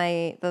 those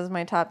are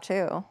my top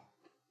 2.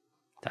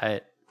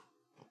 Tight.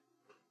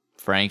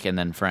 Frank and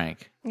then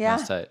Frank. Yeah.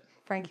 That's tight.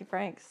 Frankie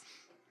Franks.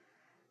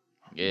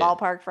 Yeah.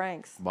 Ballpark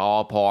Franks.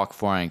 Ballpark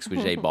Franks.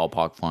 We say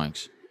Ballpark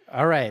Franks.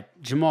 All right,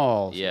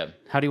 Jamal. Yeah.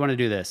 How do you want to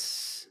do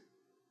this?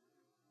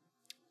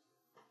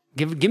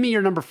 Give me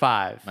your number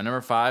 5. My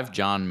number 5,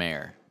 John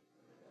Mayer.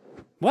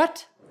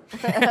 What?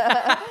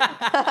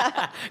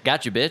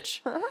 Got you,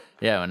 bitch.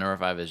 Yeah, my number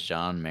 5 is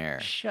John Mayer.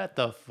 Shut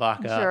the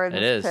fuck up.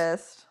 Jordan's is.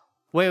 pissed.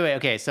 Wait.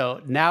 Okay,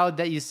 so now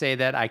that you say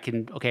that, I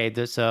can. Okay,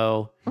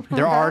 so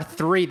there are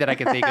 3 that I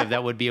can think of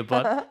that would be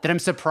above. That I'm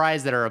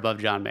surprised that are above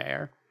John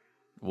Mayer.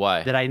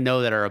 Why? That I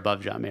know that are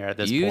above John Mayer at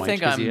this You point.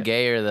 think 'cause I'm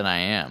gayer than I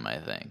am, I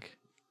think.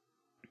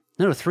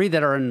 No, 3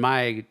 that are in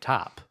my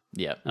top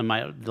Yep. on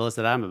the list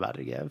that I'm about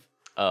to give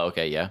Oh,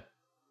 okay, yeah.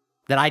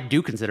 that I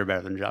do consider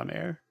better than John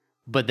Mayer.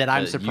 but that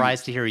I'm You-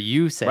 surprised to hear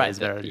you say Right. is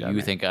better than John You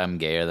Mayer. think I'm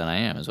gayer than I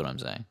am, is what I'm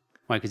saying.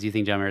 Why? Because you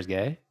think John Mayer's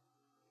gay?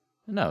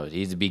 No,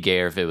 he'd be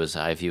gayer if he was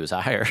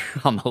higher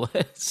on the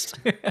list.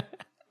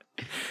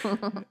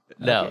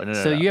 No.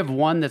 So you have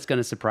one that's going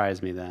to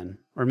surprise me then,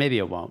 or maybe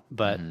it won't.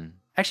 But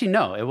actually,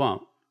 no, it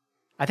won't.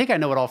 I think I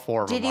know what all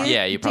four of them are.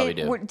 Yeah, you probably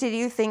do. Did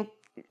you think?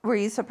 Were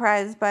you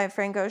surprised by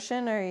Frank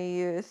Ocean, or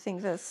you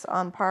think that's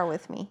on par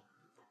with me?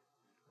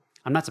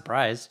 I'm not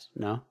surprised.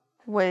 No.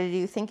 What did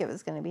you think it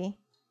was going to be?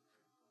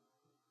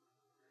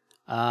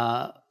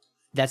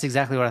 That's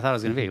exactly what I thought it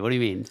was going to be. What do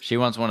you mean? She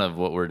wants one of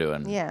what we're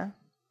doing. Yeah,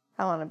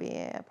 I want to be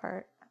a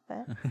part of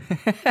it.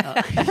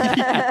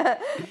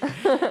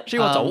 She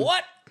wants a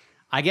what?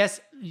 I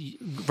guess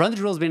Run the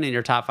Jewels being in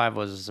your top 5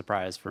 was a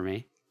surprise for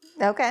me.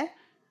 Okay.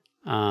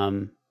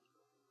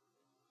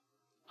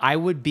 I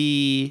would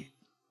be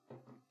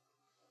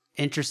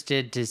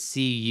interested to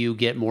see you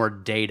get more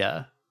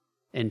data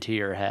into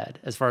your head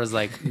as far as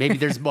like maybe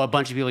there's a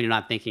bunch of people you're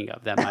not thinking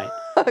of that might,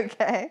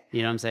 Okay.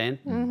 you know what I'm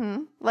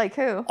saying? Like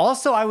who?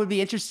 Also, I would be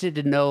interested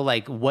to know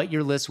like what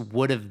your list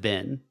would have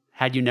been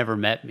had you never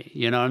met me.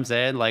 You know what I'm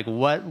saying? Like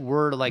what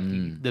were like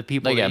the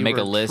people Like, that yeah, you make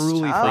were a list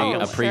truly for thinking a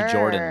of?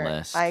 pre-Jordan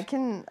list. I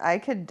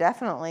could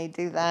definitely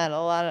do that.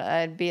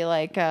 I'd be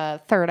like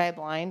Third Eye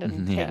Blind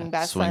and Yeah, Taking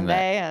Back swing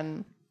Sunday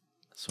and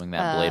Swing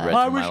that blade right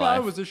I through wish my life. I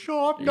was a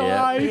sharp Yeah.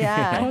 guy.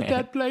 Yeah. Cut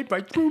that blade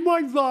right through my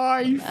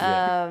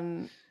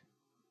life.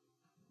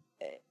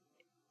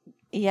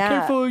 yeah.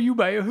 Careful, you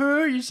might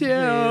hurt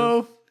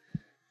yourself.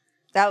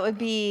 That would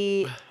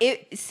be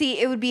it. See,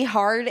 it would be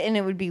hard and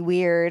it would be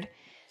weird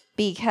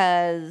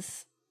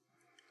because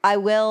I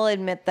will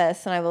admit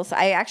this, and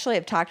I actually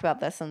have talked about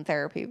this in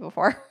therapy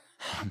before,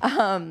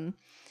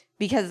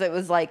 because it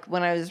was like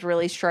when I was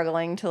really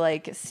struggling to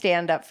like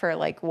stand up for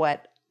like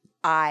what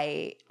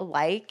I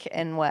like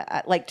and what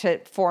I like to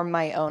form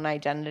my own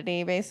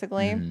identity,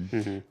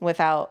 basically,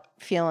 without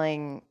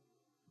feeling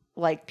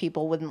like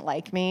people wouldn't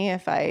like me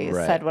if I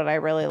Right. said what I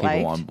really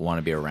liked. People want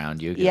to be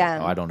around you. Yeah.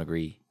 Oh, I don't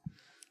agree.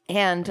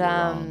 And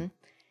wrong.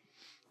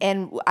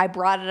 and I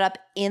brought it up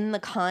in the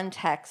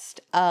context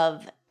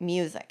of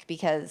music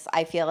because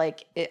I feel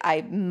like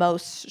I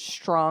most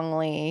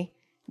strongly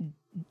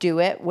do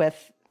it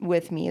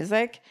with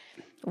music,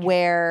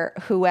 where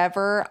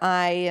whoever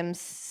I am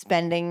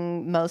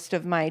spending most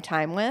of my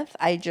time with,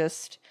 I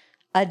just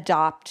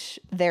adopt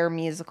their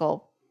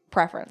musical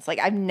preference. Like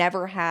I've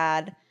never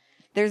had.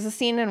 There's a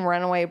scene in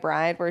Runaway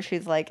Bride where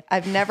she's like,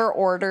 I've never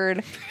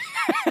ordered.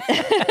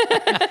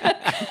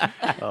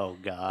 Oh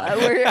God.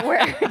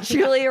 where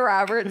Julia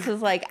Roberts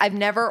is like, I've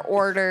never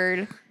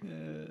ordered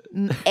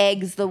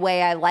eggs the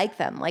way I like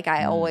them. Like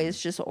I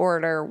always just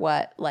order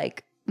what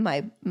like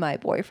my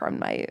boyfriend,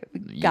 my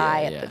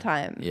guy at the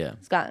time,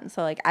 has gotten.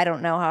 So like I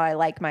don't know how I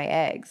like my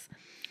eggs,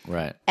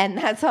 Right. and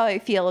that's how I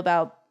feel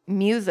about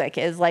music.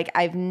 Is like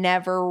I've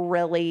never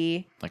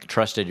really, Like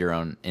trusted your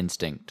own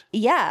instinct.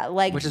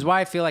 like Which is why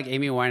I feel like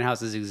Amy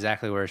Winehouse is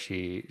exactly where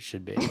she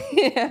should be.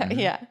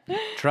 yeah.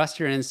 Trust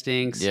your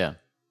instincts. Yeah.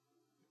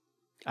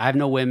 I have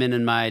no women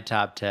in my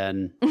top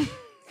 10.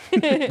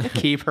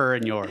 Keep her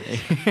in yours.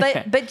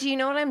 But do you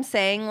know what I'm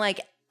saying?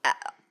 Like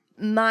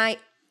my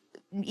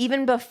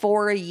even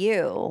before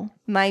you,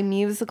 my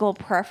musical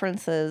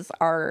preferences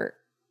are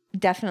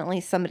definitely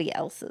somebody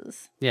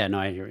else's. Yeah, no,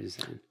 I hear what you're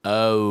saying.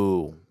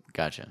 Oh,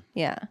 gotcha.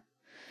 Yeah.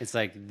 It's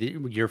like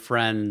your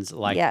friends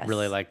like Yes.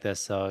 really like this,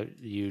 so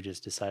you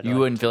just decide. You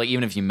wouldn't feel like,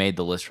 even if you made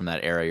the list from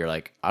that era, you're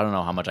like, I don't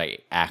know how much I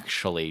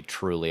actually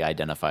truly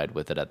identified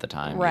with it at the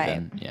time. Right.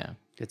 Even. Yeah.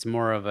 It's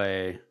more of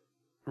a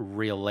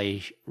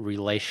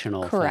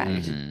relational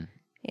Correct. thing,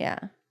 Yeah.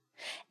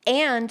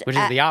 And which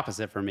is the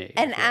opposite for me.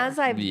 and I feel. as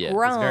I've Yeah, it's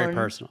grown, it's very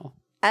personal.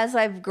 as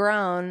I've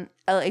grown,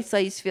 so I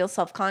used to feel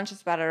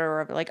self-conscious about it,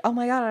 or like, oh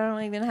my God, I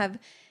don't even have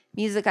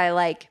music I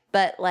like.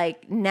 But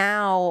like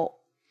now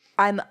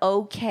I'm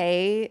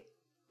okay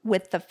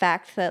with the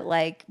fact that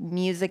like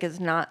music is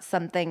not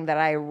something that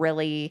I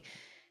really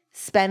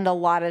spend a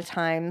lot of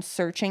time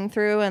searching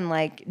through and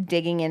like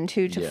digging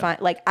into to find.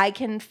 Like I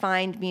can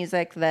find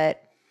music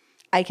that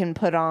I can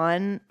put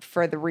on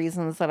for the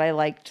reasons that I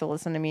like to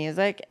listen to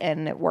music,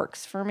 and it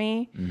works for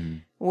me.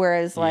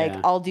 Whereas like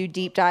Yeah. I'll do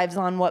deep dives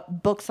on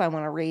what books I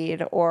want to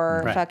read,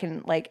 or Right.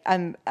 fucking like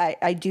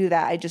I do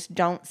that. I just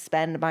don't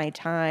spend my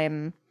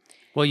time.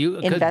 Well, those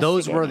were the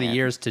investigating it.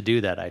 years to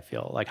do that. I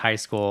feel like high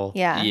school.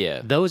 Yeah.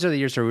 Yeah. Those are the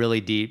years to really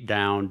deep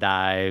down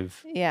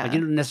dive. Yeah. Like you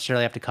don't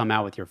necessarily have to come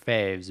out with your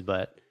faves,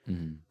 but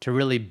to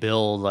really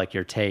build like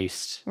your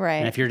taste. Right.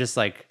 And if you're just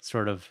like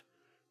sort of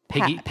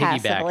Passively.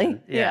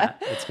 piggybacking, Yeah.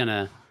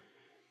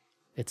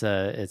 it's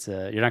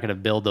you're not gonna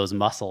build those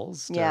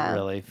muscles to Yeah.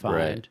 really find.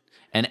 Right.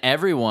 And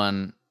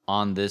everyone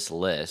on this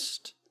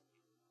list,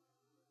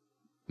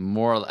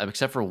 more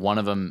except for one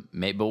of them,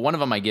 but one of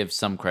them I give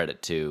some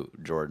credit to,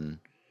 Jordan.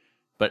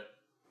 But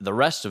the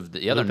rest of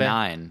the other Lupe?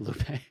 9,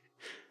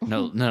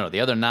 Lupe. no, the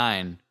other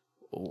 9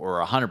 were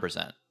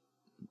 100%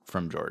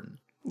 from Jordan.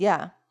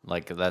 Yeah.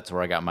 Like that's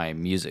where I got my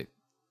music.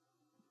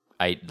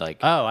 I like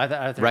Oh, I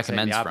thought you were saying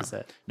recommends the from.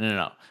 opposite.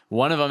 No.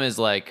 One of them is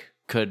like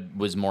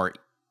was more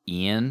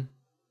Ian,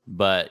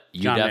 but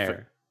you John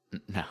definitely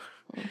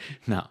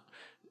no.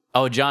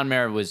 Oh, John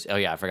Mayer was. Oh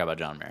yeah, I forgot about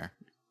John Mayer.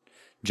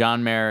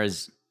 John Mayer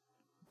is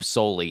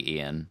solely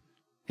Ian.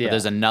 But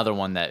there's another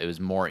one that it was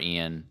more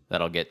Ian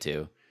that I'll get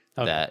to.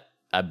 Okay.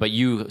 That, but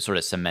you sort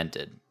of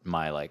cemented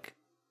my like.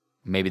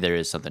 Maybe there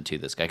is something to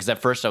this guy because at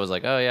first I was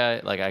like, oh yeah,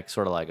 like I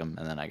sort of like him,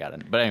 and then I got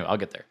it. But anyway, I'll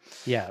get there.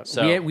 Yeah.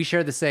 So we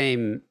share the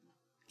same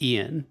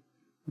Ian.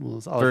 I'll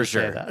for just say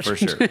sure, that. for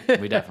sure,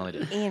 we definitely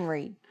do. Ian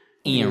Reed.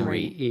 Ian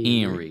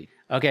Reed.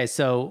 Okay,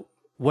 so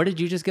what did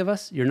you just give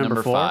us? Your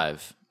number 4?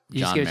 5. You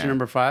just John gave us your Mayer.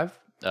 number 5?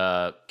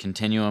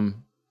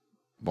 Continuum,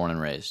 Born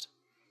and Raised.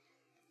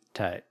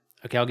 Tight.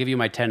 Okay, I'll give you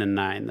my 10 and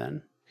 9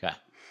 then. Okay.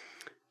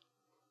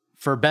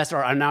 For best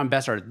art, I'm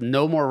best art.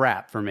 No more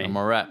rap for me. No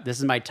more rap. This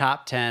is my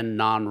top 10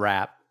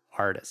 non-rap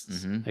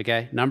artists. Mm-hmm.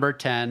 Okay, number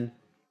 10,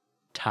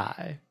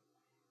 tie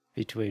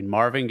between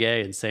Marvin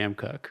Gaye and Sam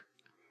Cooke.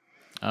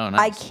 Oh, nice.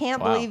 I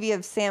can't believe you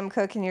have Sam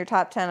Cooke in your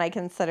top 10. I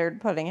considered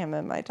putting him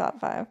in my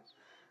top 5.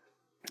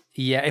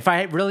 Yeah, if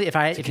I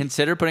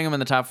Consider putting him in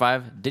the top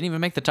 5. Didn't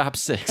even make the top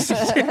 6.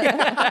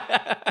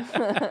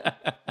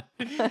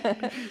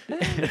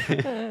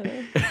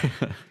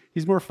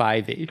 he's more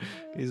 5-y.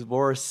 He's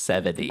more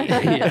 70.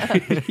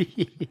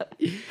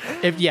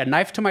 If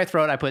knife to my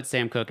throat, I put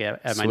Sam Cooke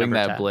at my Swing number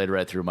that 10. blade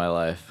right through my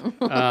life.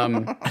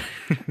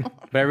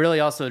 But I really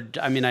also,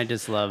 I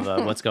just love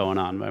What's Going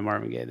On by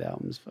Marvin Gaye. The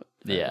album's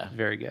Yeah.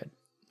 very good.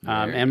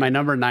 Very and my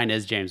number 9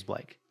 is James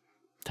Blake.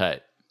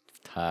 Tight.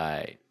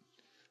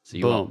 So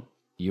Boom.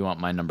 You want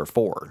my number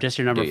 4? Just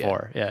your number do ya?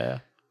 4. Yeah.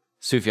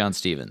 Sufjan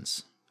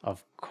Stevens,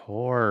 Of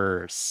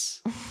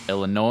course.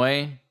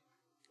 Illinois,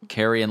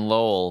 Carrie and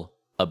Lowell,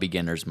 A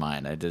Beginner's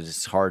Mind.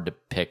 It's hard to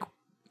pick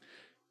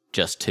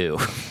just 2.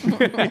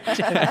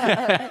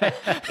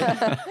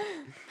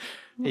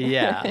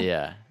 Yeah.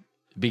 Yeah.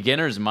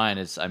 Beginner's Mind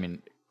is,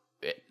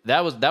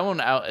 that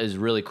one out is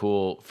really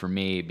cool for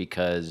me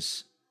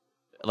because,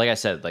 like I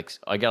said, like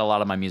I got a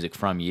lot of my music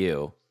from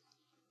you,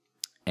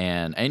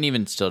 and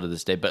even still to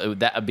this day. But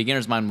that A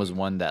Beginner's Mind was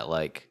one that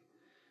like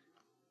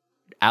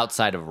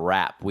outside of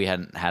rap, we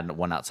hadn't had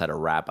one outside of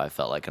rap. I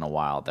felt like in a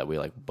while that we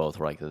like both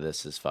were like,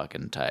 this is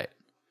fucking tight.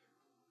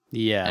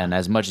 Yeah. And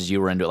as much as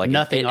you were into it, like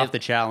nothing off the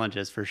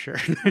challenges for sure.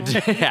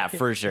 yeah,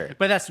 for sure.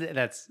 But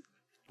that's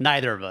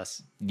neither of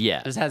us.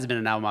 Yeah, This hasn't been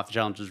an album off the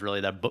challenges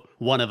really that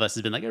one of us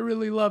has been like, I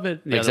really love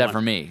it. And the other except for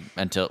one- me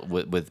until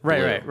with Blue.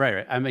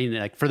 Right. I mean,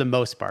 like for the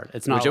most part,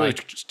 it's not Which always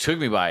like took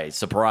me by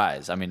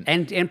surprise. I mean,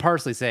 and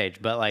Parsley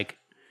Sage, but like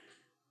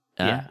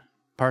yeah,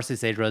 Parsley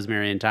Sage,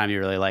 Rosemary, and Thyme you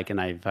really like, and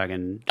I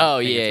fucking Oh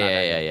think it's not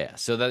that good. yeah.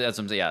 So that's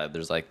what I'm saying. Yeah,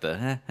 there's like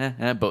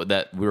the but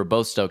that we were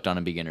both stoked on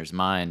A Beginner's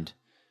Mind.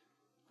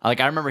 Like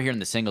I remember hearing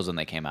the singles when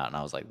they came out, and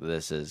I was like,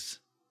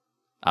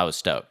 I was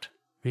stoked.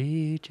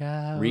 Reach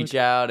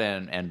Out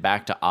and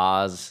Back to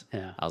Oz.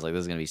 Yeah. I was like,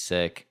 this is gonna be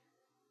sick.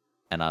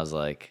 And I was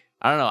like,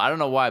 I don't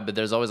know why, but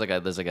there's always like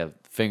a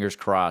fingers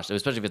crossed,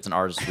 especially if it's an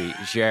artist we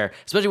share,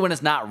 especially when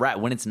it's not rap.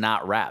 When it's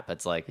not rap,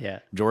 it's like Yeah.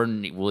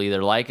 Jordan will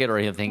either like it or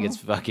he'll think it's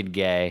fucking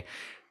gay.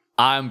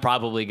 I'm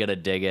probably gonna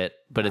dig it,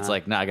 but it's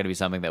like not gonna be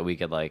something that we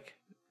could like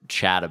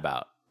chat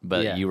about.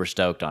 But Yeah. you were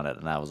stoked on it,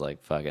 and I was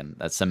like, fucking,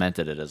 that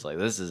cemented it as like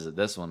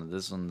this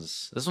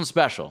one's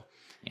special,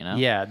 you know?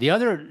 Yeah, the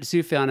other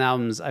Sufjan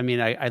albums, I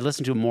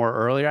listened to more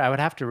earlier. I would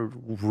have to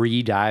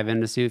re-dive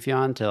into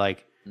Sufjan to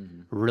like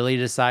really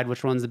decide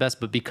which one's the best.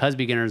 But because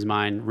Beginner's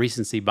Mind,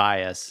 recency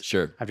bias,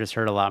 Sure. I've just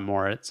heard a lot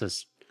more. It's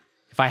just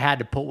if I had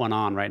to put one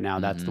on right now,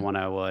 that's the one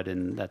I would,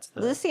 and that's the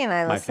Lucy and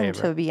I my listened to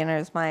A favorite.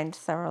 Beginner's Mind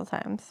several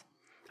times.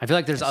 I feel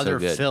like there's It's so other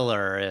good.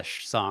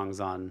 filler-ish songs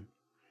on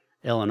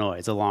Illinois.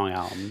 It's a long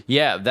album.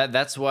 Yeah,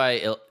 that's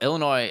why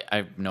Illinois.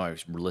 I know I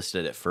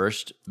listed it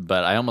first,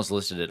 but I almost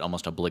listed it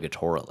almost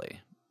obligatorily.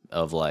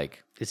 Of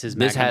like It's his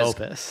magnum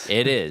opus.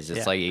 It is.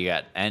 It's Yeah. like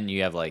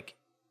you have like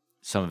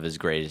some of his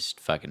greatest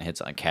fucking hits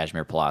on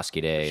Kashmir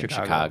Pulaski Day in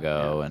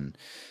Chicago and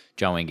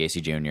John Wayne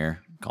Gacy Jr.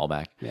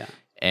 Callback. Yeah.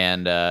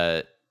 And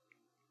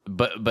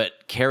but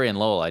Carrie and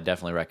Lowell, I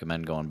definitely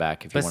recommend going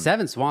back if you But want.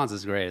 Seven Swans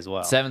is great as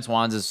well. Seven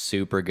Swans is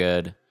super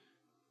good,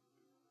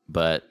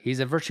 but He's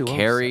a virtuoso.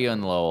 Carrie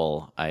and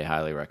Lowell, I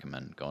highly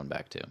recommend going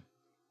back to.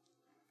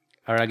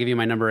 All right, I'll give you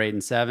my number 8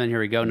 and 7. Here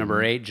we go. Mm-hmm.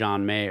 Number 8,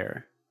 John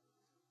Mayer.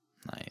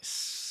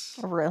 Nice.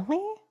 Really?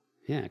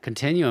 Yeah,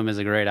 Continuum is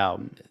a great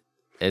album.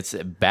 It's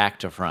back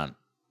to front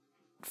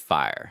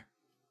fire.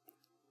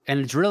 And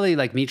it's really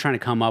like me trying to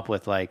come up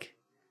with like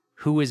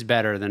who is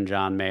better than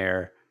John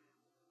Mayer.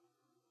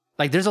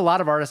 Like there's a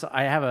lot of artists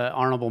I have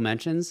honorable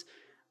mentions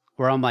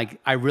where I'm like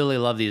I really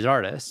love these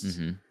artists.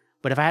 Mm-hmm.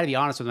 But if I had to be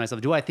honest with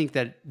myself, do I think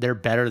that they're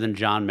better than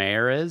John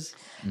Mayer is?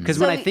 Because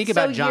when I think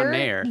about John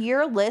Mayer,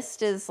 your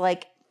list is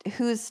like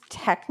who's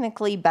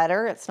technically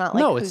better. It's not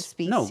like who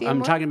speaks to you I'm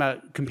more? talking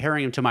about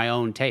comparing him to my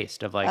own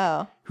taste of like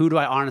Oh. who do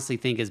I honestly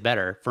think is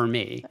better for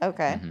me?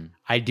 Okay. Mm-hmm.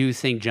 I do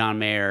think John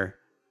Mayer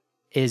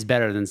is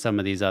better than some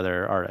of these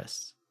other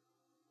artists.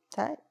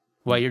 Tight.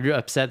 Well, you're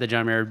upset that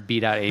John Mayer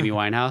beat out Amy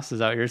Winehouse? Is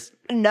that what you're?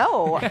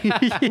 No,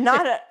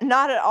 not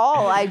at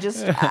all. I'm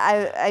just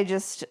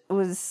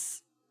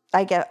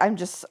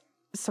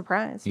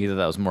surprised. Either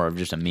that was more of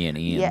just a me and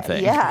Ian Yeah,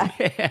 thing.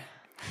 yeah.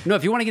 No,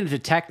 if you want to get into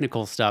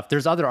technical stuff,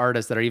 there's other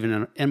artists that are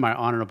even in my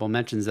honorable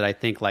mentions that I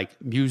think like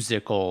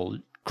musical,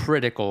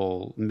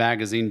 critical,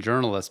 magazine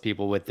journalist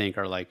people would think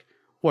are like,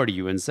 what are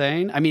you,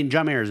 insane? I mean,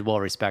 John Mayer is well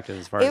respected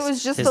as far It as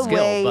was just his the skill,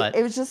 way. but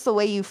It was just the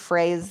way you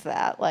phrased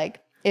that. Like,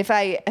 if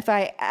I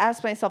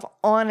ask myself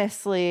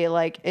honestly,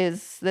 like,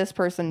 is this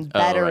person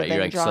better right. than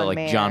You're like, John so like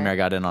Mayer? John Mayer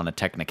got in on a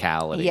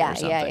technicality Yeah, or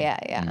something.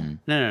 yeah.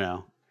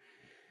 no.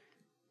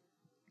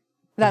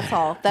 That's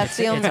all. That's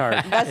the only. hard.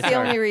 That's the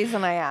only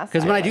reason I asked.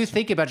 Because that when I do question.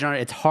 think about John,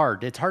 it's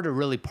hard. It's hard to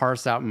really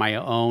parse out my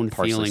own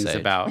Parsley feelings sage.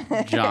 about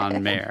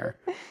John Mayer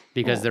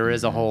because there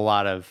is a whole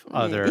lot of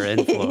other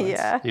influence.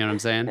 Yeah. You know what I'm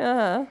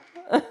saying?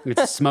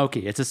 It's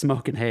smoky. It's a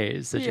smoke and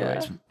haze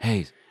situation.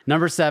 Hey,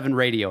 Number 7,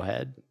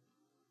 Radiohead.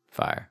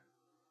 fire.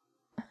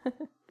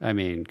 I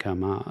mean,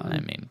 come on. I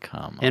mean,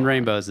 come on. And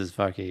Rainbows is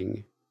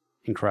fucking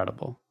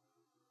incredible.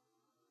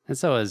 And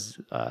so is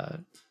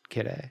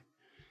Kid A.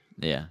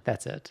 Yeah.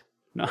 That's it.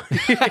 No.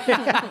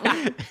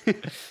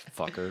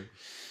 Fucker.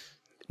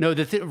 No,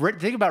 the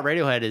thing about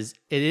Radiohead is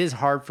it is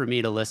hard for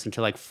me to listen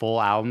to like full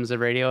albums of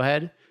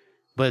Radiohead,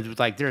 but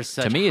like there's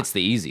such To me, it's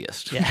the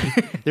easiest. yeah,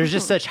 there's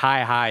just such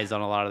high highs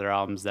on a lot of their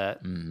albums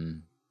that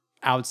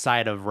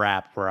outside of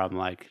rap where I'm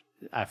like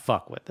I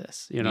fuck with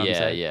this. You know what I'm yeah,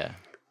 saying? yeah.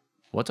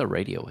 What's a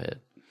Radiohead?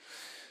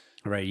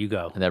 All right, you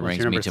go. And that What's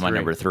brings your me to my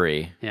number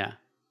 3, Yeah.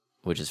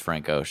 which is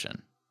Frank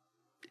Ocean.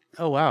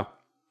 Oh wow.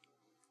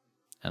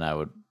 And I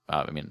would,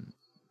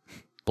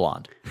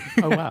 Blonde.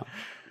 Oh wow.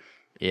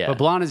 Yeah. But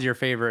Blonde is your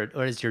favorite,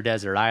 or is your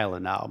Desert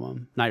Island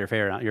album? Not your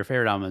favorite. Your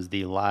favorite album is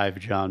the live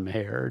John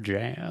Mayer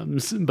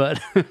jams.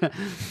 But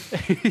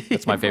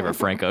That's my favorite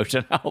Frank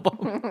Ocean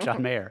album.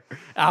 John Mayer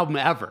album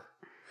ever.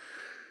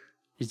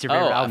 It's your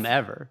favorite album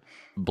ever.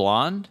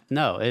 Blonde?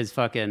 No, it's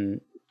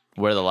fucking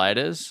Where the Light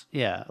Is?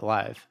 yeah,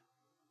 live.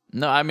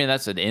 No, I mean,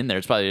 that's in there.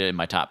 It's probably in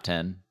my top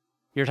 10.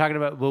 You're talking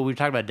about we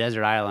talked about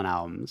Desert Island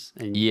albums,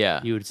 and Yeah.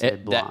 you would say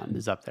That- Blonde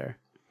is up there.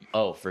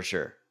 Oh, for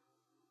sure.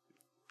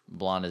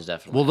 Blonde is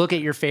definitely. Well, look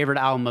at your favorite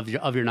album of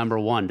your number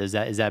 1. Is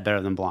that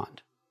better than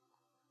Blonde?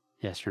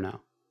 Yes or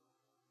no?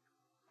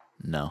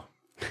 No.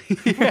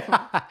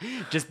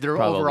 Just their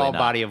Probably overall not.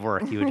 body of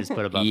work, you would just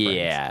put above.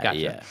 Yeah,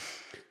 Gotcha.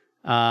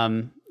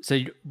 yeah.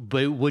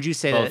 But would you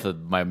say Both that?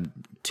 of my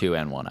 2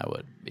 and 1, I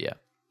would. Yeah.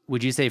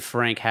 Would you say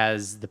Frank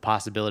has the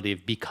possibility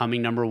of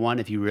becoming number 1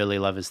 if you really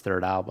love his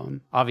third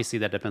album? Obviously,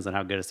 that depends on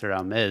how good his third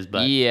album is,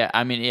 but Yeah,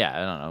 I mean, yeah,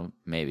 I don't know.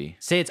 Maybe.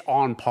 say it's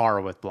on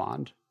par with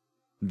Blonde.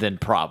 Then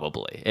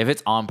probably. If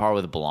it's on par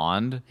with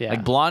Blonde, Yeah.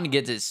 like Blonde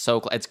gets it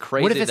so it's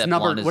crazy What if it's that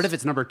number? Blonde is What if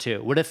it's number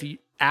 2? What if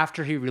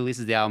after he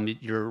releases the album,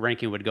 your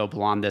ranking would go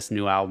Blonde, this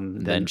new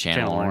album, then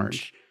Channel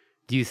Orange.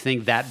 Do you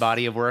think that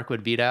body of work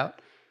would beat out?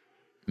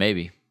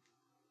 maybe.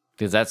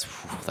 Because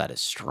that is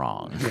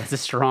strong. That's a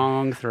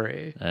strong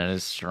 3. That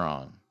is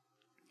strong.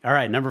 All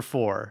right, number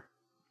 4.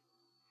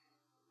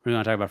 We're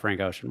going to talk about Frank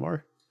Ocean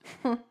more.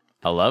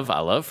 I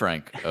love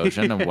Frank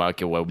Ocean, and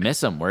we'll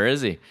miss him. Where is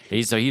he?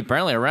 He's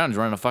apparently around. He's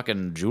running a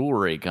fucking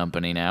jewelry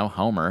company now.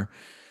 Homer,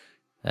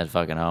 that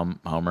fucking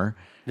Homer.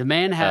 The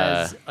man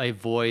has a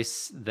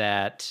voice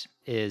that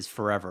is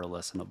forever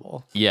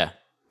listenable. Yeah,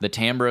 the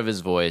timbre of his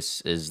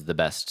voice is the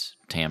best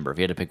timbre. If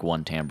you had to pick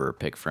one timbre,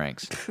 pick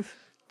Frank's.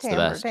 It's the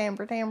best.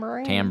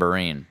 Tambourine.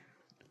 Tambourine.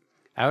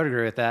 I would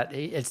agree with that.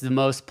 It's the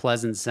most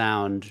pleasant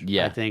sound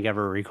I think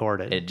ever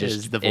recorded. It just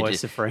is the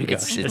voice of Frank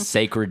Ocean. It's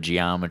sacred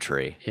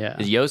geometry. Yeah.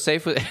 Is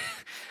Yosef with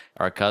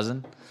our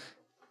cousin?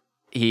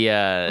 He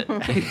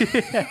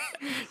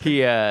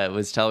he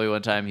was telling me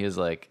one time he's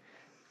like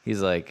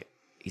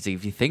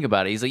if you think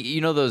about it, he's like,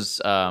 you know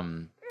those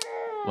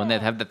when they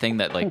have the thing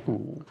that like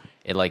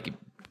it like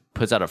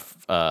puts out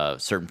a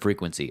certain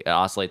frequency, it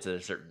oscillates at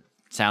a certain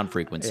sound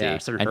frequency, Yeah,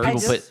 certain and hertz. I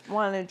people just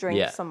want to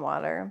drink some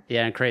water.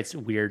 Yeah, and it creates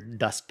weird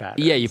dust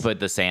patterns. Yeah, you put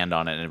the sand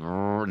on it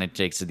and it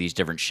takes these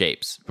different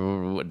shapes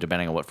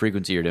depending on what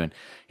frequency you're doing.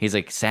 He's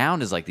like,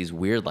 sound is like these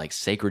weird, like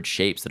sacred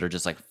shapes that are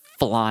just like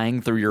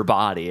flying through your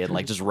body and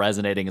like just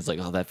resonating. It's like,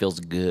 oh, that feels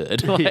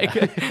good. Like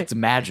it's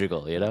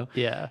magical, you know?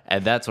 Yeah.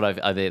 And that's what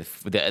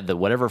the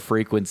whatever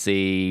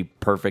frequency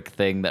perfect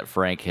thing that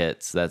Frank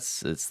hits,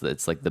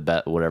 it's like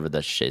the whatever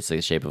the shape, it's like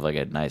the shape of like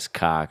a nice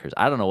cock or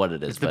I don't know what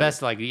it is. It's the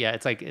best, like, yeah,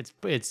 it's like,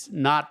 it's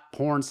not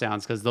porn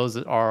sounds because those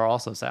are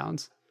also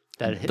sounds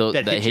that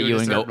hit you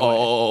and go,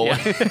 oh. Yeah.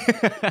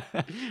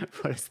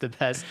 But it's the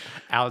best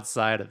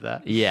outside of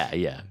that.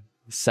 Yeah.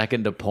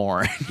 Second to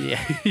porn.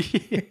 Yeah.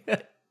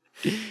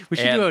 We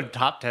should do a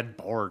top 10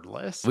 board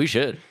list. We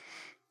should.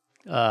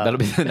 That'll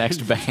be the next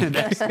bank.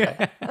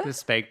 The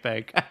Spank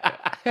Bank.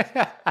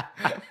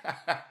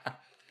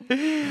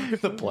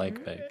 The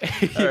blank bank.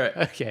 All right.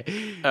 Okay.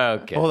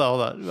 Okay. Hold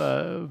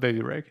on.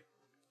 Baby break.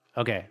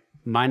 Okay.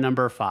 My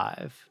number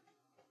 5.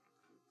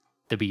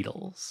 The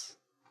Beatles.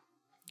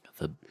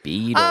 The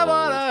Beatles. I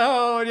wanna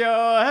hold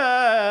your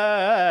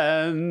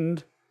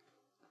hand.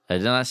 I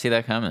did not see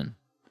that coming.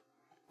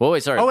 Well,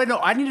 wait, sorry. Oh wait, no,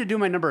 I need to do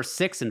my number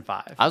 6 and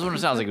 5. I was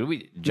wondering. I was like, did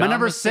we? John My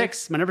number was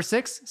 6. My number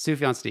 6.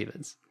 Sufjan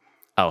Stevens.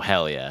 Oh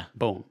hell yeah!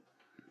 Boom.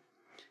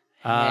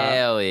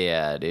 Hell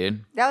yeah,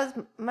 dude. That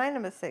was my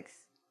number 6.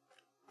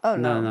 Oh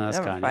No, no, that's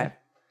number Kanye.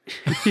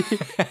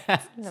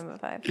 5. Number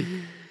 5.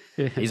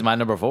 He's my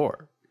number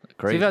 4.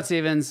 Crazy. Steve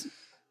Stevens,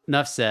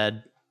 enough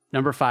said.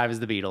 Number 5 is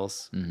the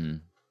Beatles. Mm-hmm.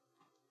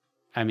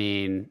 I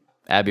mean,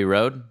 Abbey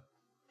Road.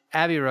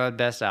 Abbey Road,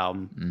 best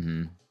album.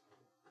 Mm-hmm.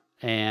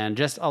 And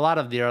just a lot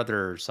of the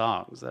other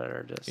songs that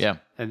are just... Yeah.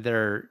 And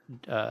they're...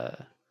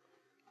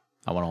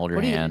 I Want to Hold Your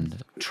what do you-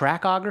 Hand.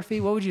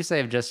 Trackography? What would you say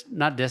of just...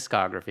 Not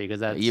discography, because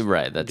that's... You're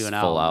right. That's doing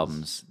full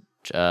albums.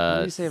 What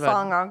do you say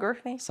about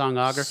Songography.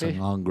 songography?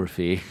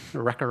 Sonography.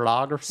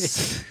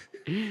 Recordography?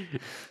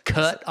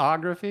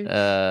 Cutography?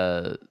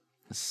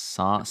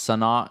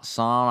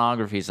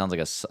 Sonography sounds like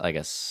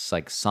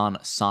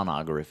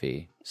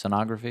sonography.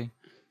 Sonography?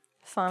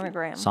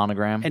 Sonogram.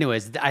 Sonogram?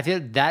 Anyways, I feel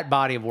that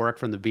body of work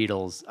from the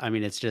Beatles, I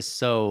mean, it's just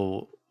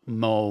so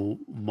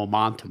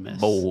monotonous.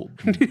 Bow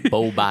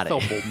body. So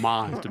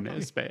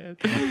monotonous, man.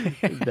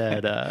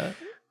 That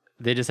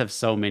they just have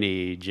so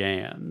many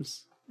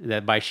jams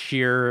that by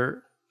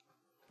sheer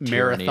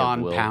Tyranny of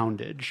marathon will.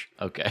 poundage,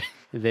 Okay.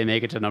 they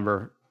make it to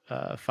number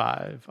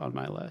 5 on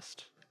my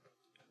list.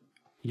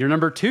 You're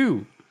number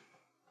 2.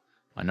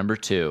 My number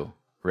 2,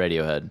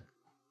 Radiohead.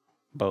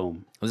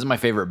 Boom. This is my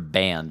favorite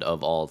band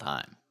of all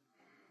time.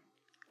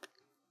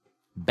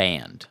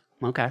 Band.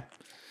 Okay.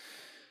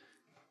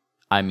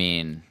 I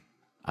mean,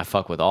 I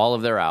fuck with all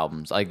of their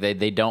albums. Like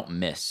they don't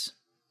miss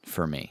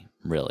for me,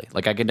 really.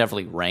 Like I can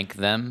definitely rank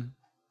them,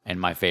 and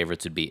my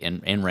favorites would be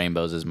In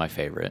Rainbows is my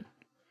favorite,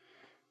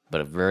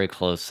 but a very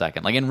close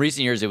second. Like in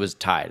recent years, it was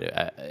tied.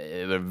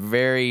 But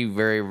very,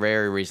 very,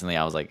 very recently,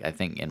 I was like, I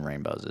think In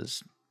Rainbows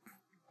is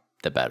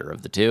the better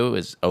of the two.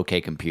 Is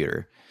OK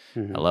Computer.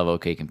 I love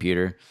OK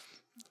Computer.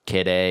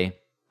 Kid A,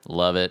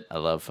 love it. I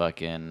love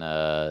fucking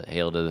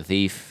Hail to the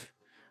Thief.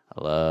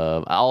 I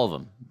love all of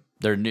them.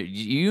 They're new.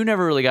 You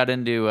never really got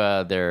into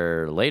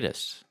their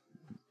latest.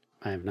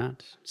 I have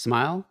not.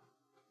 Smile?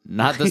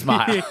 Not the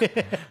Smile.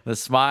 The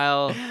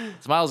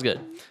Smile's good,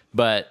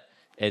 but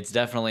it's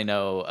definitely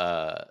no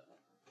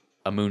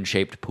a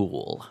moon-shaped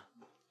pool.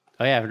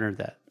 Oh, yeah, I haven't heard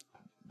that.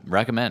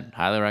 Recommend,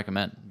 highly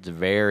recommend. It's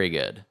very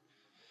good.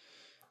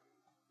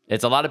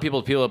 It's a lot of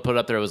people put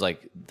up there. It was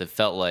like that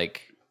felt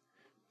like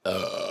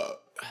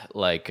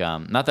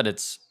not that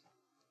it's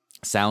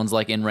sounds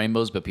like In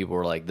Rainbows, but people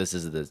were like, this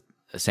is the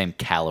same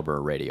caliber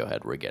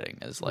Radiohead we're getting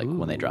as like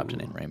when they dropped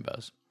In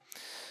Rainbows.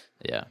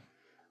 Yeah.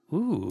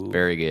 Ooh.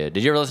 Very good.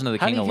 Did you ever listen to the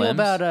How King do you of feel Limbs?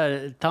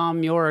 about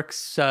Tom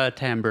York's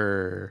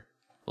timbre?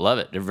 Love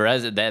it.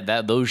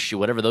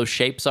 Whatever those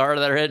shapes are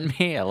that are hitting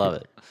me, I love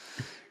it.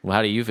 Well,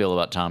 how do you feel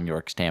about Tom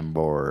York's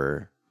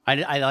timbre? I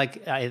like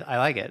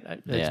it.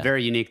 It's Yeah.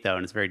 very unique though,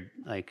 and it's very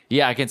like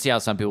Yeah, I can see how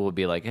some people would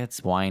be like,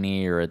 it's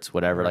whiny or it's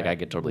whatever. Like I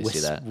could totally see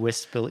that.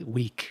 wispily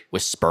weak.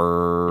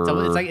 Whisper.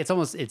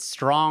 It's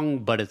strong,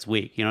 but it's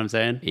weak. You know what I'm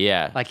saying?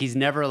 Yeah. Like he's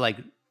never like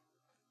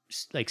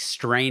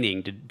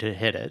straining to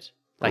hit it.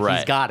 Like he's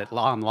Right. got it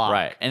on lock.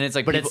 Right. And it's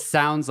like But people, it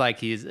sounds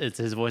like it's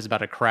his voice about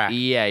to crack.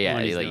 yeah.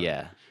 when he's Like, doing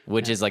yeah.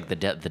 Which is like the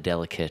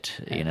delicate,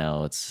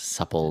 it's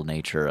supple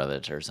nature of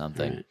it or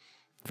something. Right.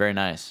 Very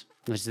nice.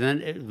 Which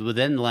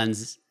then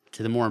lends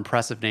to the more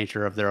impressive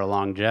nature of their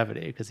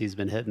longevity because he's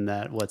been hitting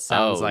that what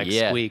sounds Oh, like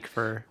yeah. squeak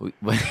for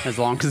as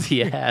long as he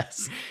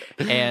has.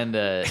 And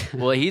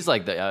well, he's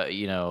like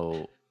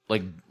the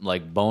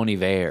like Bon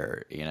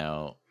Iver,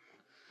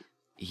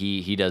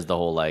 he does the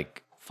whole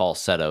like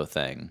falsetto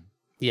thing.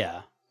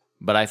 Yeah.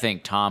 But I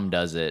think Tom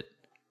does it,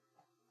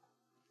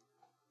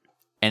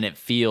 and it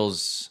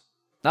feels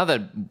not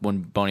that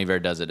when Bon Iver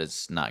does it,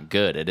 it's not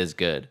good. It is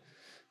good,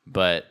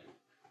 but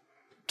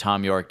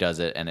Tom York does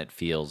it, and it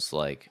feels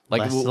like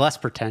less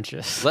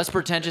pretentious. less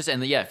pretentious,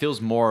 and it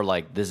feels more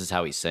like this is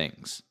how he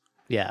sings.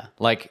 Yeah.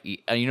 Like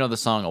the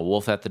song "A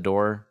Wolf at the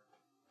Door."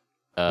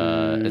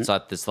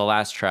 It's the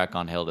last track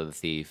on "Hail to the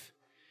Thief,"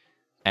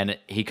 and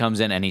he comes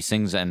in and he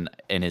sings in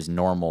his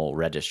normal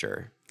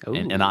register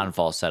and not in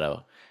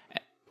falsetto.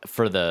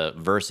 For the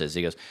verses,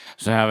 he goes,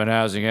 "Seven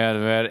housing out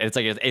of it."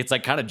 It's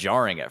like kind of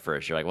jarring at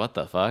first. You're like, "What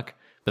the fuck?"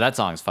 But that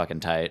song's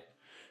fucking tight.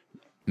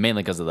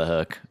 Mainly because of the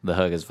hook. The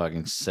hook is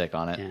fucking sick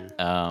on it.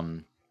 Yeah.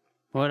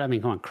 What I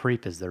mean, come on,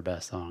 "Creep" is their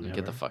best song.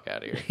 Get the fuck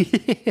out of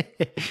here.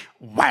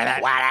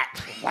 Why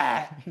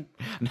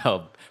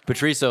No,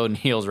 Patrice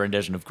O'Neal's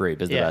rendition of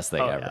 "Creep" is the Yeah. best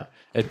thing Oh, ever.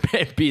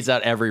 It beats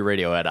out every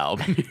Radiohead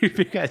album.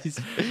 because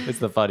It's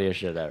the funniest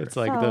shit ever. it's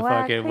like So the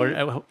fucking.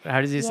 wacky.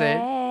 How does he say it?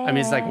 I mean,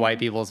 it's like white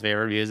people's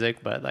favorite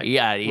music, but like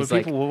Yeah, he's when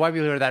like- people, when white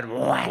people hear that.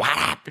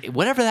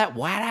 Whatever that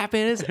white app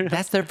is,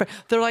 that's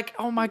they're like,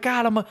 oh my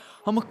god, I'm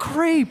a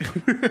creep.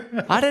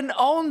 I didn't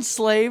own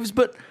slaves,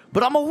 but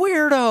I'm a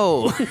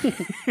weirdo.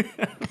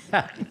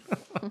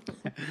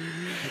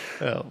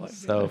 Oh my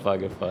So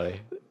fucking funny.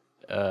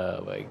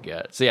 Oh my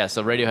god. So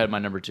Radiohead my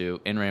number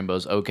 2, In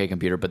Rainbows, OK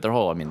Computer, but their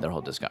whole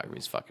discography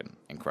is fucking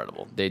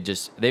incredible.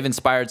 They've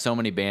inspired so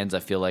many bands, I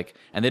feel like,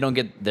 and they don't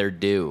get their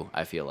due,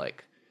 I feel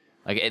like.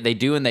 Like they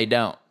do and they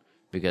don't,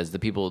 because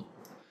there's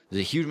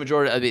a huge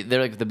majority. I mean,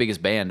 they're like the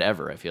biggest band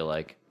ever, I feel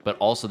like. But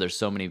also there's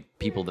so many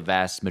people, the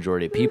vast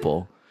majority of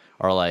people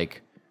are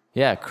like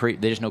Yeah,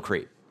 Creep. They just know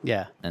Creep,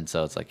 Yeah. and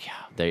so it's like, yeah,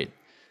 they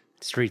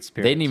Street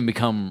Spirit. didn't even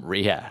become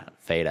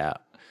Fade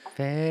Out.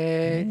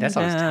 That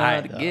song's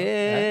tight. Though.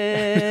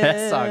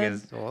 That song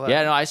is. Well,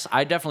 Yeah, no,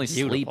 I definitely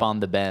sleep Beautiful. on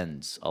the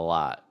bends a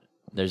lot.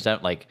 There's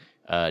that like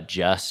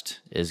Just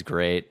is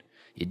great.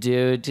 You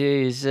do it to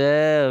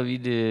yourself, you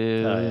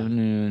do. Oh, yeah.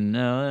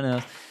 No one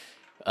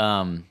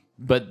else.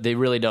 But they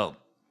really don't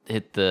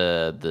hit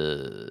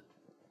their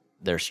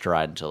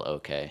stride until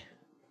OK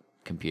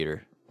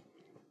Computer.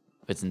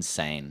 It's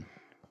insane.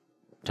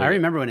 I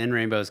remember when In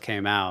Rainbows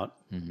came out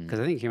because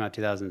I think it came out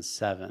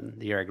 2007,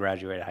 the year I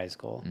graduated high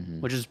school,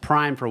 which is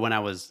prime for when I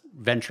was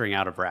venturing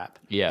out of rap.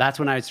 Yeah. That's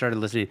when I started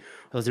listening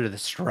to the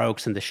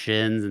Strokes and the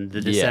Shins and the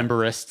Yeah.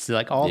 Decemberists,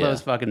 like all Yeah.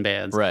 those fucking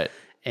bands. Right.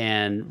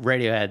 And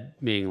Radiohead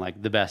being like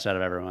the best out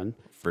of everyone.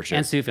 For sure.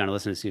 And Sufjan, I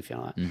listened to Sufjan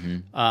a lot.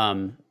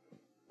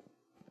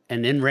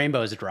 And In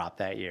Rainbows dropped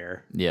that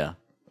year Yeah.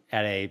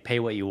 at a pay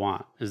what you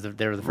want.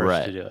 They were the first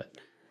Right. to do it.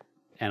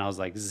 And I was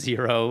like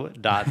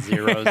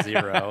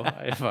 0.00.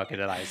 I fucking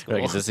in high school.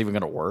 Like, is this even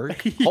gonna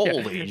work?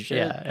 Holy shit.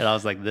 Yeah, and I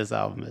was like, this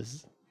album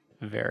is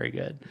very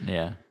good.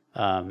 Yeah.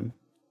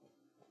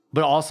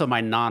 But also,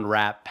 my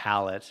non-rap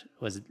palette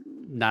was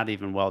not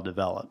even well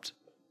developed.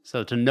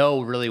 So to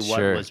know really what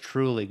Sure. was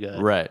truly good,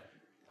 Right.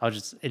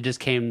 it just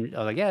came. I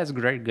was like, yeah, it's a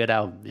good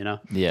album, you know.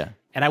 Yeah.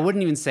 And I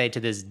wouldn't even say to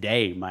this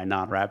day my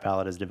non-rap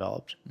palette is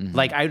developed. Mm-hmm.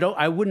 Like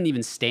I wouldn't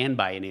even stand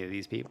by any of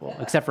these people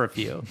except for a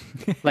few.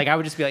 Like I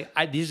would just be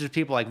like, these are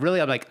people like really.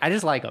 I'm like, I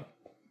just like them.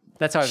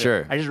 That's how I feel.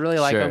 Sure. I just really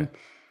like Sure. them.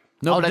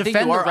 No, I'll but I think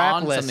defend you the are rap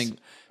on list. something.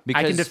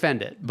 I can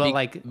defend it,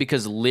 but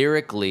because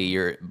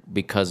lyrically,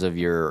 because of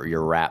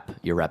your rap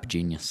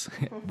genius,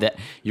 that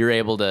you're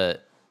able to.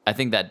 I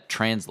think that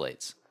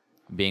translates.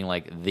 Being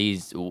like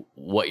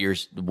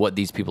what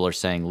these people are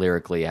saying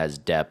lyrically has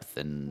depth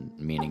and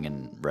meaning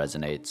and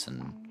resonates,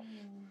 and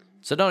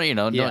so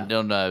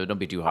don't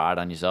be too hard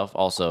on yourself.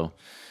 Also,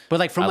 but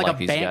like from I like like a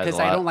these band guys a because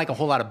I lot. don't like a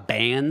whole lot of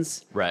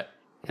bands. right?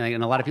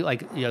 And a lot of people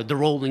like the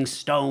Rolling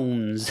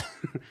Stones,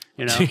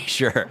 you know,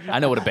 Sure, I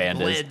know what a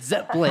band is. Led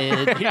Zeppelin.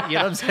 You know what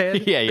I'm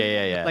saying?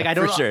 Yeah. Like I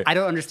for sure.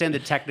 don't understand the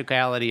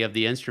technicality of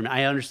the instrument.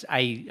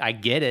 I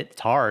get it.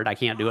 It's hard. I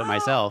can't do it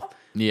myself.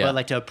 Yeah. But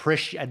like the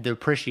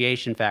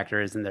appreciation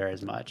factor isn't there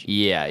as much.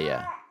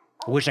 Yeah.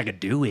 I wish I could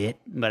do it,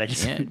 but I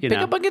just Pick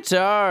up a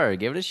guitar,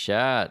 give it a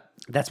shot.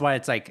 that's why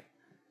it's like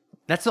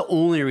that's the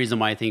only reason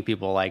why I think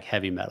people like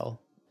heavy metal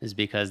is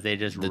because they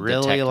just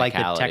really like the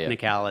technicality.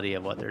 technicality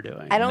of what they're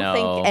doing. I don't No.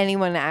 think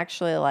anyone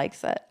actually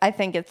likes it. I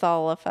think it's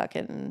all a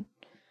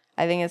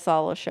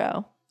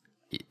show.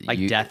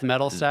 Like death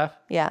metal stuff.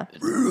 Yeah.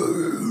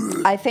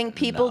 I think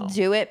people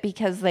do it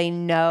because they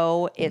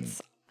know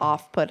it's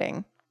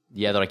off-putting.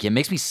 Yeah, they're like, it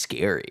makes me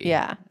scary.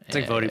 Yeah. It's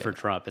like voting for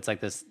Trump.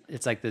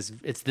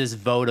 It's this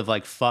vote of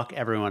like fuck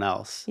everyone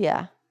else.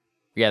 Yeah.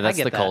 Yeah, that's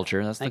get the that.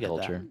 culture. That's I the get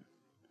culture. that.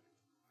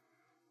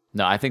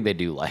 No, I think they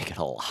do like it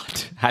a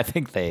lot. I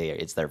think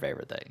it's their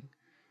favorite thing.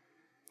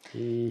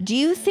 Do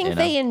you think You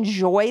know? they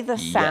enjoy the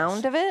Yes.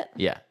 sound of it?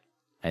 Yeah,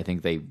 I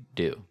think they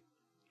do.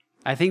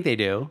 I think they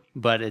do,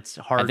 but it's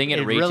hard. I think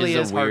it reaches really a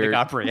is hard to weird.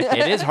 comprehend.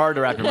 It is hard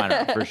to wrap your mind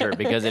around for sure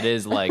because it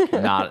is like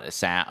not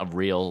a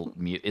real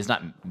mute. It's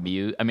not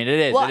mute. I mean, it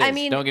is. Well, it is. I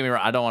mean- don't get me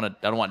wrong. I don't want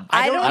I don't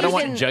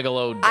want even-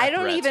 Juggalo. I death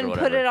don't threats or even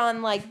put whatever. it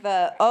on like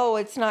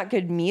it's not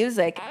good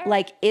music.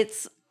 Like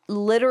it's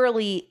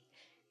literally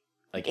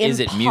Like, is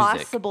it music?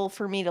 impossible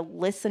for me to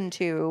listen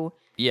to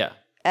Yeah.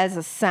 as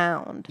a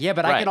sound. Yeah,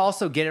 but I Right. can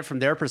also get it from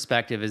their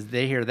perspective is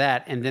they hear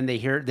that and then they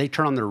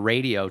turn on their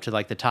radio to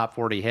like the top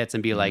 40 hits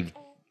and be Mm-hmm.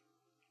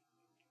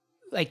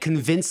 like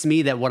convince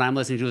me that what I'm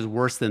listening to is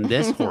worse than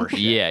this horseshit.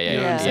 Yeah. You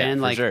know what I'm Yeah. saying?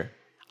 for Like sure.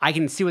 I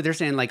can see what they're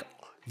saying. Like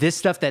this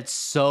stuff that's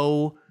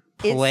so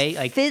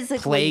physically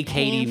placating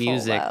painful,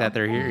 music though. that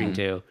they're hearing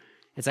to.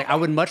 It's like I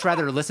would much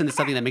rather listen to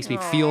something that makes me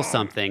feel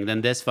something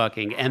than this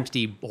fucking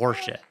empty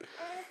horseshit.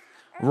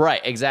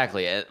 Right.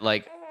 Exactly.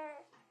 Like,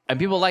 and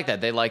people like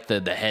that. They like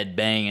the head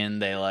banging.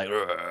 They like.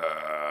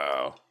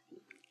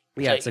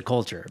 Yeah, it's a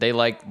culture. They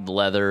like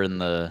leather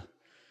and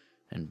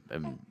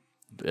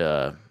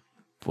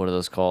what are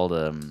those called?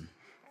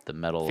 The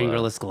metal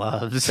Fingerless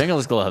gloves,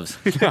 fingerless gloves.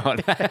 No,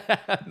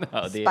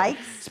 Spikes?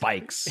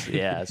 Spikes.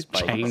 Yeah,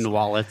 spikes. chain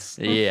wallets,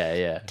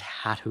 Yeah.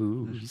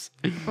 tattoos.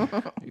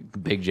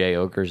 Big J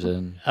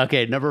Okerson.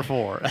 Okay, number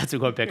 4. That's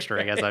what I'm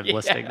picturing as I'm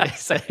listing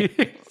this.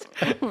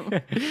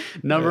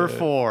 Number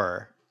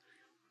 4,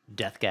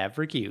 Death Cab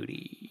for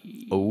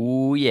Cutie.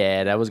 Oh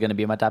yeah, that was gonna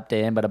be my top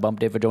 10, but I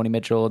bumped it for Joni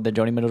Mitchell. Then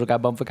Joni Mitchell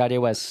got bumped for Kanye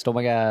West. Oh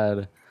my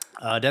god.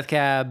 Death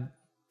Cab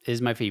is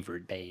my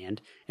favorite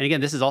band, and again,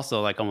 this is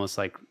also like almost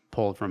like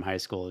pulled from high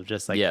school.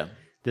 Just like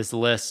this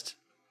list,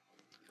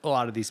 a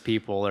lot of these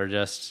people are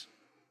just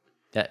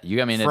Yeah, you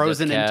got me into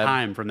frozen Death in Cab.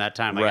 time from that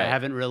time. Like I Right.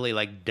 haven't really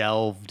like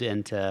delved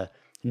into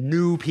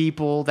new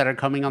people that are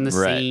coming on the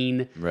Right.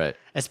 scene, Right.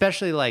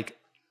 especially like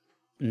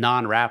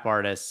non-rap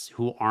artists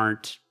who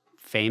aren't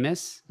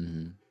famous.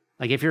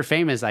 Like if you're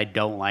famous, I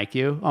don't like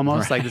you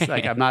almost like this.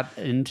 Like I'm not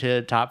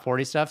into top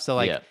 40 stuff. So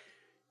like Yeah.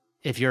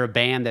 if you're a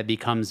band that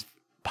becomes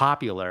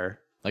popular,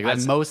 Like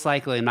I'm most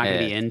likely I'm not going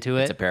to be into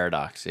It's it. a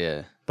paradox,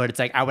 yeah. But it's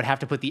like I would have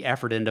to put the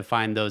effort in to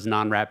find those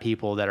non-rap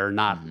people that are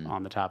not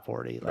on the top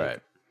 40.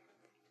 Like,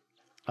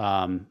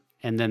 Right.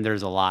 And then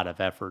there's a lot of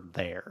effort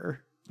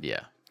there.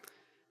 Yeah.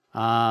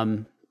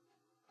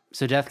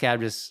 So Death Cab,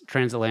 just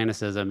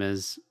Transatlanticism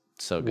is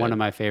So good. one of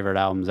my favorite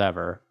albums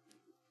ever.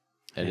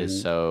 It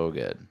is so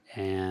good.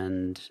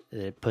 And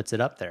it puts it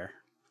up there.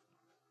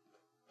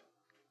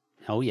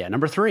 Oh, yeah.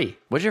 Number 3.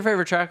 What's your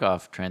favorite track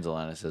off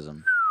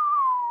Transatlanticism?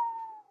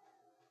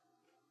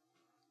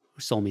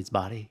 Soul Meets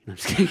Body. No, I'm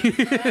just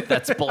kidding.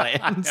 That's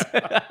bland.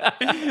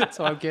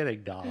 So I'm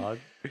kidding, dog.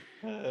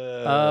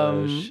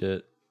 Oh,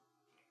 shit.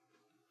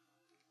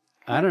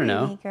 I don't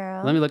know. Baby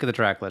girl. Let me look at the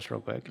track list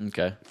real quick.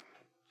 Okay.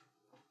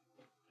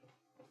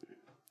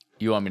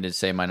 You want me to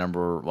say my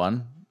number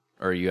 1?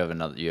 Or you have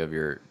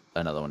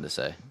another one to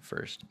say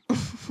first? I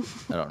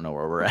don't know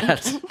where we're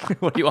at.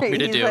 What do you want me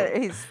to do?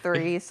 He's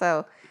 3,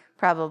 so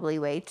probably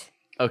wait.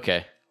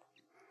 Okay.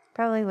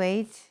 Probably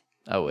wait.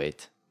 I'll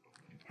wait.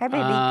 Hi,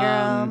 baby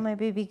girl. My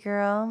baby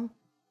girl.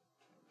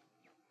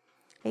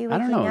 Are you I waking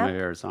don't know what my up?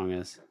 favorite song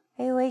is.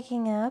 Are you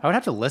waking up? I would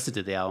have to listen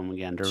to the album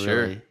again to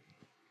Sure. really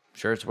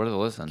Sure, it's worth a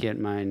listen. get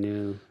my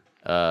new.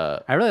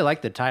 I really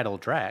like the title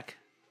track.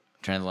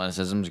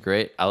 Transatlanticism is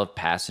great. I love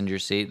Passenger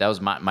Seat. That was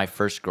my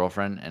first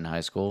girlfriend in high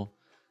school.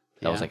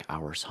 That was Yeah. like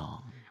our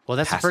song. Well,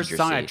 that's the Passenger first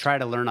song I Seat. tried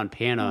to learn on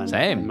piano. And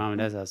Same. Mom and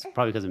Dad's house.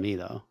 Probably because of me,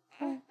 though.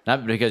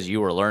 Not because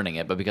you were learning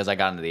it, but because I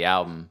got into the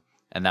album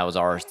and that was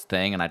our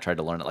thing, and I tried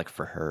to learn it like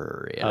for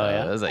her. You know? Oh,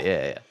 yeah? I was like,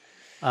 yeah.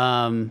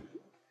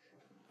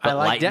 I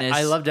like. Lightness-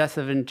 I love Death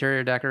of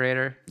Interior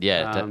Decorator.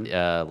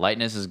 Yeah,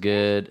 Lightness is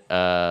good.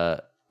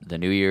 The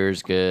New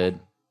Year's good.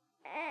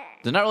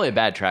 There's not really a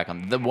bad track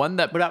on the one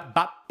that.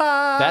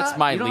 That's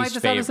my You don't like least the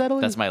sound of favorite.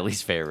 settling? That's my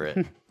least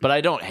favorite, but I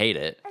don't hate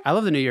it. I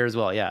love the New Year as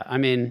well. Yeah, I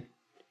mean,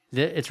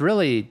 it's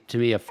really to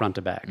me a front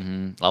to back.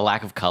 A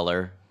lack of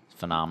color,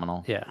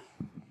 phenomenal. Yeah.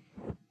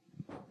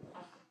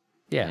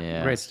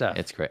 Yeah, great stuff.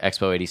 It's great.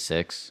 Expo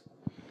 '86.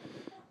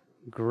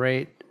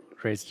 Great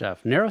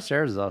stuff. Narrow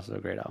Stairs is also a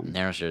great album.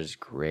 Narrow Stairs is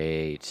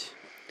great.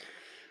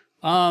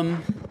 My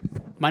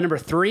number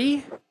 3.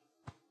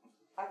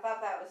 I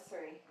thought that was 3.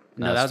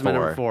 No, That's that was my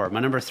number 4. 4. My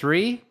number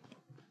 3.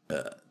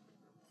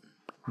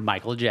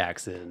 Michael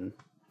Jackson.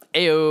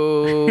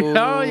 Ayo.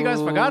 Oh, you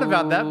guys forgot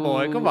about that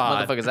boy. Come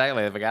on. Motherfuckers act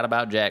like they forgot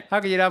about Jack. How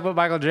can you not put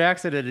Michael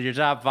Jackson into your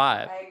top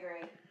 5? I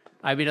agree.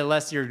 I mean,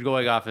 unless you're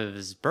going off of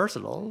his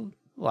personal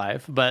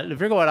life, but if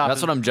you're going off,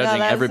 That's of, what I'm judging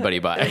that's- everybody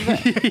by.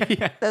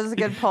 That was a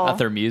good poll. Not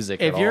their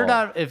music. If at you're all.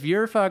 not, if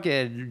you're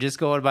fucking just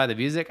going by the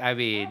music, I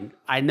mean,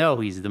 I know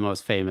he's the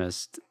most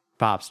famous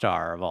pop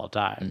star of all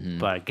time,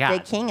 but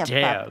god king of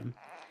damn,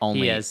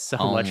 only he has so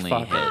much only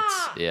fucking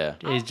hits. Yeah.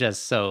 He's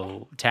just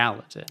so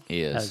talented.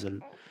 He is. as a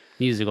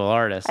musical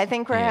artist. I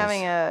think we're Yes.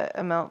 having a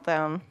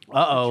meltdown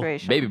Uh-oh.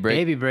 situation. Baby break.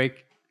 Baby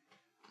break.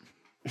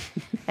 I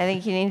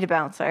think you need a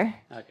bouncer.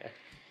 Okay,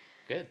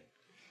 good.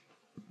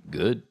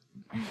 Good.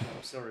 I'm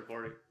still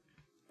recording.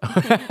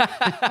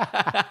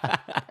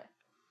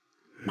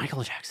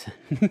 Michael Jackson.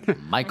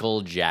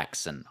 Michael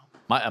Jackson.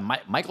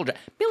 Michael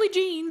Billie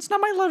Jean's not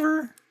my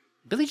lover.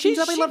 Billie Jean's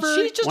not my lover.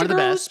 She's just One a of the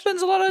girl who best.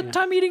 spends a lot of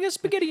time eating a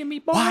spaghetti and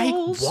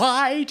meatballs.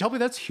 Why? Tell me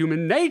that's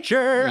human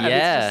nature. I mean, it's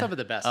Yeah. just some of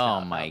the best. Oh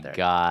stuff my out there.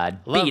 God.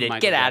 Love Beat it.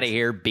 Michael Get out of Jackson.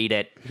 here. Beat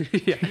it.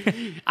 Yeah.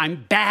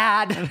 I'm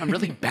bad. I'm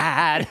really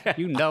bad.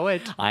 You know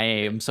it. I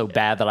am so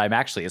bad that I'm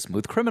actually a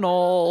smooth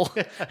criminal.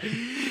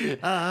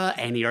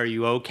 Annie, are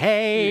you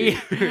okay?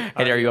 Hey,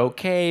 are you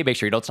okay? Make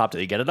sure you don't stop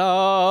till you get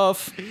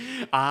enough.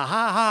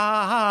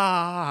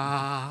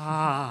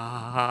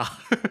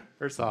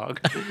 Her song.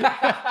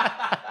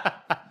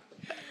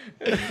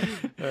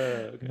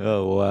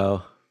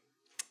 Oh,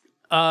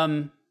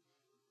 wow.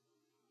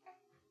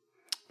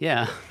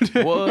 Yeah.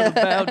 What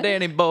about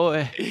Danny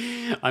Boy?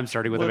 I'm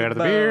starting with a What man of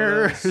the about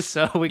beer. us?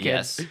 So we can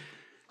Yes.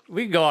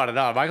 we can go on and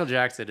on. Michael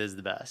Jackson is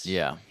the best.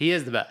 Yeah. He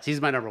is the best.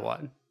 He's my number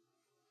 1.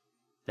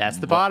 That's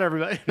the pod,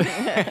 everybody.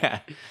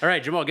 All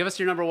right, Jamal, give us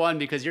your number 1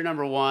 because your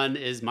number 1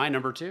 is my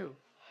number 2.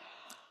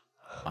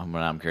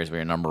 I'm curious what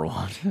your number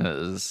 1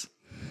 is.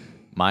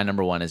 My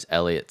number 1 is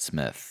Elliott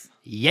Smith.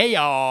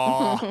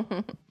 Yeah.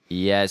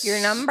 Yes. Your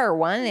number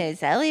 1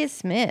 is Elliott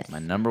Smith. My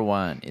number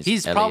 1 is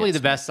He's Elliott probably the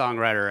Smith. best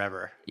songwriter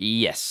ever.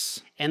 Yes.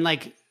 And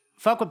like,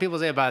 fuck what people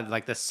say about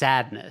like the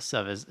sadness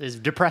of his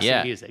depressing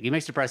Yeah. music. He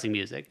makes depressing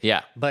music.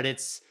 Yeah. But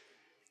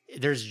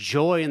there's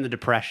joy in the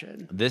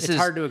depression. It's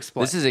hard to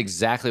explain. This is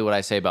exactly what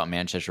I say about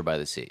Manchester by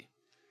the Sea.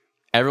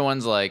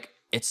 Everyone's like,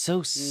 it's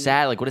so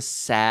sad. Like, what a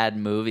sad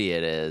movie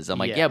it is. I'm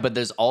like, Yeah. yeah, but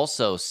there's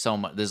also so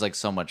much. There's like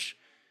so much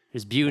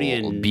There's beauty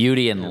and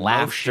and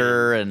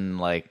laughter and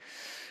like.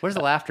 Where's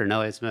the laughter in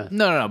Elliott Smith?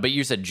 No. But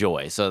you said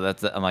joy, so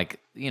that's. I'm like,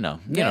 you know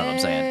what I'm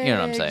saying. You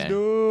know what I'm saying.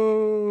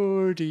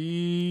 Door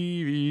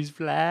TV's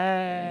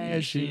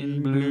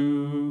flashing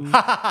blue.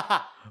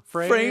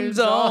 Frames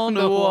on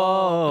the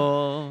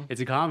wall. It's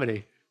a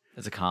comedy.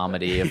 It's a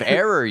comedy of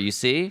error, you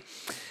see.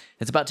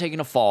 It's about taking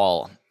a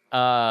fall.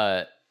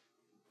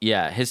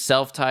 Yeah, his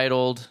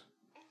self-titled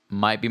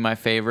might be my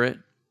favorite.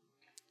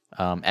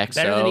 EXO.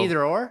 Better than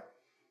Either Or?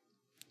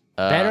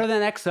 Better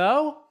than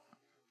XO?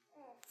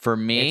 For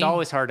me, It's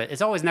always hard to,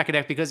 it's always neck and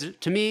neck because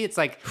to me it's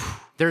like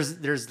there's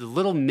the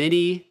little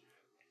mini,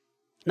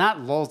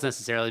 not lulls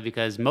necessarily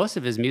because most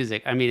of his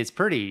music, I mean, it's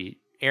pretty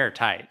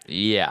airtight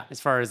yeah. as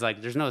far as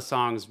like there's no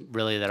songs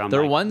really that I'm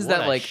There are like, ones what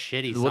that a like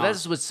shitty well, song.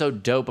 that's what's so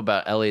dope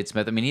about Elliott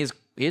Smith. I mean, he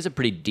has a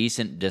pretty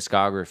decent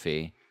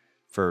discography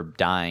for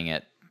dying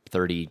at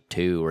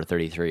 32 or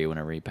 33,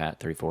 whenever he passed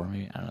 34,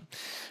 maybe I don't know.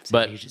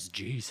 But Age is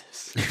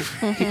Jesus.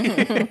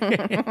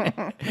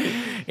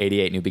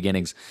 88 New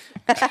Beginnings.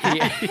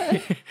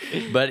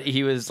 But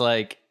he was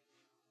like,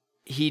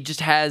 he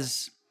just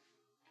has.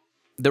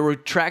 There were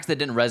tracks that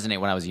didn't resonate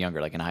when I was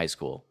younger, like in high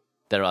school.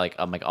 That are like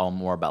I'm like all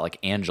more about like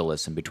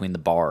Angelus and Between the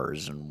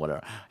Bars and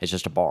whatever. It's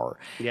just a bar.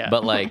 Yeah.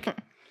 But like,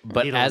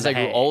 but Needle as in I the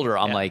grew hay. older,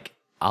 I'm Yeah. like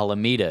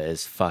Alameda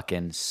is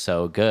fucking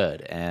so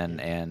good, and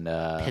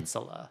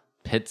Pizzala.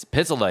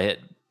 Pizzala hit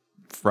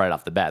right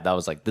off the bat. That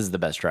was like, this is the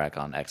best track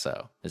on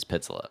XO is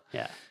Pizzala.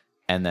 Yeah.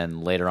 And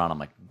then later on, I'm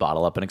like,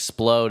 Bottle Up and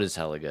Explode is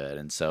hella good,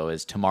 and so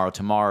is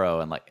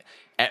Tomorrow, and like,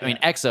 I mean,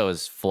 XO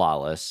is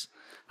flawless.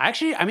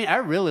 Actually, I mean, I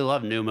really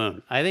love New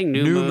Moon. I think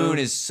New Moon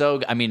is so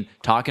good. I mean,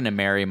 Talking to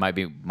Mary might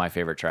be my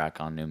favorite track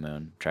on New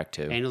Moon, track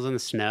 2. Angels in the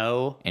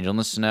Snow. Angel in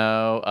the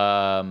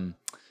Snow.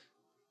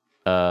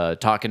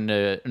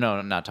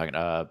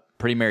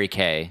 Pretty Mary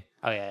Kay.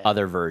 Oh yeah.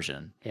 Other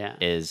version. Yeah.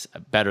 Is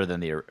better than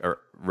the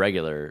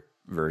regular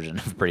version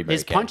of Pretty Mary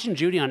Is Kay. Punch and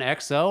Judy on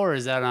XO or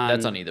is that on?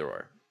 That's on Either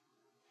Or.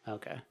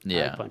 Okay. I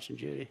Yeah. like Punch and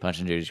Judy. Punch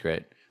and Judy's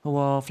great. A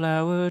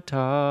wallflower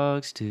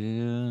talks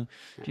to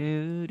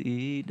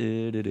Judy.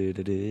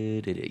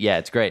 Yeah,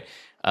 it's great.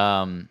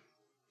 No,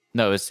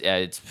 it's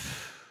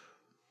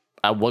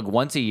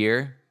once a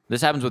year.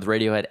 This happens with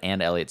Radiohead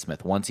and Elliott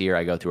Smith. Once a year,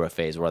 I go through a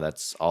phase where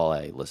that's all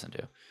I listen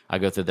to. I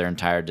go through their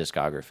entire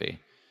discography.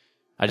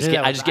 I just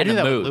get in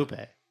a mood. Lupe.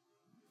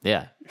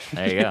 Yeah,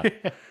 there you go.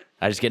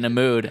 I just get in a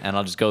mood and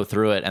I'll just go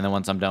through it, and then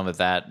once I'm done with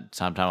that,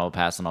 sometime I'll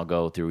pass and I'll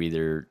go through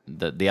either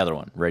the other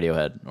one,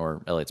 Radiohead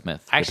or Elliott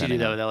Smith. I actually do depending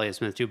that on- with Elliott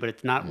Smith too, but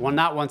it's not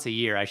not once a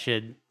year. I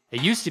should.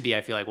 It used to be.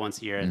 I feel like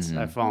once a year. It's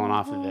I've fallen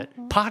off of it.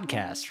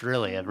 Podcasts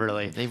really have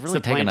really They've really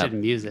taken supplanted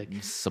up- music.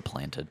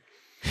 Supplanted.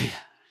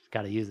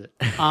 Got to use it.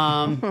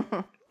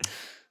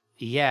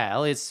 Yeah,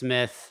 Elliott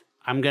Smith.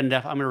 I'm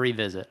gonna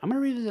revisit. I'm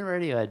gonna revisit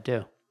Radiohead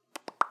too.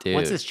 Dude.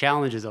 Once this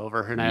challenge is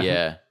over, and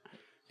Yeah.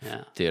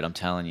 yeah. Dude, I'm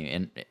telling you,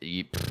 and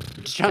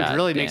This challenge God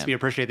really makes damn. me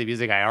appreciate the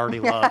music I already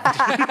loved.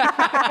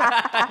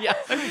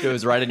 it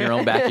was right in your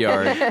own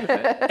backyard.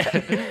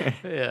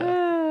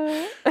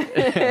 Yeah.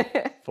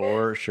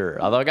 For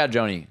sure. Although I got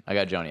Joni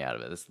out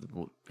of it. This,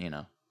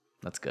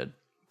 that's good.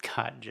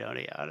 Got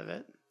Joni out of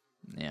it.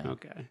 Yeah.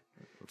 Okay.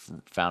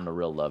 Found a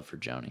real love for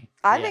Joni.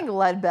 I think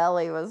Lead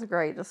Belly was a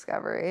great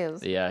discovery.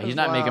 Yeah, he's as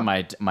not making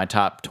well. my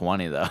top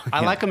 20 though.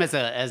 I like him as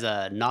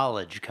a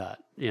knowledge cut,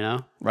 you know?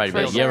 Right,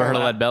 For but you ever heard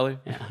of sure. Lead Belly?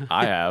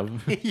 I have.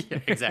 Yeah,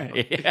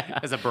 exactly. Yeah.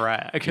 As a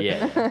brag.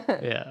 Yeah.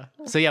 Yeah.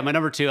 So yeah, my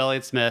number 2,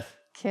 Elliott Smith.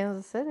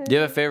 Kansas City. Do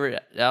you have a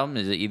favorite album?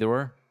 Is it Either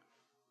Or?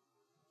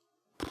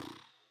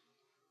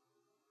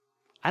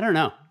 I don't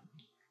know.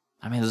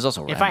 I mean, there's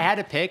also If I had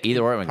to pick,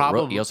 Either Or.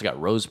 probably You also got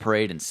Rose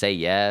Parade and Say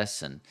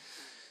Yes, and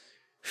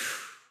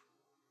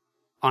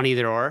on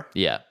Either Or.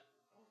 yeah,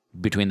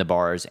 Between the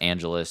Bars,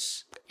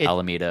 Angelus, It-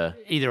 Alameda.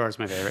 Either Or is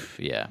my favorite.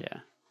 Yeah. Yeah.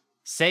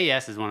 Say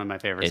Yes is one of my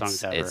favorite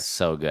songs ever. It's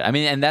so good. I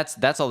mean, and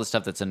that's all the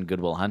stuff that's in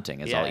Good Will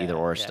Hunting is all Either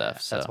Or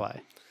stuff. So That's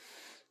why.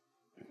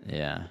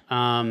 yeah.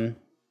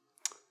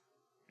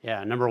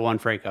 Yeah, number 1,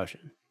 Frank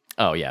Ocean.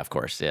 Oh yeah, of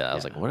course. Yeah, I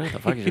was like, what the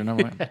fuck is your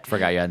number 1?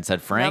 Forgot you hadn't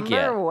said Frank Number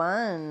yet.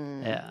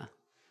 1. Yeah.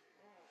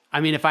 I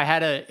mean, if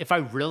I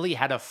really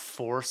had to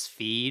force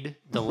feed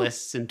the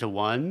lists into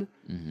one,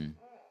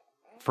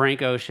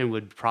 Frank Ocean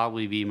would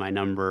probably be my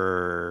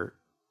number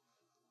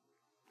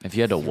If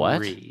you had to what?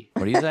 3.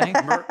 What are you saying?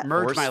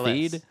 Merge Force my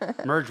feed?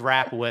 list. Merge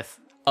rap with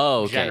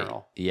Oh, okay.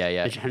 general.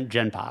 Yeah.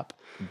 Gen pop.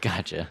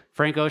 Gotcha.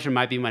 Frank Ocean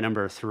might be my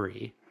number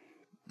 3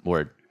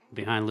 Word.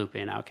 behind Lupe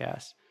and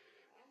Outkast.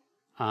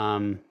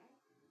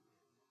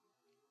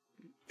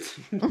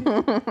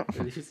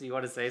 You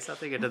want to say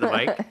something into the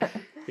mic?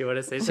 You want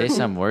to say Say something?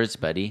 some words,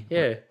 buddy.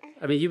 Yeah.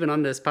 I mean, you've been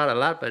on this spot a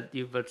lot, but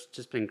you've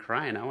just been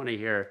crying. I want to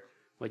hear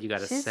what you got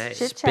to She's say.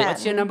 chit-chatting.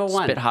 What's your number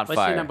 1? Spit hot What's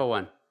fire. your number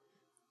 1?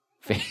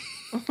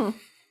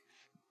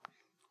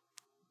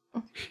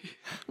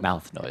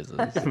 Mouth noises.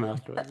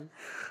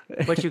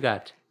 What you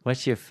got?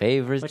 What's your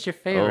favorite? What's your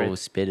favorite? Oh,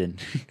 spitting.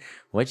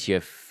 What's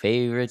your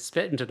favorite?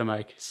 Spit into the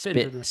mic. Spit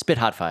into the Spit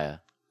hot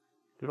fire.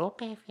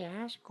 Okay,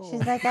 fiasco.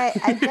 She's like,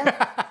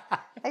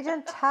 I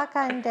don't talk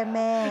on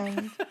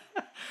demand.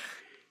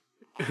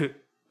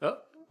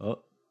 Oh.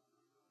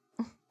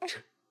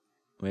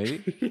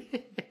 Maybe.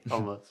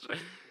 Almost.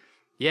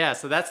 Yeah,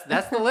 so that's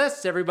the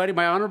list, everybody.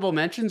 My honorable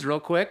mentions, real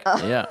quick.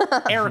 Yeah.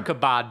 Erica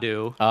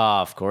Badu,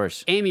 Of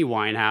course. Amy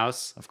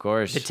Winehouse, Of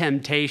course. The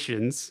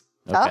Temptations,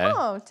 Okay.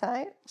 Oh,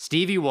 tight.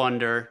 Stevie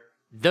Wonder,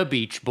 The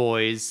Beach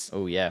Boys,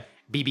 Oh yeah.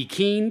 B.B.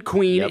 King,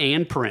 Queen, Yep.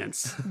 and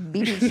Prince.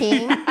 BB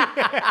King.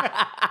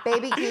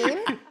 Baby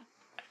King.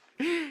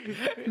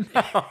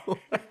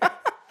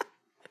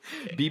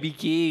 BB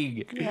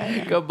King.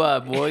 Come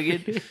on,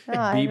 Morgan. Oh,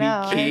 I know.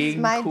 BB It's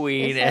King, my-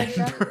 Queen, it's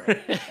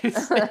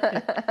Empress.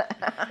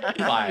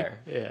 Fire.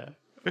 Yeah.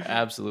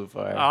 Absolute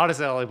fire.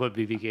 Honestly, I only put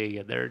BB King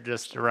in there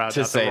just to round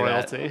To out the say that.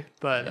 royalty.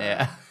 But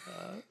Yeah.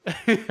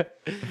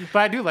 but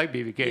I do like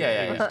BB King.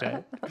 Yeah, I think he's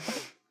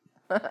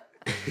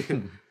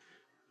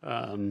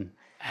tight.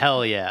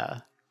 Hell yeah.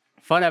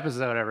 Fun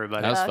episode,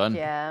 everybody. That was Fuck fun.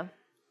 Yeah.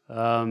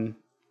 Yeah.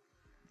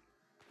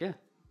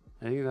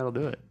 I think that'll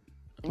do it.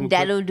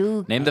 That'll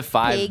do. Name the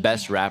 5 Pig.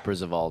 best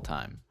rappers of all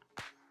time.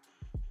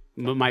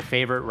 My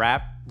favorite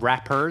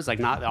rappers, like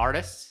not the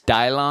artists.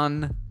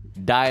 Dylon,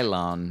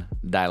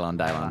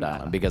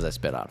 because I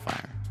spit out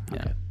fire.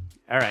 Yeah.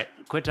 All right.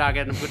 Quit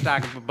talking. Quit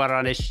talking about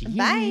on this shit.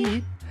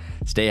 Bye.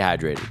 Stay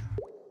hydrated.